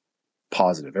him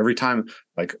positive. Every time,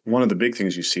 like one of the big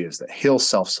things you see is that he'll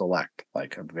self-select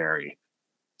like a very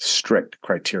strict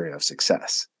criteria of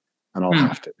success. And I'll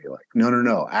have to be like,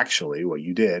 no. Actually, what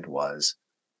you did was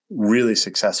really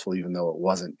successful, even though it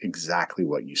wasn't exactly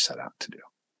what you set out to do.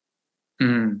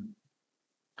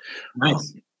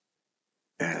 Nice.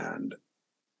 And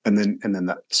then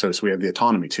that, so we have the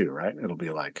autonomy too, right? It'll be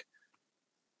like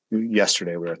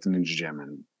yesterday we were at the Ninja Gym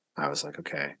and I was like,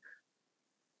 okay,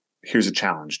 here's a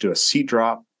challenge. Do a seat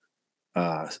drop,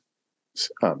 bounce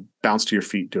to your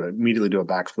feet, immediately do a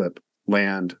backflip,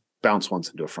 land, bounce once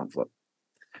and do a front flip.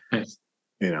 Nice.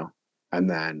 And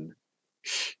then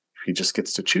he just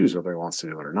gets to choose whether he wants to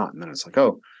do it or not. And then it's like,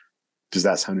 oh, does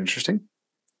that sound interesting?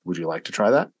 Would you like to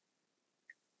try that?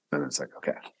 And it's like,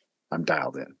 okay, I'm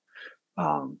dialed in.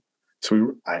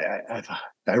 So I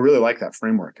really like that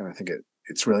framework. And I think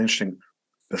it's really interesting.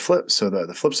 The flip side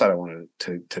I wanted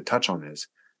to touch on is,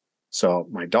 so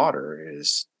my daughter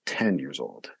is 10 years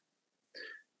old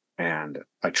and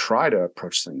I try to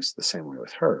approach things the same way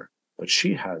with her, but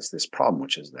she has this problem,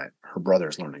 which is that her brother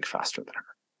is learning faster than her,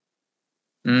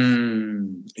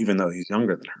 even though he's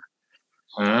younger than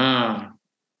her.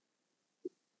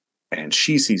 And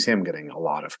she sees him getting a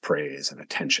lot of praise and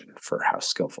attention for how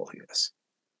skillful he is.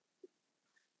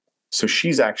 So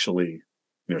she's actually,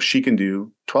 she can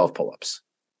do 12 pull-ups,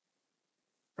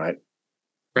 right?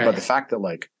 But the fact that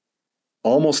like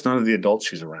almost none of the adults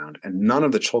she's around and none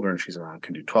of the children she's around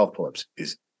can do 12 pull-ups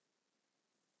is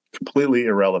completely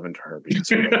irrelevant to her because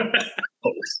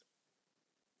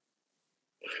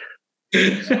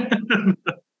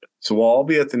So we'll all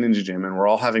be at the Ninja Gym and we're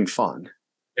all having fun.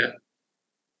 Yeah.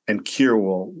 And Kier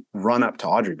will run up to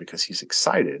Audrey because he's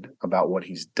excited about what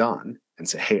he's done and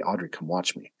say, hey, Audrey, come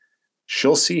watch me.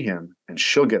 She'll see him and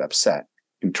she'll get upset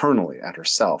internally at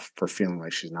herself for feeling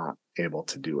like she's not able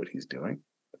to do what he's doing.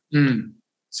 Mm.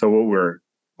 So what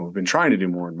we've been trying to do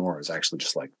more and more is actually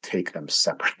just like take them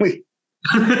separately.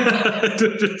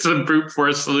 It's a brute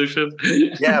force solution.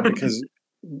 Yeah, because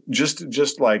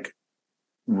just like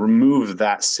remove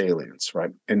that salience,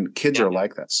 right? And kids are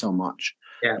like that so much.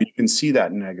 Yeah. You can see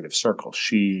that negative circle.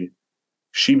 She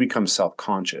becomes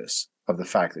self-conscious of the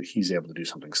fact that he's able to do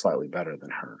something slightly better than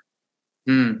her,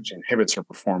 which inhibits her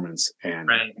performance. And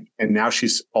now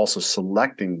she's also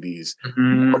selecting these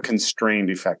more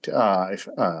constrained is it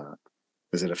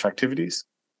effectivities?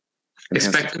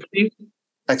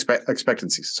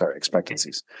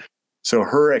 Expectancies. So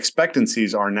her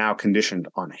expectancies are now conditioned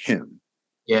on him.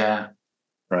 Yeah.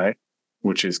 Right.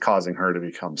 Which is causing her to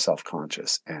become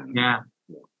self-conscious. And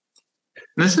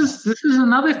this is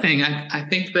another thing. I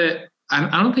think that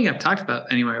I don't think I've talked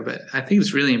about anywhere, but I think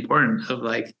it's really important of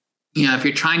like, you know, if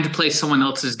you're trying to play someone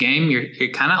else's game,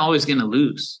 you're kind of always going to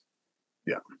lose.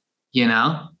 Yeah. You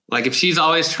know, like if she's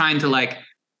always trying to like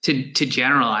to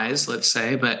generalize, let's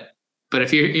say, but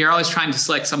if you're always trying to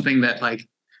select something that like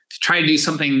to try to do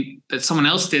something that someone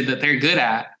else did that they're good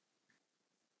at,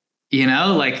 you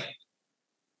know, like.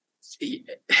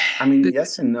 I mean,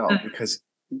 yes and no, because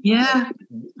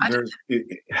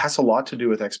it has a lot to do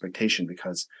with expectation,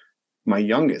 because my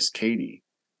youngest, Katie,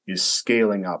 is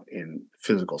scaling up in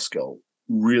physical skill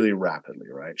really rapidly,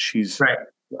 right? She's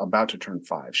about to turn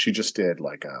 5. She just did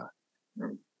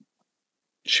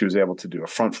she was able to do a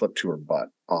front flip to her butt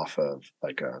off of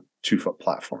like a 2-foot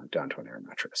platform down to an air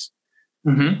mattress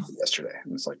yesterday.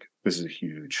 And it's like, this is a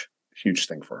huge, huge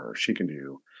thing for her. She can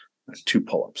do 2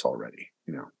 pull-ups already,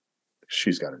 you know.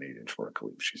 She's got an 8-inch work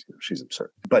loop. She's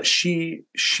absurd, but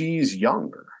she's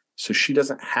younger, so she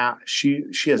doesn't have she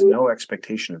has no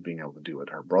expectation of being able to do what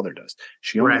her brother does.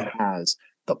 She only has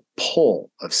the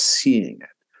pull of seeing it,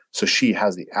 so she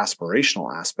has the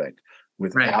aspirational aspect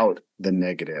without the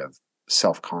negative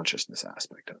self-consciousness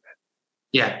aspect of it.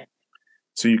 Yeah.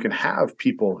 So you can have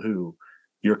people who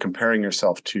you're comparing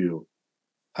yourself to,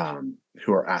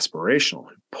 who are aspirational,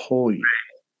 who pull you.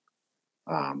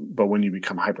 But when you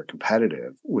become hyper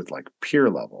competitive with like peer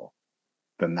level,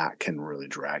 then that can really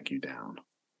drag you down.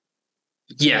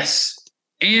 Yes.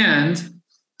 And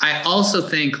I also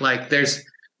think like there's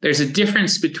a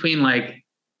difference between like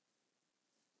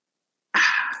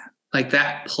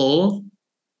that pull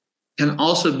can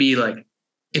also be like,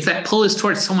 if that pull is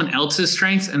towards someone else's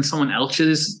strengths and someone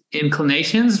else's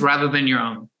inclinations rather than your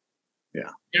own. Yeah.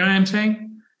 You know what I'm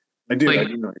saying? I do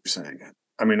know what you're saying.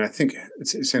 I mean, I think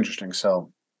it's interesting.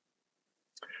 So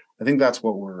I think that's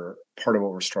part of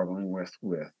what we're struggling with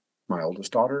my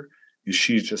oldest daughter, is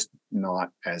she's just not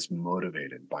as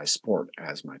motivated by sport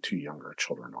as my 2 younger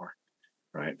children are.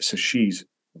 Right. So she's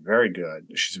very good.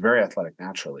 She's very athletic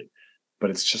naturally, but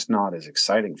it's just not as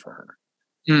exciting for her.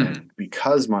 And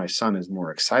because my son is more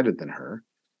excited than her,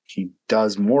 he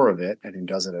does more of it, and he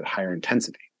does it at higher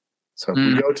intensity. So if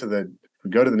we go to the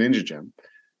ninja gym,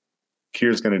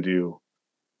 Kier's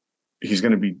he's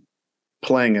going to be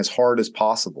playing as hard as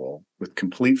possible with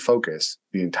complete focus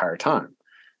the entire time.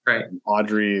 Right. And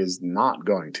Audrey is not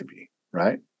going to be,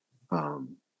 right?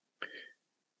 And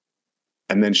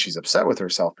then she's upset with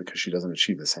herself because she doesn't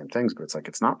achieve the same things, but it's like,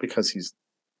 it's not because he's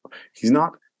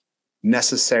not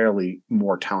necessarily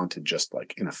more talented just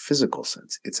like in a physical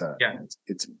sense. It's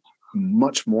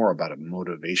much more about a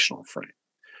motivational frame.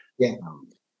 Yeah.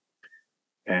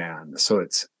 And so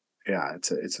it's a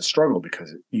struggle,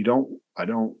 because I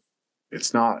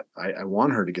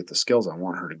want her to get the skills. I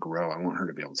want her to grow. I want her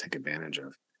to be able to take advantage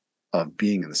of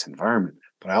being in this environment,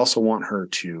 but I also want her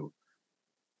to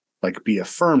like be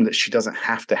affirmed that she doesn't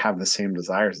have to have the same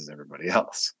desires as everybody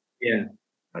else. Yeah.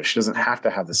 Right? She doesn't have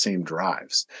to have the same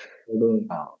drives.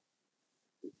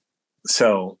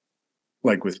 So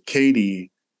like with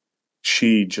Katie,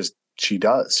 she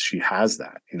does. She has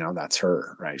that, you know, that's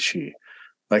her, right? She,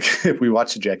 like, if we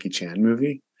watch a Jackie Chan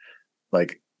movie,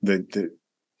 like the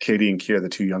Katie and Kier, the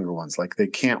 2 younger ones, like they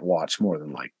can't watch more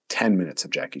than like 10 minutes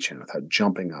of Jackie Chan without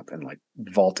jumping up and like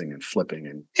vaulting and flipping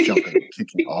and jumping and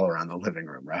kicking all around the living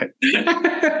room, right?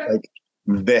 Like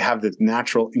they have this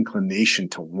natural inclination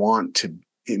to want to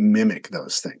mimic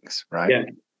those things, right? Yeah.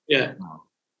 Yeah.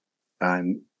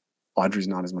 And Audrey's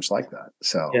not as much like that.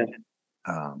 So, it's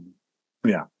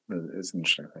an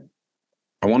interesting thing.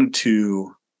 I wanted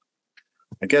to,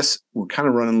 I guess we're kind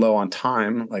of running low on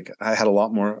time. Like I had a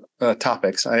lot more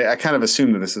topics. I kind of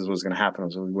assumed that this was going to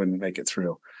happen, so we wouldn't make it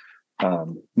through.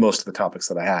 most of the topics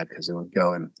that I had because it would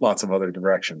go in lots of other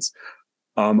directions.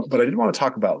 But I did want to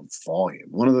talk about volume.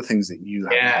 One of the things that you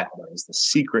have talked about is the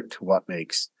secret to what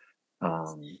makes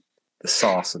the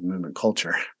sauce of movement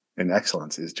culture and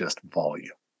excellence is just volume.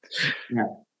 Yeah.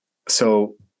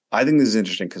 So I think this is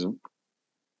interesting because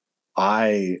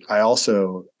I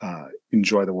also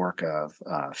enjoy the work of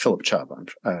Philip Chubb.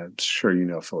 I'm sure you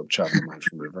know Philip Chubb from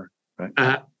Mindful Mover,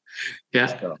 right?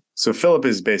 Yeah. So Philip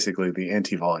is basically the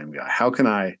anti-volume guy. How can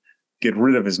I get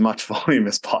rid of as much volume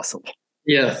as possible?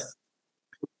 Yes.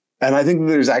 And I think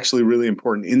there's actually really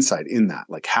important insight in that.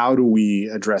 Like, how do we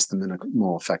address the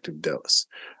minimal effective dose?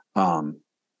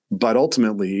 But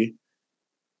ultimately,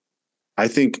 I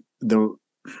think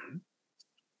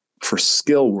for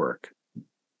skill work,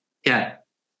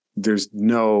 there's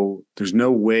no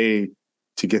way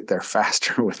to get there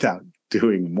faster without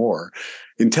doing more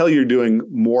until you're doing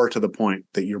more to the point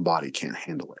that your body can't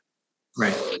handle it.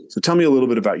 Right. So tell me a little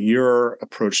bit about your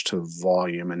approach to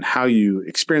volume and how you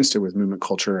experienced it with movement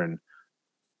culture and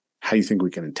how you think we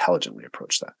can intelligently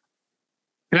approach that.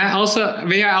 And I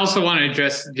also want to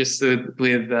address just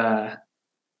with as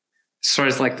far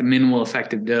as like the minimal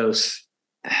effective dose.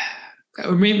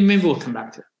 Maybe we'll come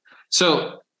back to it.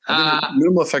 So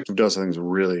minimal effective dose, I think, is a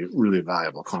really, really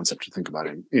valuable concept to think about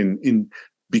in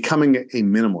becoming a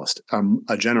minimalist,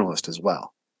 a generalist as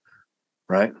well,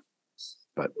 right?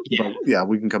 But yeah,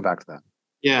 we can come back to that.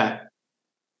 Yeah.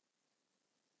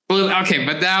 Well, okay,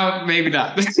 but now maybe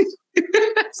not.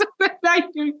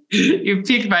 You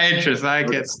piqued my interest. I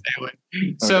can't stay away.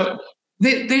 Okay. So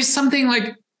there's something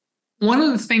like one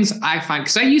of the things I find,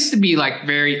 because I used to be like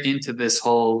very into this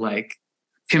whole like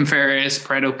Tim Ferriss,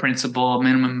 Pareto principle,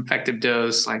 minimum effective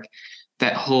dose, like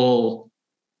that whole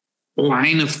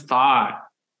line of thought.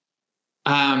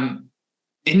 In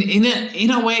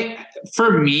a way,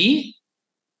 for me,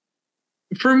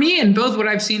 and both what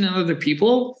I've seen in other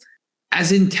people,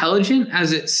 as intelligent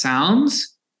as it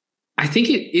sounds, I think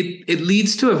it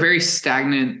leads to a very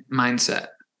stagnant mindset.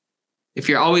 If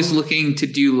you're always looking to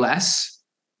do less,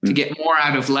 to get more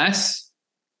out of less.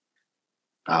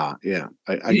 Yeah,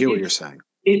 I get what you're saying.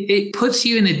 It puts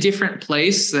you in a different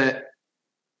place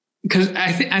because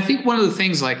I think one of the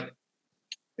things like,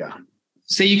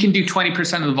 say you can do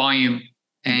 20% of the volume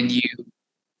and you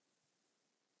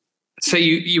say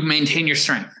you maintain your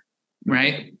strength,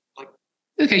 right? Like,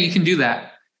 okay, you can do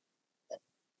that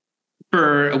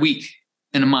for a week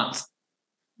and a month.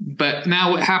 But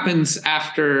now what happens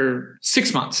after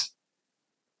 6 months,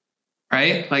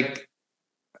 right? Like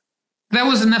that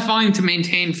was enough volume to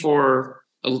maintain for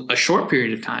a short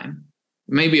period of time,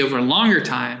 maybe over a longer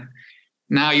time.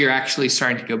 Now you're actually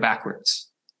starting to go backwards.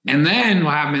 And then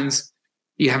what happens?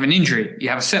 You have an injury, you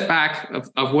have a setback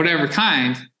of whatever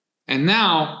kind. And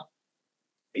now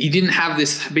you didn't have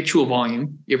this habitual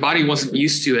volume. Your body wasn't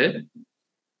used to it.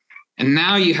 And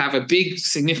now you have a big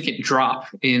significant drop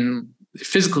in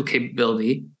physical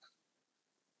capability.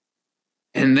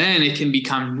 And then it can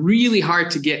become really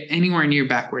hard to get anywhere near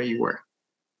back where you were,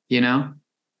 you know?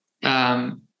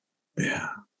 Yeah.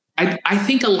 I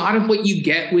think a lot of what you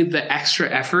get with the extra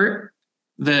effort,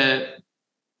 the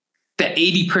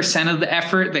 80% of the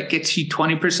effort that gets you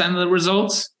 20% of the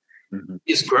results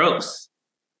is growth.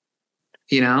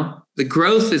 You know, the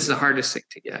growth is the hardest thing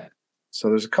to get. So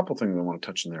there's a couple things I want to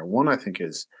touch on there. One, I think,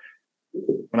 is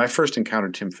when I first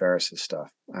encountered Tim Ferriss's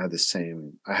stuff, I had this,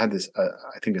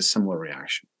 I think, a similar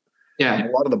reaction. Yeah. And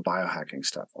a lot of the biohacking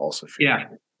stuff also feels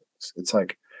it's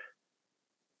like,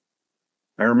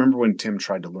 I remember when Tim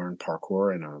tried to learn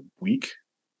parkour in a week,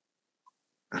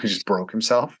 he just broke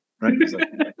himself, right? He's like,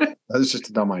 that was just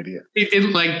a dumb idea. He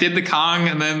did the Kong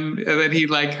and then he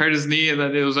like hurt his knee and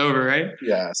then it was over, right?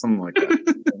 Yeah, something like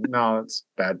that. No, it's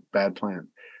bad plan.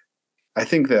 I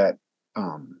think that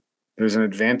there's an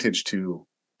advantage to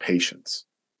patience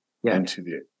and to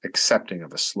the accepting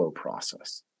of a slow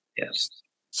process. Yes.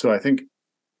 So I think,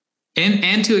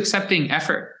 and to accepting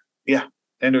effort. Yeah,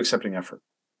 and to accepting effort.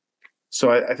 So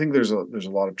I think there's a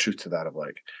lot of truth to that, of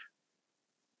like,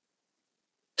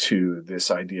 to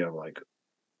this idea of like,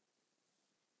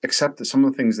 accept that some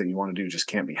of the things that you want to do just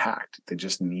can't be hacked. They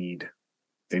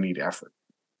need effort.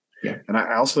 Yeah. And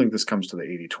I also think this comes to the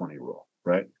 80-20 rule,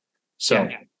 right? So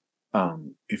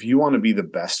if you want to be the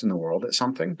best in the world at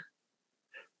something,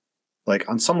 like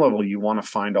on some level, you want to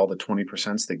find all the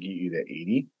 20% that get you to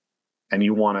 80, and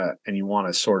you want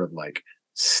to sort of like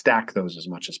stack those as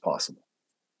much as possible.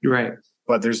 Right.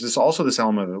 But there's also this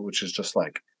element of it, which is just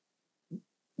like,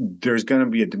 there's going to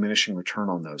be a diminishing return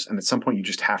on those. And at some point you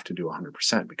just have to do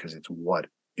 100% because it's what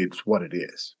it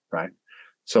is. Right.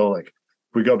 So like,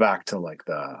 we go back to like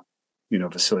the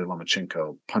Vasily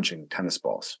Lomachenko punching tennis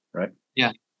balls, right?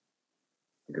 Yeah.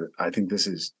 I think this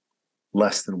is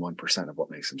less than 1% of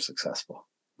what makes him successful.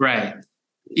 Right.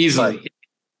 Easily.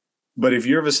 But if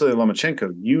you're Vasily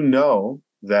Lomachenko, you know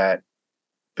that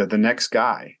the next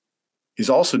guy is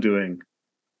also doing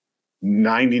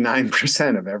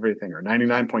 99% of everything, or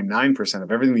 99.9%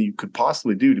 of everything that you could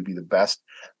possibly do to be the best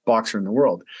boxer in the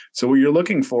world. So what you're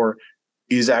looking for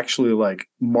is actually like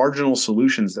marginal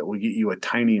solutions that will get you a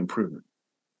tiny improvement.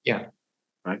 Yeah.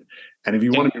 Right. And if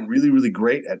you want to be really, really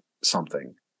great at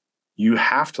something, you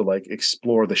have to like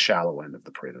explore the shallow end of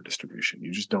the Pareto distribution.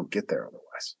 You just don't get there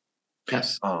otherwise.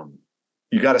 Yes.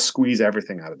 You got to squeeze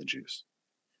everything out of the juice.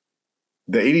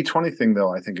 The 80-20 thing,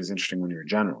 though, I think is interesting when you're a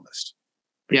generalist.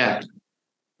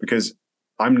 Because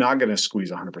I'm not going to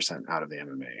squeeze 100% out of the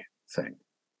MMA thing.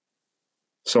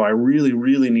 So I really,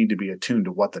 really need to be attuned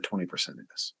to what the 20%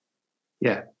 is.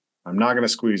 Yeah. I'm not going to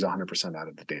squeeze 100% out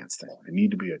of the dance thing. I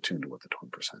need to be attuned to what the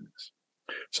 20% is.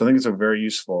 So I think it's a very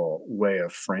useful way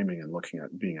of framing and looking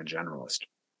at being a generalist.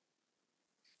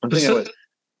 And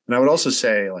I would also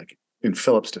say, like, in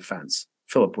Philip's defense,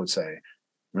 Philip would say,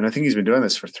 I think he's been doing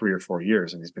this for 3 or 4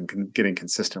 years and he's been getting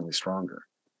consistently stronger,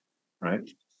 right?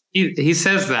 He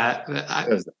says that.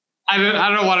 I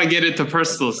don't want to get into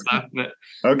personal stuff, but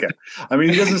okay.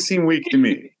 He doesn't seem weak to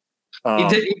me.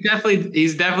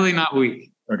 He's definitely not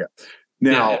weak. Okay.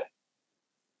 Now,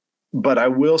 but I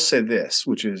will say this,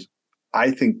 which is,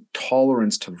 I think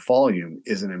tolerance to volume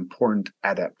is an important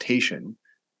adaptation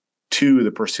to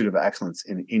the pursuit of excellence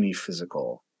in any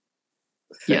physical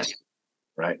thing. Yes.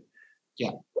 Right.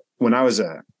 Yeah. When I was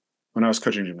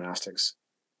coaching gymnastics,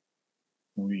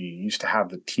 we used to have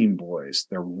the team boys,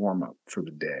 their warm up for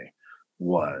the day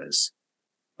was,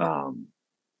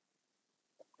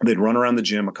 they'd run around the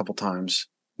gym a couple times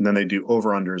and then they do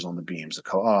over-unders on the beams,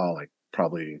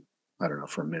 probably, I don't know,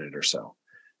 for a minute or so.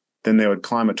 Then they would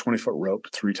climb a 20-foot rope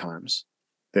 3 times.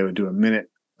 They would do a minute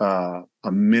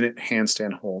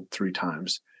handstand hold 3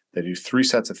 times. They do 3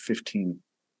 sets of 15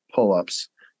 pull-ups,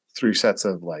 3 sets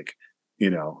of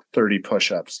 30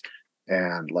 push-ups,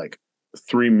 and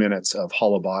 3 minutes of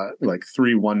hollow body,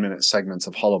 3 1-minute segments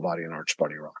of hollow body and arch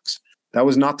body rocks. That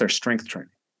was not their strength training.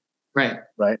 Right.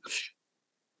 Right.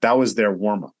 That was their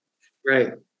warm-up.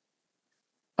 Right.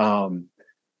 And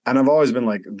I've always been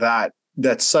like that.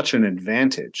 That's such an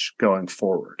advantage going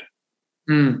forward,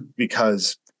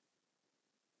 because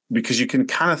you can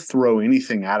kind of throw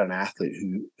anything at an athlete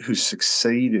who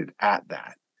succeeded at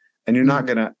that, and you're not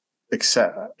going to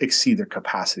exceed their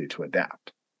capacity to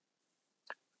adapt.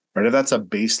 Right? If that's a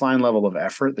baseline level of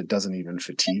effort that doesn't even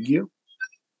fatigue you,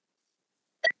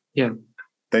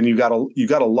 then you got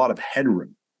a lot of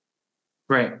headroom.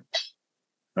 Right.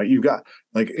 Right. You've got,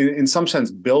 in some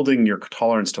sense, building your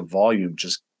tolerance to volume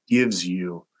just gives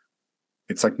you,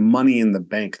 it's like money in the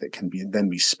bank that can then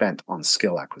be spent on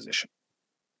skill acquisition.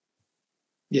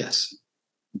 Yes.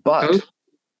 But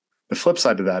the flip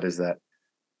side to that is that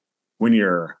when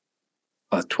you're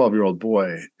a 12-year-old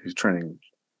boy who's training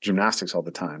gymnastics all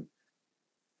the time,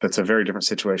 that's a very different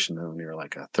situation than when you're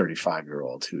like a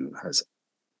 35-year-old who has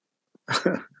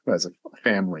a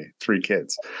family, 3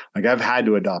 kids. I've had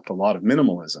to adopt a lot of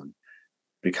minimalism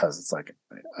because it's I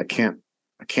can't,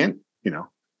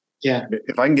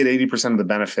 if I can get 80% of the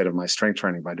benefit of my strength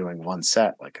training by doing 1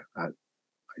 set, I can't,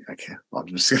 I'm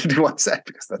just going to do 1 set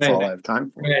because that's all I have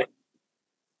time for. Right.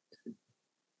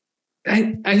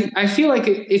 I feel like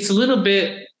it's a little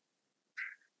bit,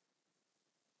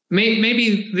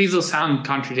 maybe these will sound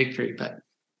contradictory, but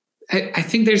I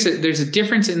think there's a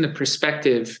difference in the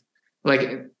perspective.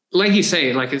 Like you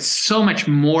say, it's so much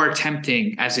more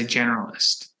tempting as a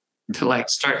generalist to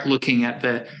start looking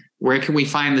at where can we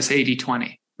find this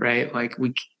 80-20, right?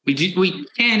 We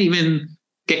can't even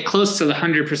get close to the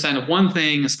 100% of one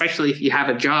thing, especially if you have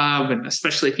a job and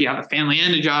especially if you have a family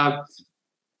and a job.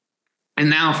 And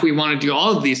now if we want to do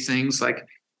all of these things,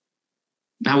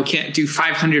 now we can't do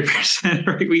 500%,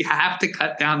 right? We have to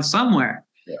cut down somewhere.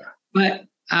 Yeah. But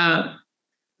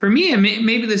for me,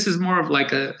 maybe this is more of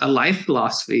a life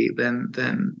philosophy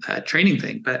than a training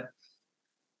thing. But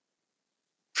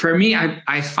for me,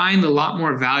 I find a lot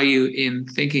more value in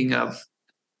thinking of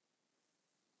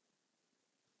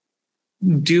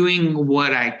doing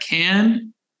what I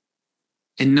can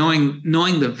and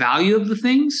knowing the value of the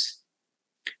things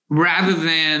rather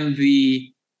than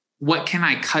what can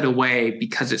I cut away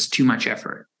because it's too much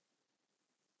effort,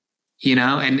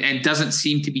 and doesn't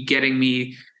seem to be getting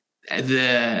me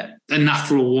the enough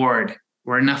reward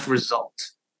or enough result.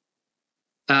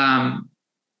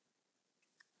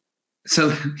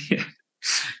 So, yeah.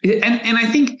 And I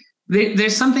think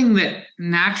there's something that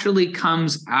naturally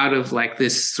comes out of like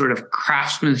this sort of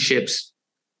craftsmanship's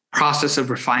process of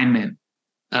refinement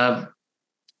of,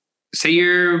 say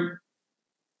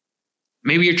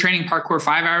maybe you're training parkour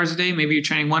 5 hours a day, maybe you're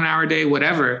training 1 hour a day,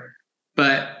 whatever.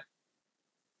 But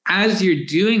as you're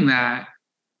doing that,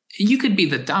 you could be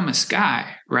the dumbest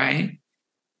guy, right?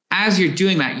 As you're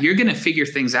doing that, you're going to figure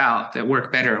things out that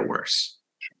work better or worse,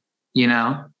 you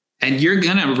know? And you're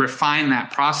going to refine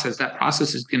that process. That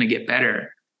process is going to get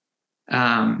better.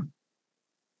 And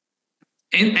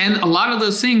a lot of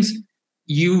those things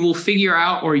you will figure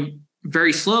out or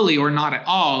very slowly or not at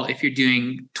all if you're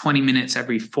doing 20 minutes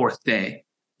every fourth day,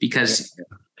 because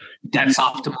that's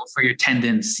optimal for your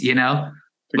tendons, you know?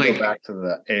 To go back to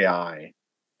the AI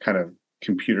kind of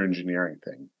computer engineering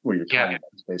thing, what you're talking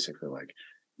about is basically like,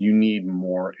 you need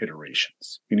more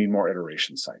iterations. You need more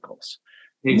iteration cycles.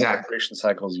 The more iteration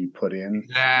cycles you put in,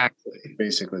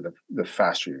 basically the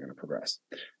faster you're going to progress.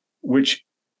 Which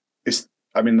is,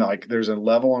 I mean, like there's a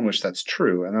level on which that's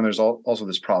true. And then there's also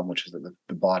this problem, which is that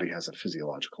the body has a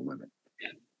physiological limit,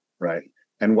 right?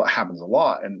 And what happens a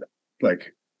lot, and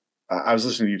like, I was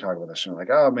listening to you talk about this and I'm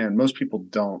like, oh man, most people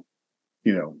don't,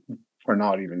 you know, are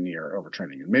not even near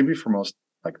overtraining. And maybe for most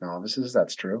like novices,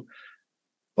 that's true.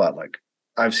 But like,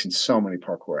 I've seen so many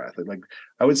parkour athletes. Like,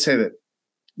 I would say that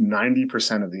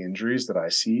 90% of the injuries that I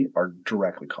see are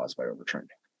directly caused by overtraining.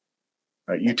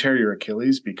 Right? You tear your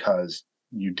Achilles because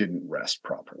you didn't rest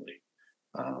properly.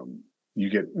 You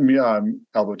get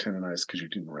elbow tendonitis because you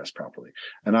didn't rest properly.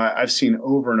 And I've seen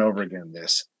over and over again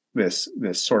this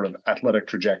sort of athletic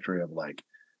trajectory of like,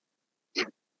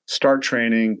 start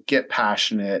training, get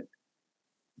passionate,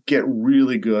 get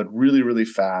really good, really, really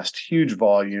fast, huge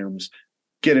volumes,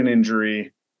 get an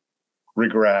injury,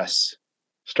 regress,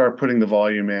 start putting the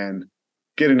volume in,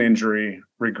 get an injury,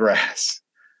 regress,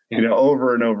 you know,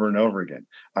 over and over and over again.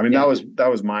 I mean, that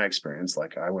was my experience.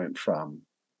 Like I went from,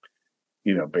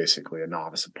 you know, basically a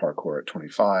novice of parkour at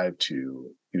 25 to,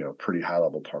 you know, pretty high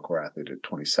level parkour athlete at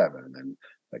 27. And then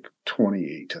like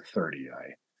 28 to 30,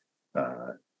 I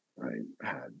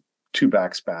had 2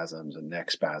 back spasms, a neck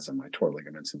spasm. I tore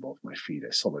ligaments in both my feet. I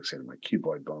subluxated my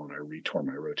cuboid bone. I retore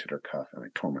my rotator cuff, and I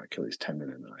tore my Achilles tendon,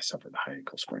 and then I suffered a high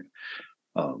ankle sprain.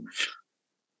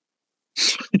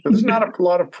 There's not a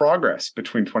lot of progress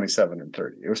between 27 and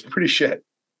 30. It was pretty shit.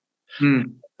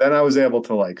 Then I was able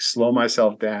to like slow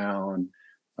myself down.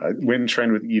 I went and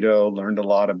trained with Ido, learned a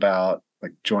lot about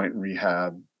like joint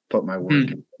rehab, put my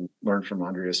work in, learned from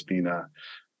Andrea Spina.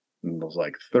 And it was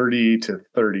like 30 to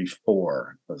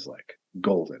 34 was like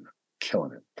golden,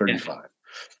 killing it. 35.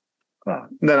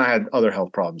 Then I had other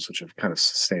health problems which have kind of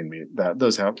sustained me.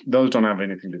 Those don't have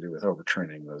anything to do with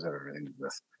overtraining. Those have everything to do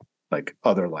with like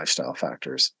other lifestyle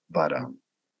factors. But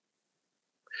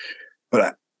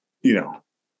you know,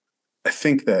 I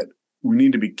think that we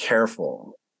need to be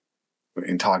careful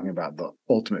in talking about the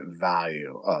ultimate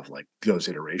value of like those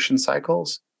iteration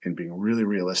cycles and being really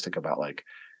realistic about like,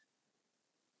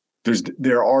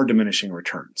 there are diminishing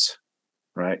returns,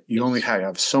 right? You only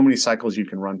have so many cycles you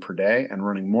can run per day, and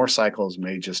running more cycles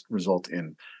may just result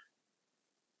in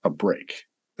a break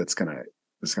that's gonna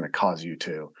cause you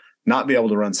to not be able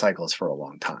to run cycles for a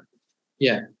long time.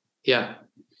 Yeah.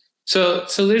 So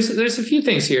there's a few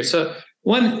things here. So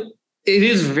one, it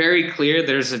is very clear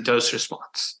there's a dose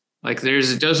response. Like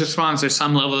there's a dose response, there's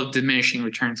some level of diminishing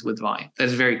returns with volume.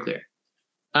 That's very clear.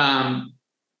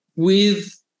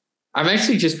 I've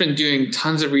actually just been doing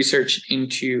tons of research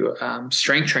into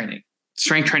strength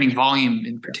training volume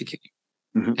in particular.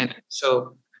 And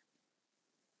so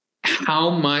how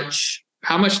much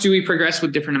do we progress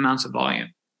with different amounts of volume?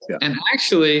 And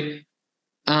actually,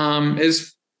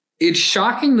 it's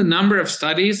shocking the number of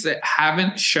studies that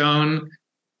haven't shown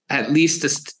at least a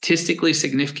statistically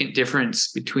significant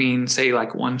difference between, say,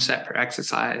 like 1 set per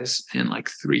exercise and like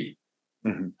 3.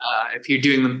 If you're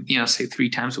doing them, you know, say 3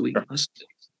 times a week.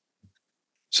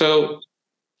 So,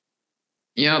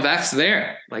 you know, that's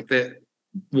there. Like the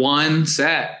 1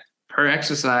 set per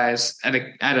exercise at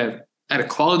a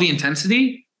quality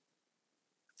intensity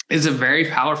is a very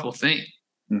powerful thing.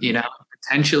 You know,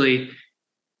 potentially,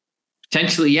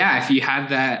 yeah, if you had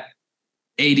that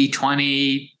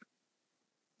 80-20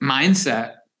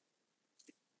 mindset,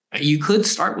 you could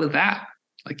start with that.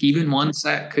 Like even 1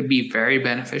 set could be very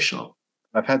beneficial.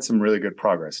 I've had some really good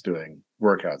progress doing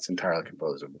workouts entirely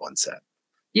composed of 1 set.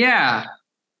 Yeah.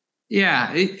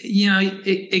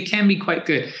 It can be quite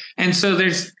good. And so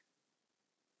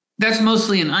that's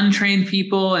mostly in untrained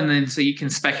people. And then so you can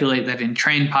speculate that in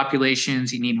trained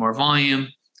populations, you need more volume.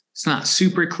 It's not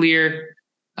super clear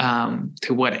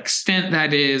to what extent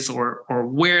that is or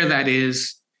where that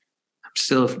is.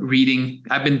 still reading.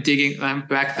 I've been digging. My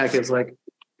backpack is like,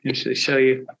 I should show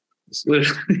you. It's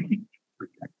literally,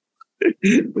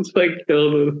 it's like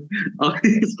filled with all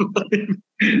these.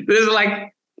 There's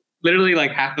like literally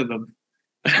like half of them.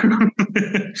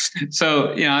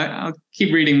 So, I'll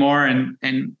keep reading more, and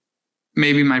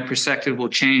maybe my perspective will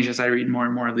change as I read more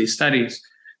and more of these studies.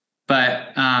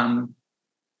 But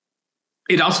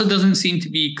it also doesn't seem to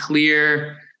be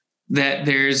clear that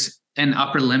there's an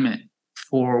upper limit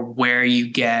for where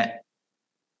you don't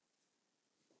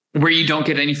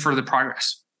get any further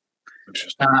progress.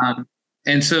 Interesting.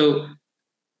 And so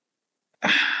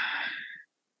I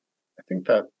think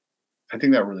that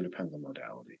really depends on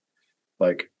modality.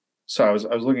 Like, so I was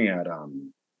looking at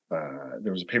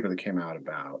there was a paper that came out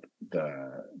about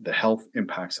the health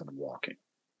impacts of walking.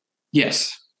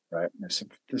 yes. Right.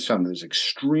 This found there's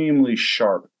extremely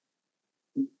sharp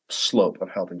slope of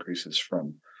health increases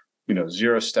from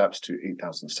 0 steps to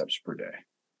 8,000 steps per day.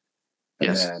 And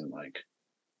Yes. then like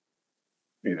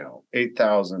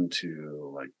 8,000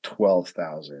 to like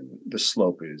 12,000, the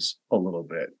slope is a little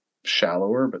bit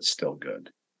shallower, but still good.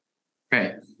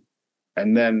 Right.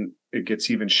 And then it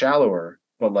gets even shallower,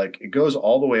 but like it goes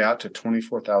all the way out to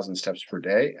 24,000 steps per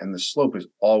day. And the slope is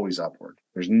always upward.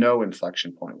 There's no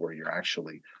inflection point where you're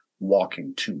actually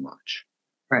walking too much.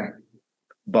 Right.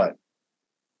 But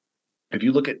if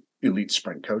you look at elite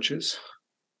sprint coaches,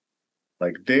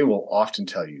 like they will often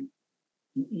tell you,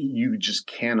 you just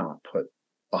cannot put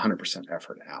 100%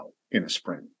 effort out in a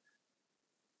sprint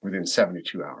within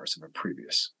 72 hours of a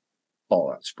previous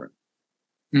all-out sprint.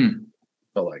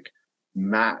 So like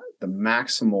the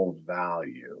maximal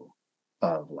value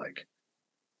of like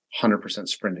 100%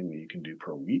 sprinting that you can do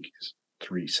per week is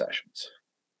 3 sessions.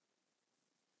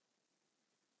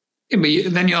 Yeah,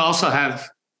 but then you also have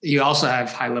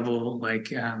high level, like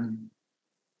who's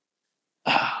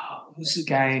the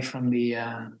guy from the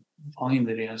volume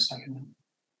video I was talking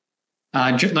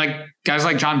about? Like guys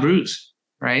like John Bruce,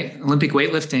 right? Olympic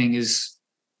weightlifting is,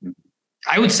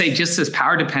 I would say, just as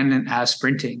power dependent as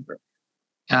sprinting.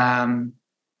 And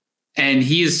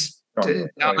he's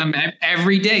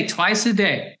every day, twice a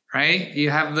day, right? You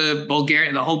have the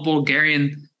whole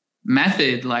Bulgarian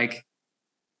method, like.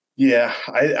 Yeah,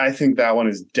 I think that one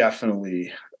is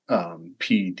definitely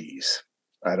PEDs.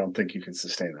 I don't think you can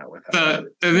sustain that with that.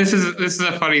 So this is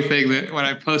a funny thing that when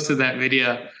I posted that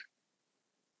video,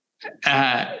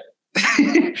 I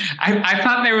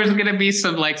thought there was going to be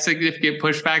some like significant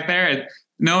pushback there, and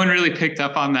no one really picked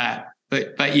up on that.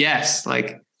 But yes,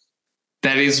 like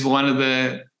that is one of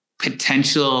the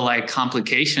potential like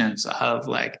complications of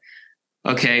like,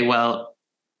 okay, well,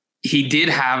 he did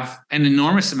have an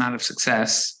enormous amount of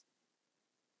success.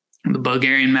 The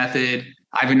Bulgarian method,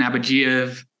 Ivan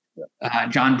Abadjiev,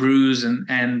 John Bruce,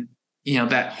 and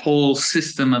that whole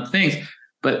system of things.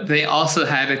 But they also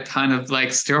had a ton of like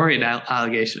steroid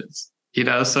allegations,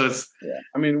 so it's. Yeah.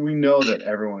 I mean, we know that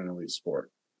everyone in elite sport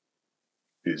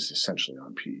is essentially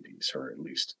on PEDs, or at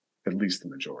least the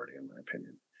majority, in my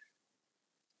opinion.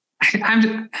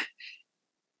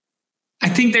 I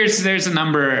think there's a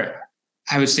number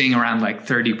I was seeing around like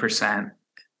 30%,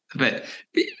 but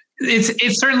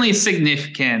it's certainly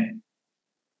significant.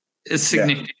 It's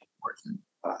significant.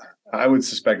 Yeah. I would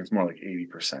suspect it's more like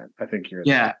 80%. I think you're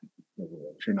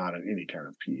if you're not on any kind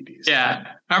of PEDs.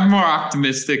 Yeah, I'm more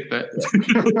optimistic, but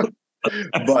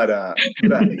but I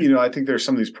think there's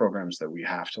some of these programs that we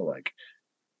have to like,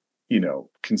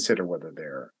 consider whether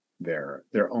they're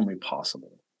only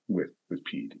possible with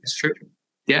PEDs. It's true.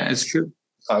 Yeah, it's true.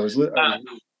 I was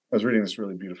reading this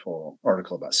really beautiful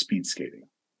article about speed skating,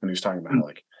 and he was talking about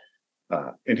like,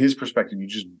 in his perspective, you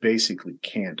just basically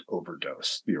can't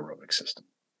overdose the aerobic system.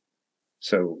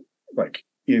 So like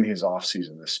in his off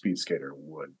season, the speed skater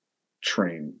would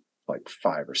train like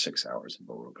 5 or 6 hours of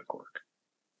aerobic work.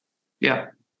 Yeah.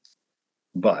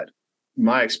 But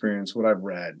my experience, what I've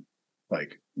read,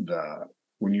 like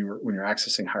when you're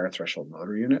accessing higher threshold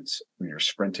motor units, when you're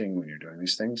sprinting, when you're doing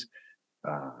these things,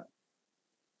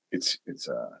 it's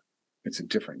a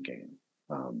different game.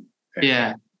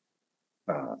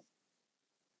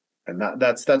 And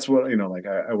that's what, like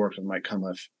I worked with Mike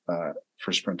Cunliffe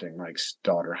for sprinting. Mike's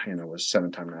daughter, Hannah, was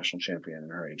 7-time national champion in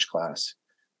her age class.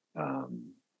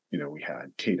 We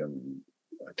had Tatum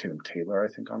Taylor, I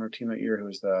think, on our team that year, who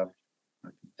was the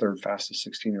 3rd fastest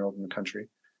 16-year-old in the country.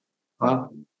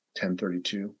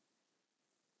 10:32.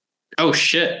 Oh,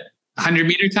 shit.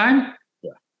 100-meter time?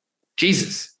 Yeah.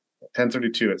 Jesus.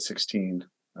 10:32 at 16.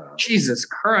 Jesus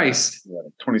Christ. Yeah,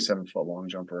 27-foot long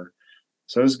jumper.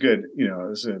 So it was good. It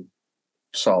was a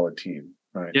solid team,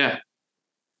 right? Yeah.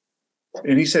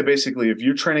 And he said basically, if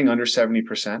you're training under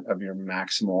 70% of your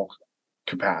maximal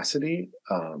capacity,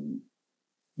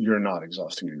 you're not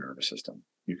exhausting your nervous system.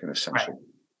 You can essentially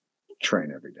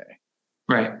train every day.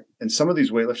 Right. And some of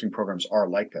these weightlifting programs are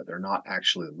like that. They're not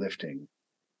actually lifting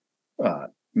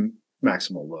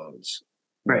maximal loads.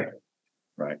 Right.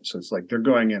 Right. So it's like they're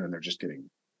going in and they're just getting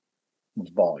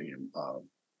volume of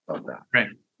that. Right.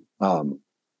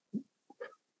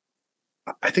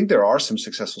 I think there are some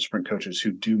successful sprint coaches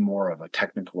who do more of a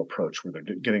technical approach where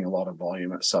they're getting a lot of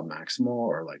volume at submaximal,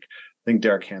 or like I think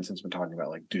Derek Hansen's been talking about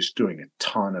like just doing a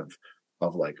ton of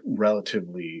like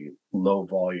relatively low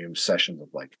volume sessions of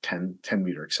like 10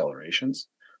 meter accelerations.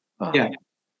 But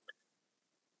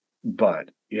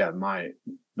yeah,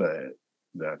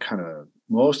 the kind of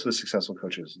most of the successful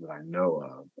coaches that I know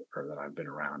of or that I've been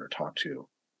around or talked to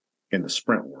in the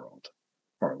sprint world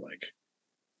are like,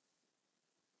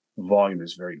 volume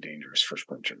is very dangerous for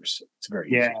sprinters. It's very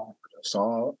easy to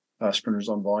saw sprinters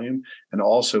on volume. And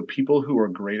also people who are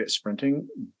great at sprinting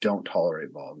don't tolerate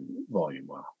volume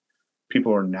well.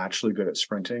 People who are naturally good at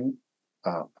sprinting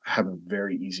have a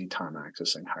very easy time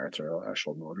accessing higher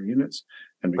threshold motor units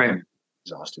and become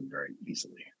exhausted very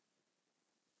easily.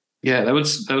 Yeah, that would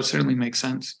certainly make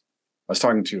sense. I was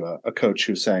talking to a coach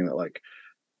who was saying that like,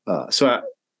 so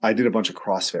I did a bunch of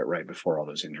CrossFit right before all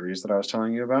those injuries that I was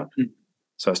telling you about. Mm-hmm.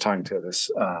 So I was talking to this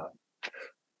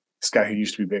guy who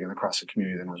used to be big in the CrossFit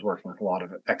community and was working with a lot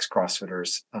of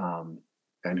ex-CrossFitters.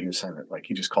 And he was saying that like,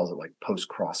 he just calls it like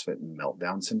post-CrossFit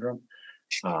meltdown syndrome.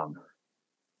 Where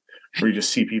you just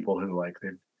see people who like,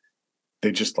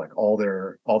 they just like all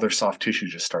their soft tissue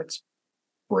just starts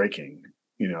breaking,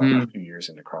 a few years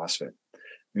into CrossFit. And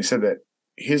he said that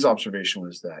his observation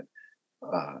was that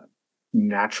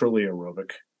naturally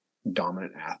aerobic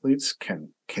dominant athletes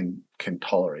can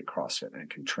tolerate CrossFit and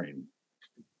can train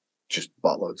just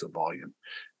buttloads of volume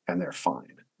and they're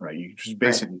fine, right? You just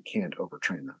basically can't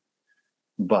overtrain them.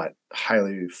 But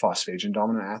highly phosphagen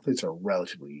dominant athletes are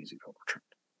relatively easy to overtrain.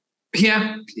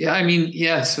 Yeah. I mean,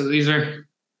 yeah. So these are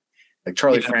like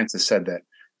Charlie Francis said that,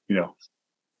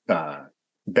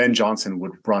 Ben Johnson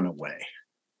would run away.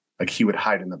 Like he would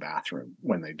hide in the bathroom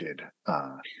when they did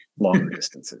longer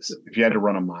distances. If you had to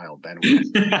run a mile, Ben would.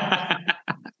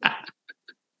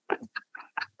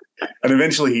 And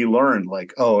eventually he learned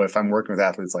like, oh, if I'm working with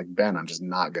athletes like Ben, I'm just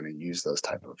not going to use those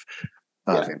type of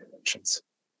interventions.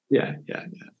 Yeah.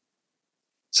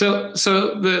 So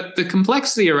the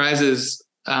complexity arises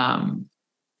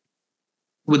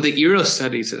with the Eero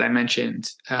studies that I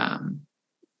mentioned.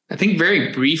 I think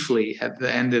very briefly at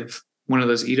the end of one of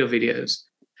those Ido videos.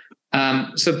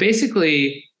 So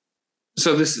basically,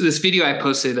 this video I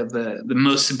posted of the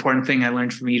most important thing I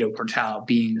learned from Ido Portal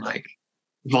being like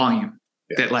volume.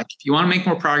 Yeah. That like if you want to make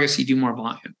more progress, you do more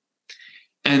volume.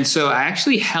 And so I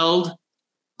actually held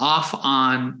off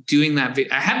on doing that.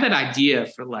 I had that idea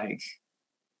for like,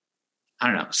 I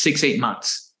don't know, 6-8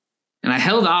 months. And I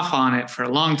held off on it for a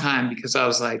long time because I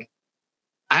was like,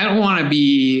 I don't want to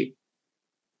be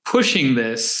pushing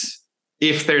this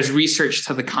if there's research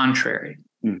to the contrary.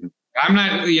 Mm-hmm. I'm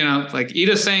not, like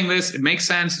Ida's saying this, it makes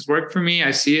sense. It's worked for me.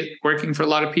 I see it working for a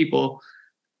lot of people.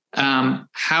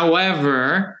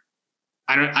 However,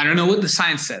 I don't know what the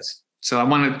science says. So I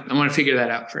want to figure that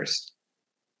out first.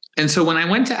 And so when I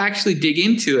went to actually dig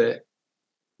into it,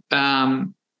 I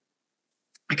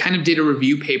kind of did a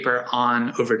review paper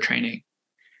on overtraining.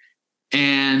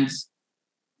 And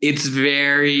it's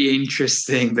very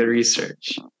interesting, the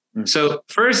research. Mm-hmm. So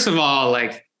first of all,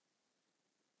 like,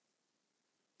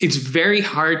 it's very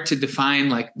hard to define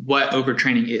like what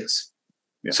overtraining is.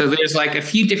 Yeah. So there's like a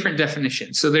few different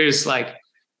definitions. So there's like,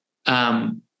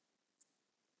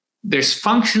 there's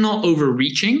functional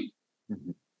overreaching,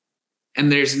 mm-hmm.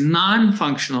 and there's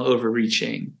non-functional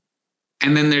overreaching,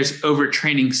 and then there's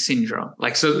overtraining syndrome.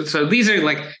 Like, so these are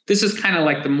like, this is kind of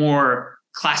like the more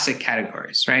classic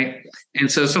categories, right?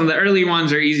 And so some of the early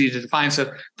ones are easy to define.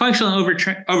 So functional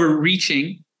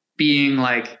overreaching being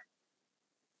like,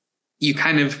 you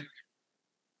kind of,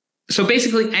 so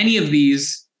basically any of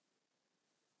these,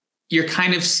 you're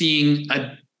kind of seeing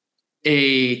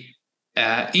a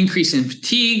increase in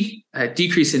fatigue, a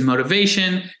decrease in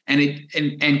motivation,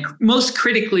 and most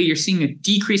critically, you're seeing a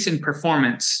decrease in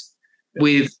performance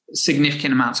with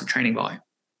significant amounts of training volume.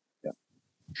 Yeah.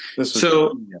 This was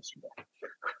me yesterday.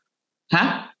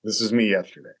 Huh? This is me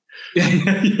yesterday.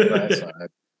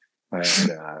 I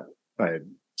had,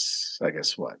 I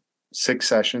guess, 6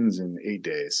 sessions in 8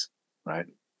 days, right?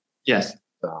 Yes.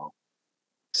 So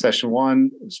session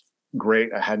 1 was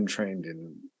great. I hadn't trained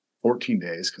in 14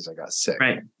 days because I got sick.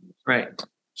 Right.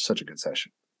 Such a good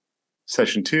session.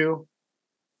 Session 2,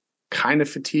 kind of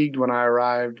fatigued when I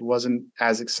arrived, wasn't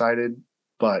as excited,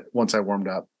 but once I warmed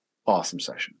up, awesome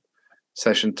session.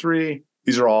 Session 3,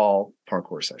 these are all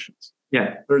parkour sessions.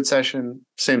 Yeah. Third session,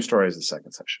 same story as the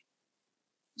second session.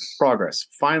 Progress.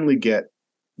 Finally get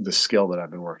the skill that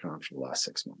I've been working on for the last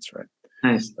 6 months, right?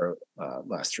 Nice. Or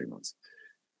last 3 months.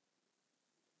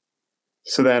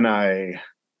 So then I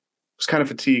was kind of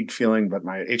fatigued feeling, but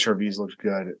my HRVs looked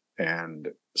good. And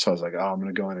so I was like, oh, I'm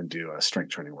going to go in and do a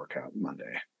strength training workout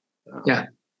Monday. Yeah.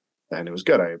 And it was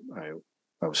good. I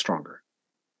was stronger.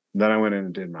 Then I went in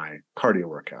and did my cardio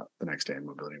workout the next day,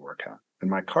 mobility workout. And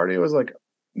my cardio was like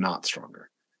not stronger.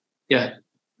 Yeah.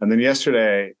 And then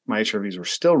yesterday, my HRVs were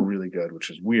still really good, which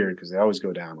was weird because they always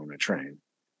go down when I train.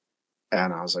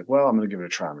 And I was like, well, I'm going to give it a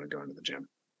try. I'm going to go into the gym.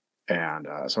 And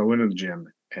so I went into the gym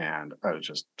and I was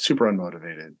just super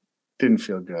unmotivated, didn't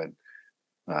feel good,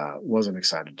 wasn't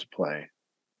excited to play.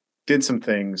 Did some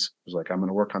things, was like, I'm going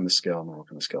to work on the skill. I'm going to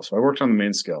work on the skill. So I worked on the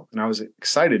main skill and I was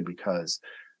excited because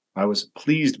I was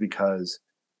pleased because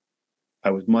I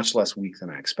was much less weak than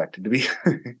I expected to be.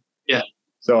 Yeah.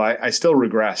 So I still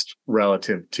regressed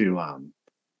relative to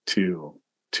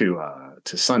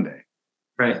Sunday.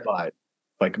 Right. But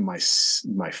like my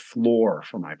floor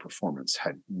for my performance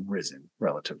had risen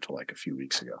relative to like a few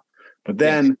weeks ago. But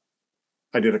then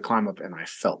I did a climb up and I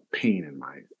felt pain in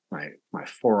my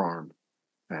forearm.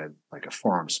 I had like a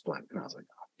forearm splint, and I was like,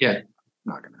 oh, yeah,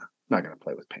 not gonna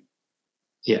play with pain.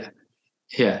 Yeah.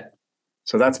 Yeah.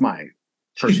 So that's my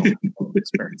personal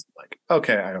experience. Like,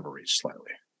 okay, I overreached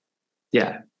slightly.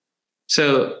 Yeah.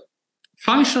 So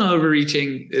functional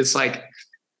overreaching is like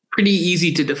pretty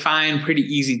easy to define, pretty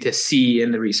easy to see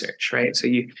in the research, right? So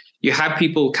you have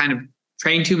people kind of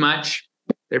train too much,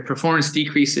 their performance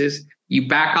decreases, you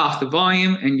back off the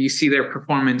volume and you see their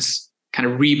performance kind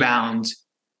of rebound.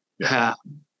 Yeah.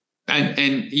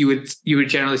 And you would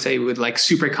generally say it would like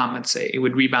super compensate. It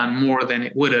would rebound more than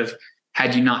it would have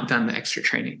had you not done the extra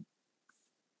training.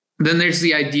 Then there's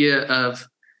the idea of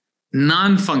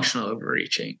non-functional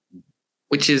overreaching,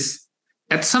 which is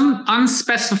at some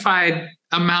unspecified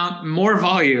amount more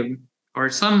volume or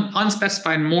some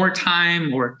unspecified more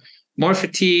time or more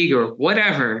fatigue or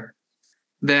whatever,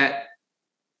 that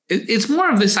it's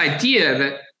more of this idea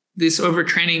that this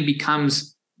overtraining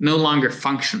becomes no longer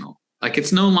functional. Like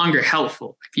it's no longer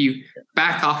helpful. If you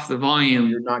back off the volume,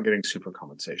 you're not getting super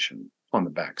compensation on the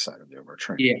backside of the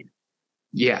overtraining.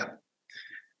 Yeah.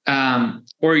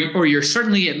 Or you're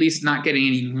certainly at least not getting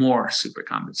any more super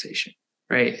compensation,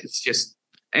 right? It's just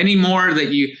any more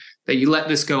that you let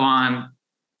this go on,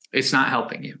 it's not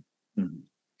helping you. Mm-hmm.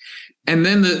 And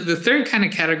then the third kind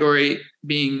of category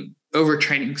being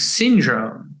overtraining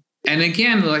syndrome. And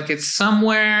again, like it's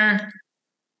somewhere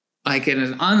like in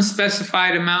an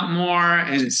unspecified amount more,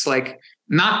 and it's like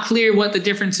not clear what the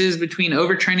difference is between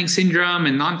overtraining syndrome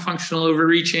and non-functional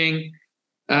overreaching.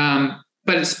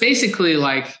 But it's basically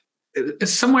like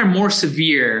it's somewhere more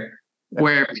severe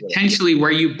where potentially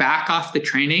where you back off the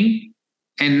training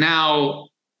and now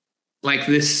like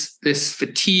this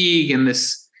fatigue and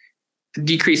this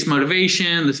decreased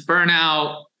motivation, this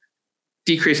burnout,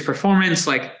 decreased performance,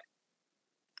 like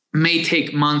may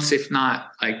take months, if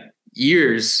not like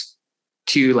years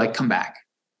to like come back.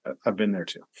 I've been there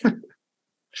too.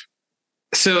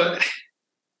 So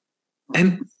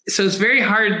it's very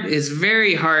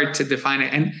hard to define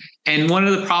it. And one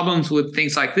of the problems with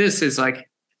things like this is like,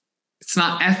 it's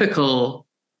not ethical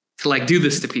to like do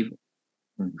this to people,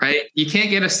 right? You can't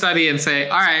get a study and say,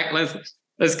 all right,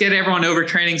 let's get everyone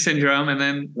overtraining syndrome and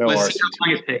then let's see how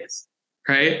long it takes,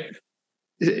 right?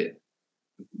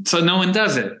 So no one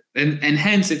does it. And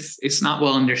hence it's not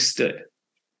well understood.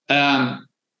 But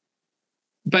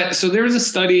so there was a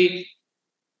study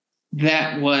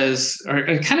that was, or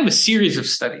kind of a series of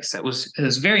studies that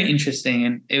was very interesting.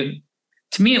 And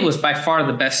to me, it was by far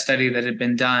the best study that had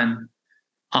been done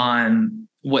on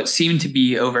what seemed to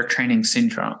be overtraining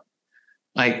syndrome.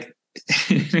 Like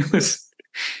it was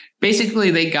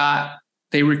basically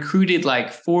they recruited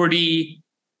like 40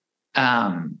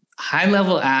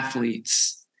 high-level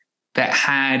athletes that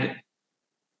had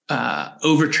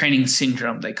overtraining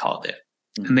syndrome, they called it.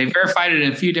 And they verified it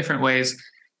in a few different ways.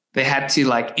 They had to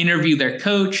like interview their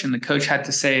coach, and the coach had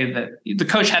to say that the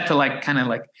coach had to like kind of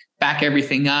like back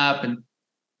everything up and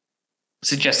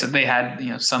suggest that they had,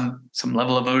 some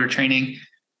level of overtraining.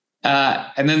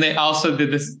 And then they also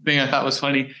did this thing I thought was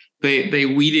funny. They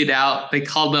weeded out, they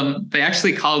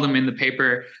actually called them in the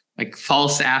paper like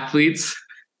false athletes,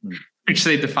 which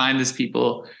they defined as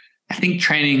people, I think,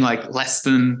 training like less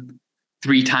than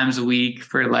 3 times a week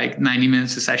for like 90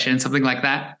 minutes a session, something like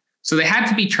that. So they had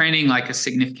to be training like a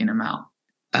significant amount.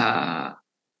 I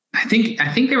think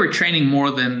they were training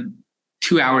more than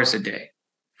 2 hours a day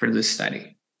for this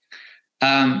study.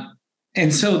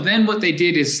 And so then what they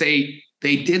did is they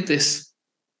did this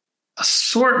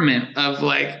assortment of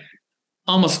like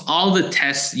almost all the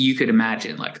tests you could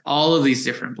imagine, like all of these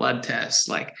different blood tests,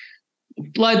 like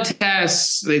blood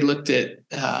tests. They looked at,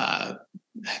 I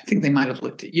think they might have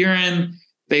looked at urine.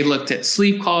 They looked at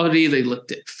sleep quality. They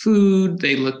looked at food.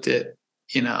 They looked at,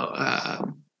 they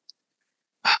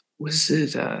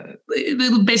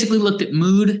basically looked at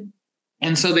mood.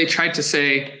 And so they tried to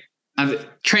say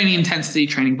training intensity,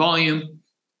 training volume.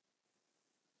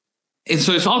 And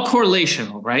so it's all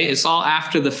correlational, right? It's all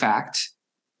after the fact.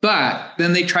 But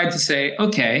then they tried to say,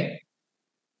 okay,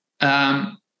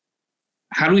 how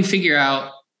do we figure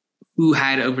out who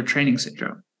had overtraining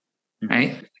syndrome,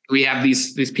 right? We have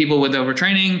these people with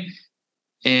overtraining,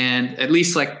 and at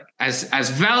least like as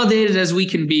validated as we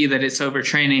can be that it's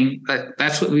overtraining,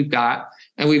 that's what we've got.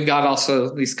 And we've got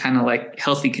also these kind of like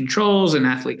healthy controls and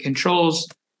athlete controls.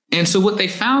 And so what they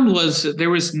found was that there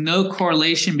was no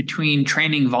correlation between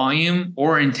training volume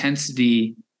or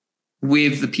intensity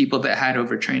with the people that had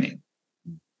overtraining,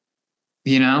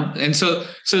 And so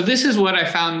this is what I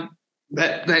found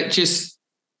that just,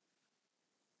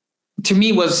 to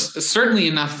me, was certainly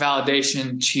enough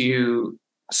validation to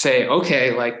say,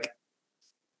 okay, like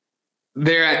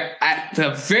there at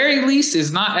the very least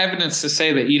is not evidence to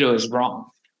say that Ido is wrong,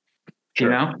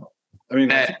 Sure. I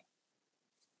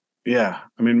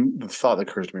mean, the thought that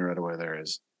occurs to me right away there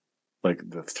is like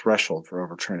the threshold for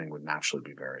overtraining would naturally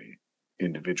be very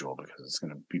individual because it's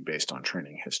going to be based on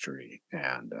training history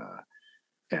and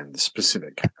the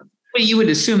specific kind of. But you would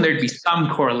assume there'd be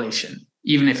some correlation,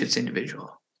 even if it's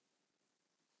individual.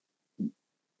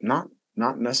 Not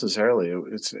necessarily.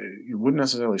 It wouldn't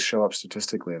necessarily show up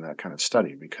statistically in that kind of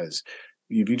study, because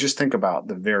if you just think about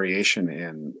the variation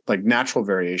in like natural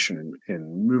variation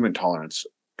in movement tolerance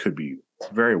could be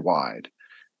very wide.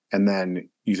 And then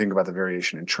you think about the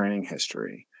variation in training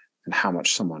history and how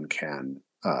much someone can,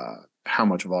 how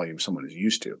much volume someone is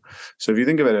used to. So if you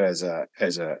think of it as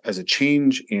a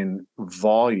change in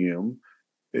volume,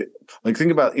 like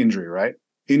think about injury, right?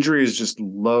 Injury is just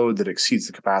load that exceeds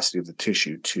the capacity of the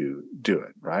tissue to do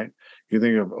it, right? You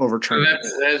think of overtraining.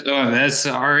 That's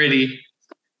already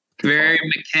very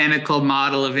mechanical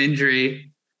model of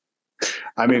injury.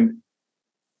 I mean,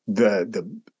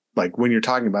 the like when you're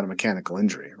talking about a mechanical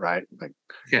injury, right? Like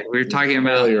we're talking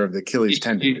about failure of the Achilles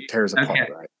tendon that tears apart,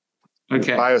 right?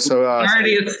 Okay.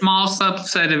 Already a small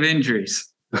subset of injuries.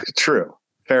 True.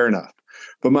 Fair enough.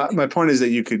 But my point is that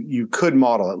you could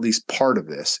model at least part of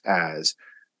this as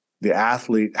the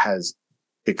athlete has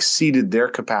exceeded their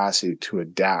capacity to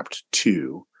adapt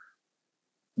to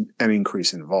an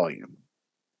increase in volume.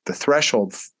 The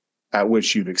threshold at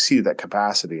which you've exceeded that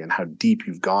capacity and how deep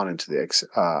you've gone into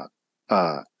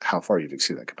how far you've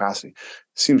exceeded that capacity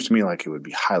seems to me like it would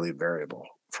be highly variable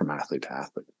from athlete to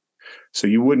athlete. So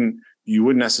you wouldn't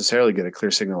necessarily get a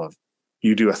clear signal of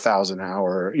you do 1,000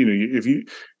 hour,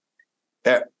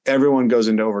 everyone goes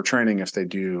into overtraining if they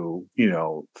do,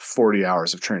 40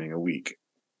 hours of training a week.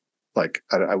 Like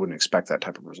I wouldn't expect that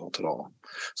type of result at all.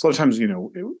 So a lot of times,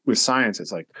 with science,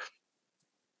 it's like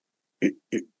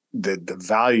the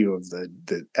value of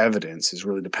the evidence is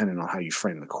really dependent on how you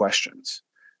frame the questions.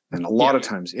 And a lot of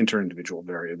times inter-individual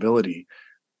variability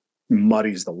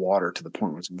muddies the water to the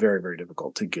point where it's very, very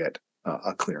difficult to get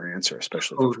a clear answer,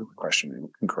 especially if you frame the question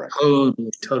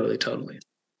incorrectly. Totally.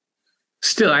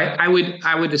 Still, I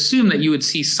would assume that you would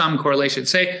see some correlation.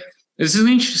 Say, this is an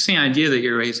interesting idea that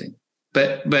you're raising,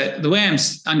 but the way I'm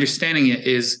understanding it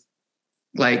is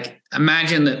like,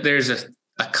 imagine that there's a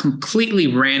completely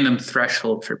random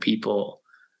threshold for people,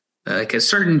 like a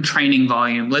certain training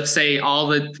volume. Let's say all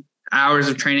the hours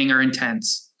of training are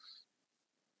intense,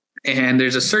 and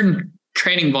there's a certain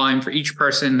training volume for each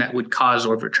person that would cause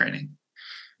overtraining.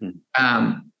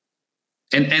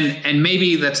 And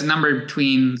maybe that's a number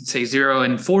between, say, 0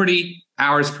 and 40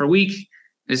 hours per week.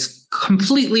 Is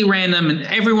completely random, and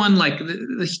everyone, like,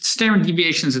 the standard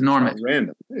deviation is enormous. It's not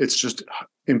random. It's just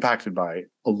impacted by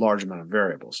a large amount of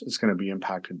variables. It's going to be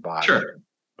impacted by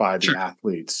the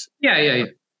athletes.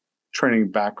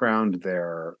 Training background,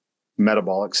 their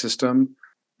metabolic system,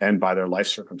 and by their life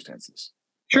circumstances.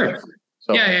 Sure.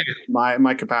 So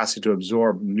my capacity to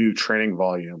absorb new training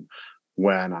volume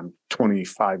when I'm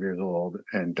 25 years old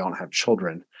and don't have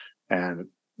children and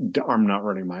I'm not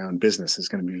running my own business is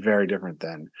going to be very different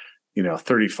than,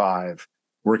 35,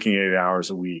 working 8 hours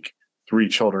a week, 3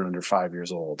 children under 5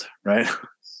 years old, right?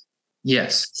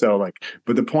 Yes. So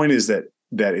but the point is that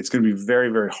it's going to be very,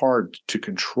 very hard to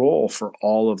control for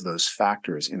all of those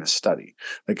factors in a study.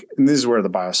 And this is where the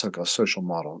biopsychosocial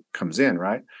model comes in,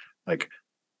 right?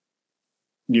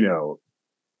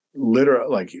 literally,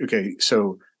 like, okay,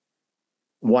 so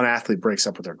one athlete breaks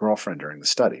up with their girlfriend during the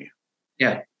study.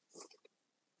 Yeah.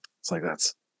 It's like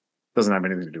doesn't have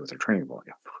anything to do with their training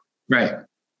volume. Right.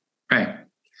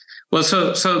 Well,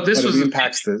 so this but it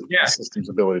impacts the system's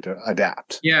ability to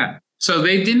adapt. Yeah. So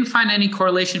they didn't find any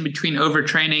correlation between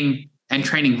overtraining and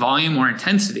training volume or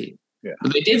intensity. Yeah.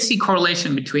 But they did see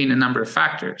correlation between a number of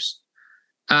factors.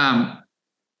 But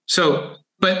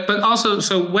also,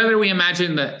 so whether we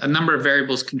imagine that a number of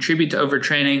variables contribute to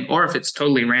overtraining or if it's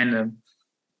totally random,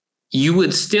 you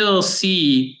would still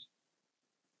see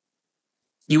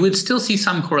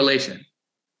some correlation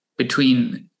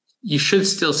between. You should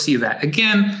still see that.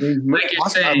 Again, like you're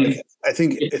saying, I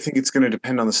think it's going to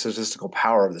depend on the statistical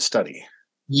power of the study.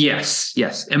 Yes.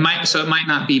 It might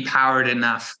not be powered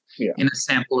enough in a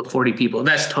sample of 40 people.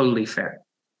 That's totally fair.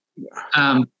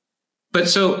 Yeah. But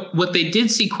so what they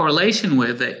did see correlation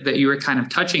with that you were kind of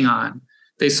touching on,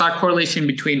 they saw correlation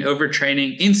between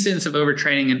incidence of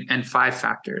overtraining and 5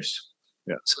 factors.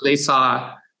 Yeah. So they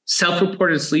saw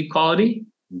self-reported sleep quality,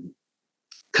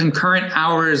 concurrent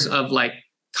hours of like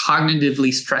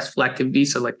cognitively stressful activity.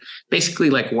 So like basically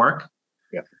like work.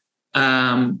 Yeah.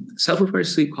 Self-reported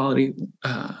sleep quality,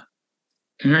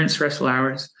 concurrent stressful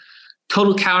hours,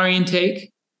 total calorie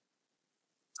intake,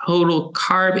 total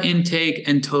carb intake,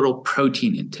 and total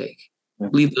protein intake. I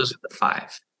believe those are the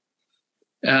 5.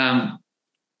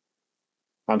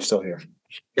 I'm still here.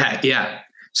 Yeah.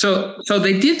 So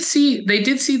they did see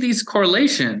these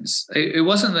correlations. It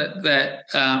wasn't that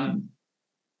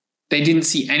they didn't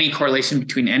see any correlation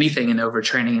between anything in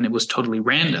overtraining and it was totally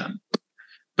random.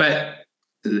 But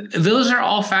those are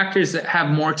all factors that have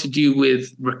more to do with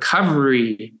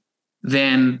recovery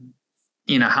than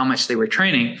how much they were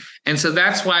training. And so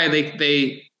that's why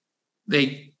they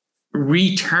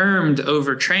retermed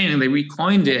overtraining, they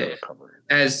recoined it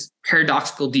as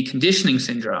paradoxical deconditioning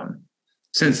syndrome.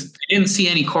 Since they didn't see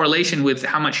any correlation with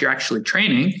how much you're actually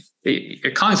training,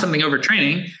 you're calling something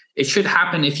overtraining. It should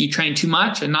happen if you train too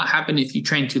much and not happen if you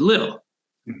train too little.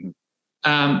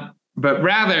 Mm-hmm. But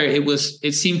rather,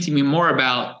 it seemed to me more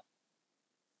about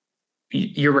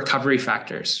your recovery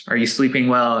factors. Are you sleeping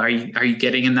well? Are you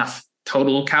getting enough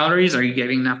total calories? Are you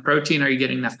getting enough protein? Are you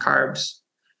getting enough carbs?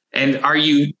 And are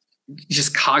you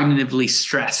just cognitively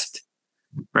stressed?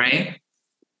 Right?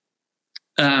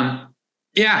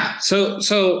 Yeah.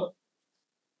 So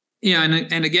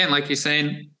and again, like you're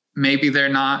saying, maybe they're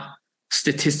not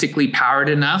statistically powered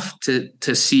enough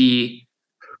to see.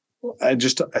 I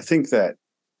think that,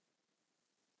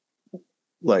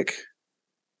 like,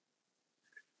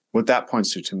 what that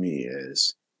points to me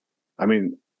is, I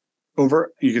mean,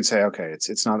 you could say, okay,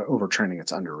 it's not overtraining,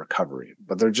 it's under recovery,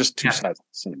 but they're just two sides of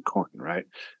the same coin, right?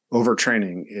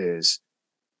 Overtraining is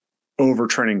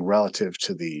overtraining relative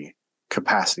to the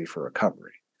capacity for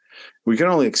recovery. We can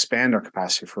only expand our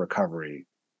capacity for recovery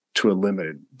to a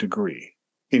limited degree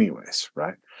anyways,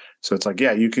 right? So it's like,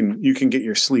 yeah, you can get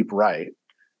your sleep right,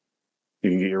 you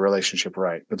can get your relationship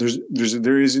right, but there's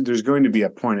going to be a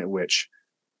point at which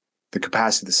the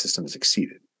capacity of the system is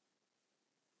exceeded.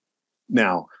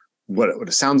 Now, what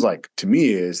it sounds like to me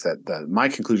is that my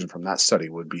conclusion from that study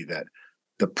would be that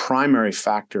the primary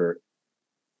factor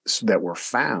that were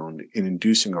found in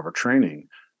inducing overtraining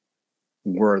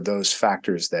were those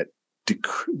factors that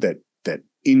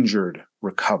injured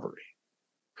recovery.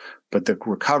 But the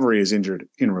recovery is injured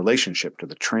in relationship to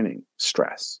the training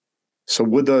stress. So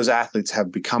would those athletes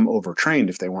have become overtrained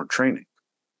if they weren't training?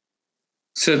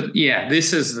 So yeah,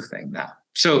 this is the thing now.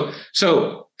 So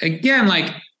again,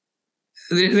 like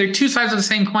they're two sides of the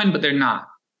same coin, but they're not.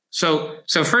 So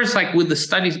first, like with the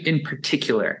studies in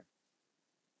particular.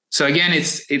 So again,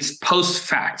 it's post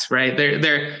fact, right?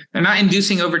 They're not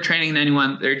inducing overtraining in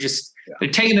anyone. They're just they're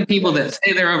taking the people that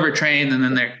say they're overtrained, and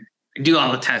then they do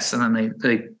all the tests, and then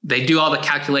they do all the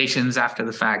calculations after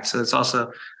the fact. So it's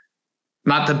also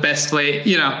not the best way.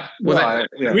 What I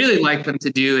really like them to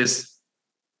do is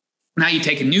now you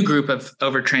take a new group of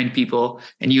overtrained people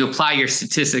and you apply your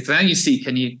statistics, and then you see,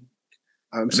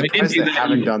 I'm surprised they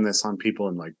haven't done this on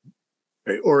people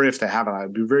or if they haven't,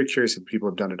 I'd be very curious if people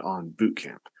have done it on boot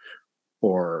camp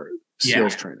or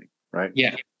SEALs training, right?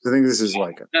 Yeah. I think this is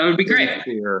like that would be great.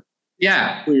 Clear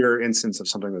instance of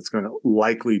something that's going to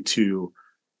likely to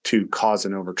cause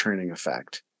an overtraining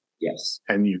effect. Yes.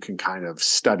 And you can kind of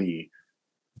study,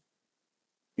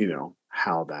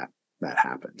 how that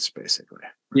happens basically.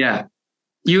 Yeah.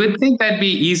 You would think that'd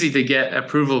be easy to get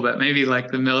approval, but maybe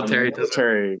like the military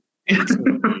into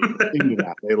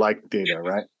that. They like data,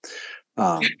 right?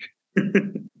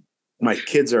 my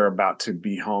kids are about to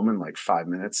be home in like 5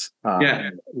 minutes. Yeah.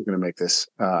 We're going to make this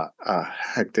a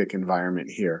hectic environment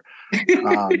here.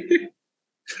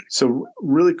 So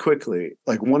really quickly,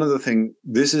 like one of the things,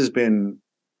 this has been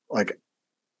like,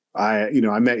 I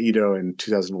met Ido in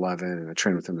 2011 and I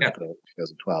trained with him in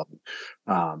 2012.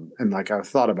 And like I've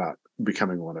thought about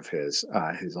becoming one of his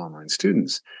online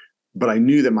students, but I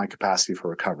knew that my capacity for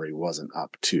recovery wasn't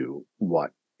up to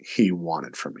what he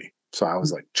wanted from me. So I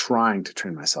was like trying to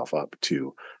train myself up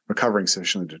to recovering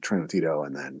sufficiently to train with Ido.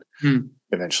 And then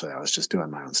eventually I was just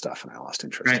doing my own stuff and I lost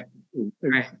interest.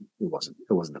 It wasn't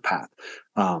the path.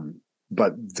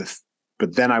 But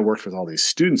then I worked with all these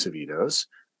students of Ido's.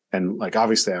 And like,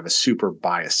 obviously I have a super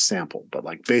biased sample, but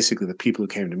like basically the people who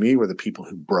came to me were the people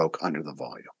who broke under the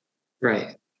volume.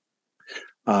 Right.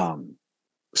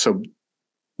 So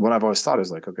what I've always thought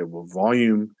is like, okay, well,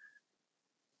 volume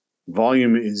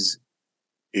is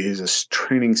a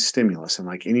training stimulus. And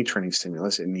like any training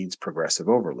stimulus, it needs progressive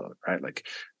overload, right? Like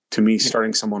to me,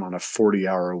 starting someone on a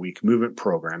 40-hour-a-week movement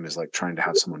program is like trying to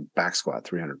have someone back squat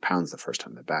 300 pounds the first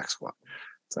time they back squat.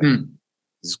 It's like,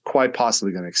 is quite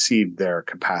possibly going to exceed their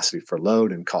capacity for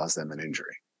load and cause them an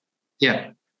injury.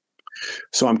 Yeah.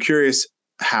 So I'm curious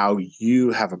how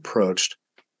you have approached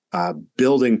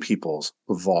building people's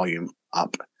volume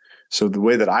up. So the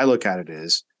way that I look at it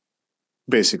is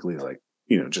basically like,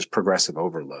 just progressive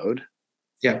overload.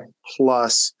 Yeah.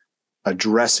 Plus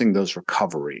addressing those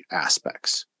recovery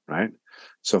aspects, right?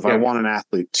 So if I want an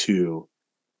athlete to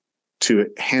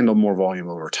handle more volume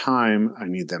over time, I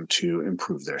need them to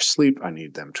improve their sleep. I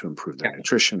need them to improve their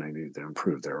nutrition. I need them to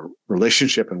improve their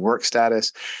relationship and work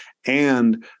status.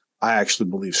 And I actually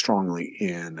believe strongly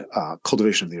in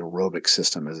cultivation of the aerobic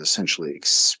system as essentially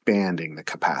expanding the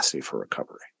capacity for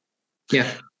recovery. Yeah.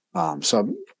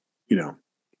 So,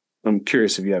 I'm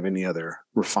curious if you have any other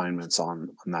refinements on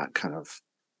that kind of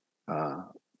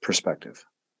perspective.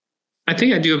 I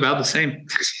think I do about the same.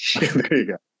 There you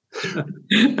go.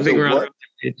 I think we're on.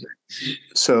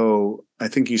 So I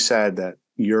think you said that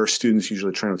your students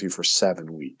usually train with you for 7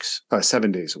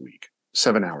 days a week,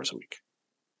 7 hours a week.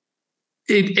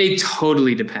 It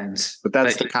totally depends. But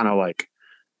that's the kind of like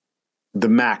the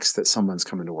max that someone's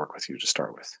coming to work with you to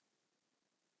start with.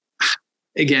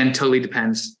 Again, totally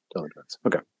depends.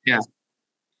 Okay. Yeah.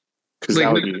 Because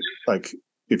that would be like,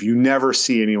 if you never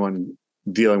see anyone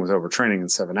dealing with overtraining in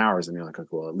 7 hours, and you're like, okay,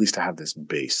 well, at least I have this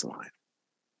baseline.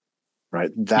 Right.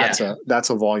 That's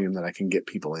a volume that I can get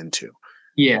people into.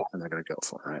 Yeah. And they're going to go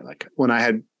for it. Right. Like when I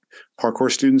had parkour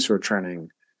students who are training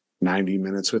 90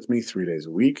 minutes with me 3 days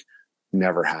a week,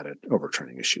 never had an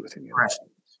overtraining issue with any of those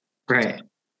students. Right.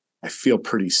 I feel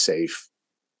pretty safe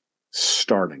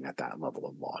starting at that level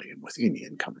of volume with any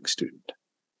incoming student.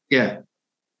 Yeah.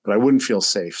 But I wouldn't feel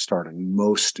safe starting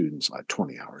most students at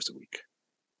 20 hours a week.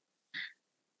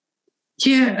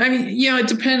 Yeah. I mean, it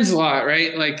depends a lot,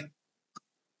 right? Like,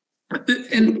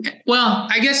 and well,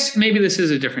 I guess maybe this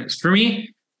is a difference. For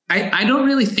me, I don't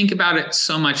really think about it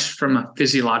so much from a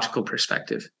physiological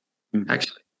perspective,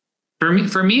 actually.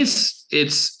 For me,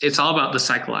 it's all about the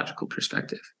psychological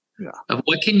perspective of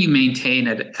what can you maintain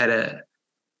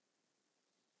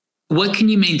what can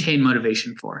you maintain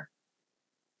motivation for,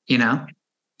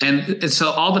 and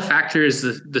so all the factors,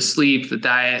 the sleep, the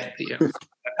diet, I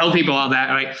tell people all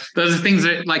that, right? Those are things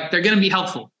that like, they're going to be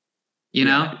helpful,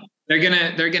 They're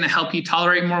gonna help you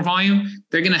tolerate more volume.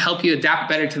 They're gonna help you adapt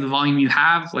better to the volume you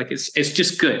have. Like it's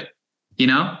just good,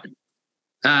 I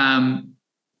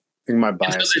think my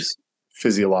bias is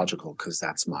physiological because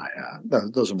that's my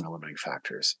those are my limiting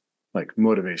factors. Like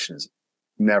motivation has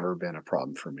never been a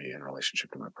problem for me in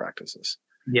relationship to my practices.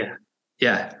 Yeah.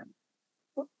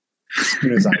 As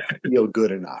soon as I feel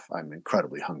good enough, I'm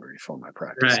incredibly hungry for my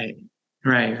practice.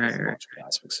 Right.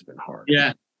 Aspects have been hard.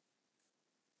 Yeah.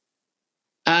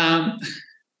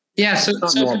 So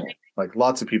it's not normal. Like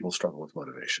lots of people struggle with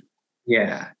motivation.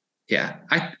 Yeah.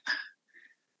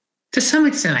 To some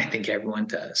extent, I think everyone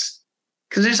does,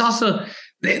 because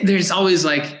there's always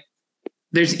like,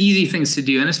 there's easy things to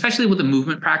do. And especially with the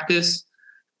movement practice,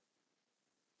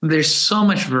 there's so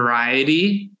much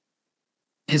variety.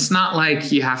 It's not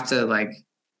like you have to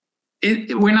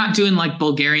we're not doing like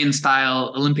Bulgarian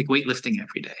style Olympic weightlifting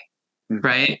every day.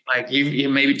 Right? Like you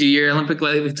maybe do your Olympic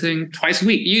weightlifting twice a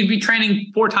week. You'd be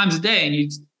training 4 times a day and you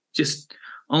just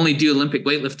only do Olympic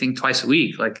weightlifting twice a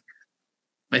week. Like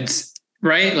it's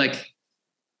right. Like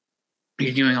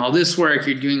you're doing all this work,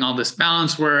 you're doing all this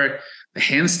balance work, the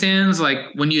handstands, like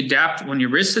when your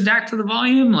wrists adapt to the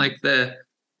volume, like the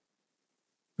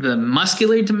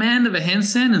muscular demand of a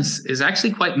handstand is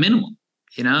actually quite minimal.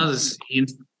 You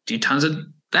do tons of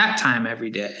that time every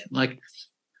day. Like,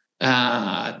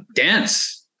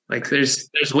 Dance. Like there's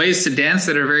ways to dance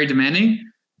that are very demanding.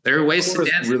 There are ways to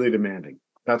dance. Really demanding.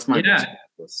 That's my best.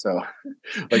 So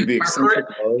like the eccentric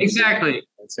exactly.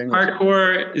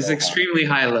 Parkour is extremely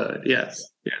high load. Yes.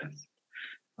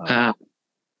 Yeah.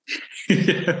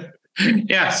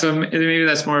 So maybe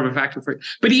that's more of a factor for you.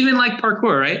 But even like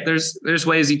parkour, right? There's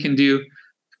ways you can do.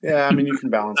 Yeah, I mean, you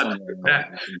can balance on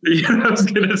that. I was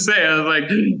gonna say, I was like,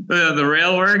 the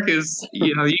rail work is,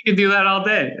 you can do that all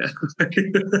day.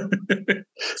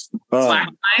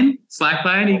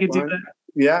 Slackline, you can do that.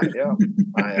 Yeah.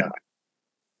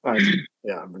 I've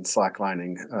been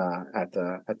slacklining at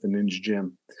the Ninja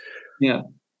Gym. Yeah,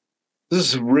 this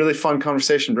is a really fun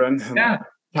conversation, Bren. Yeah,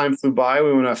 time flew by.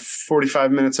 We went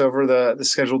 45 minutes over the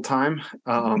scheduled time.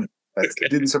 That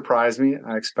didn't surprise me.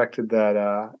 I expected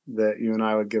that you and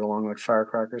I would get along like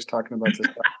firecrackers talking about this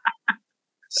stuff.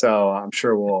 So I'm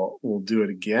sure we'll do it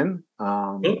again.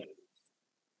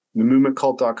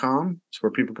 TheMovementCult.com is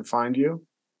where people can find you.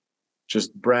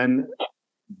 Just Bren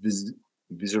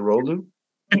Vizirolu.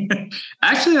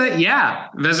 Actually, yeah,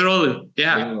 Vizirolu.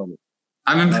 Yeah,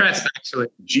 I'm impressed. Actually,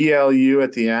 GLU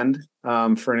at the end.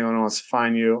 For anyone who wants to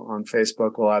find you on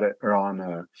Facebook, we'll add it, or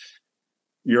on.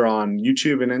 You're on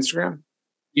YouTube and Instagram?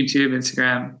 YouTube,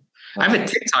 Instagram. I have a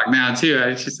TikTok now too.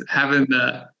 I just haven't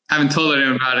told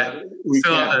anyone about it. We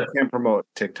can't promote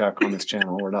TikTok on this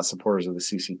channel. We're not supporters of the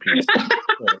CCP. So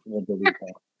we'll delete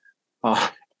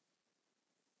that.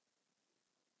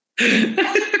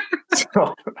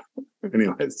 So,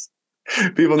 anyways,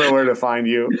 people know where to find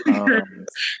you.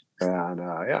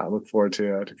 I look forward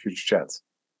to future chats.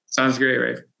 Sounds great,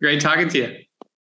 Ray. Great talking to you.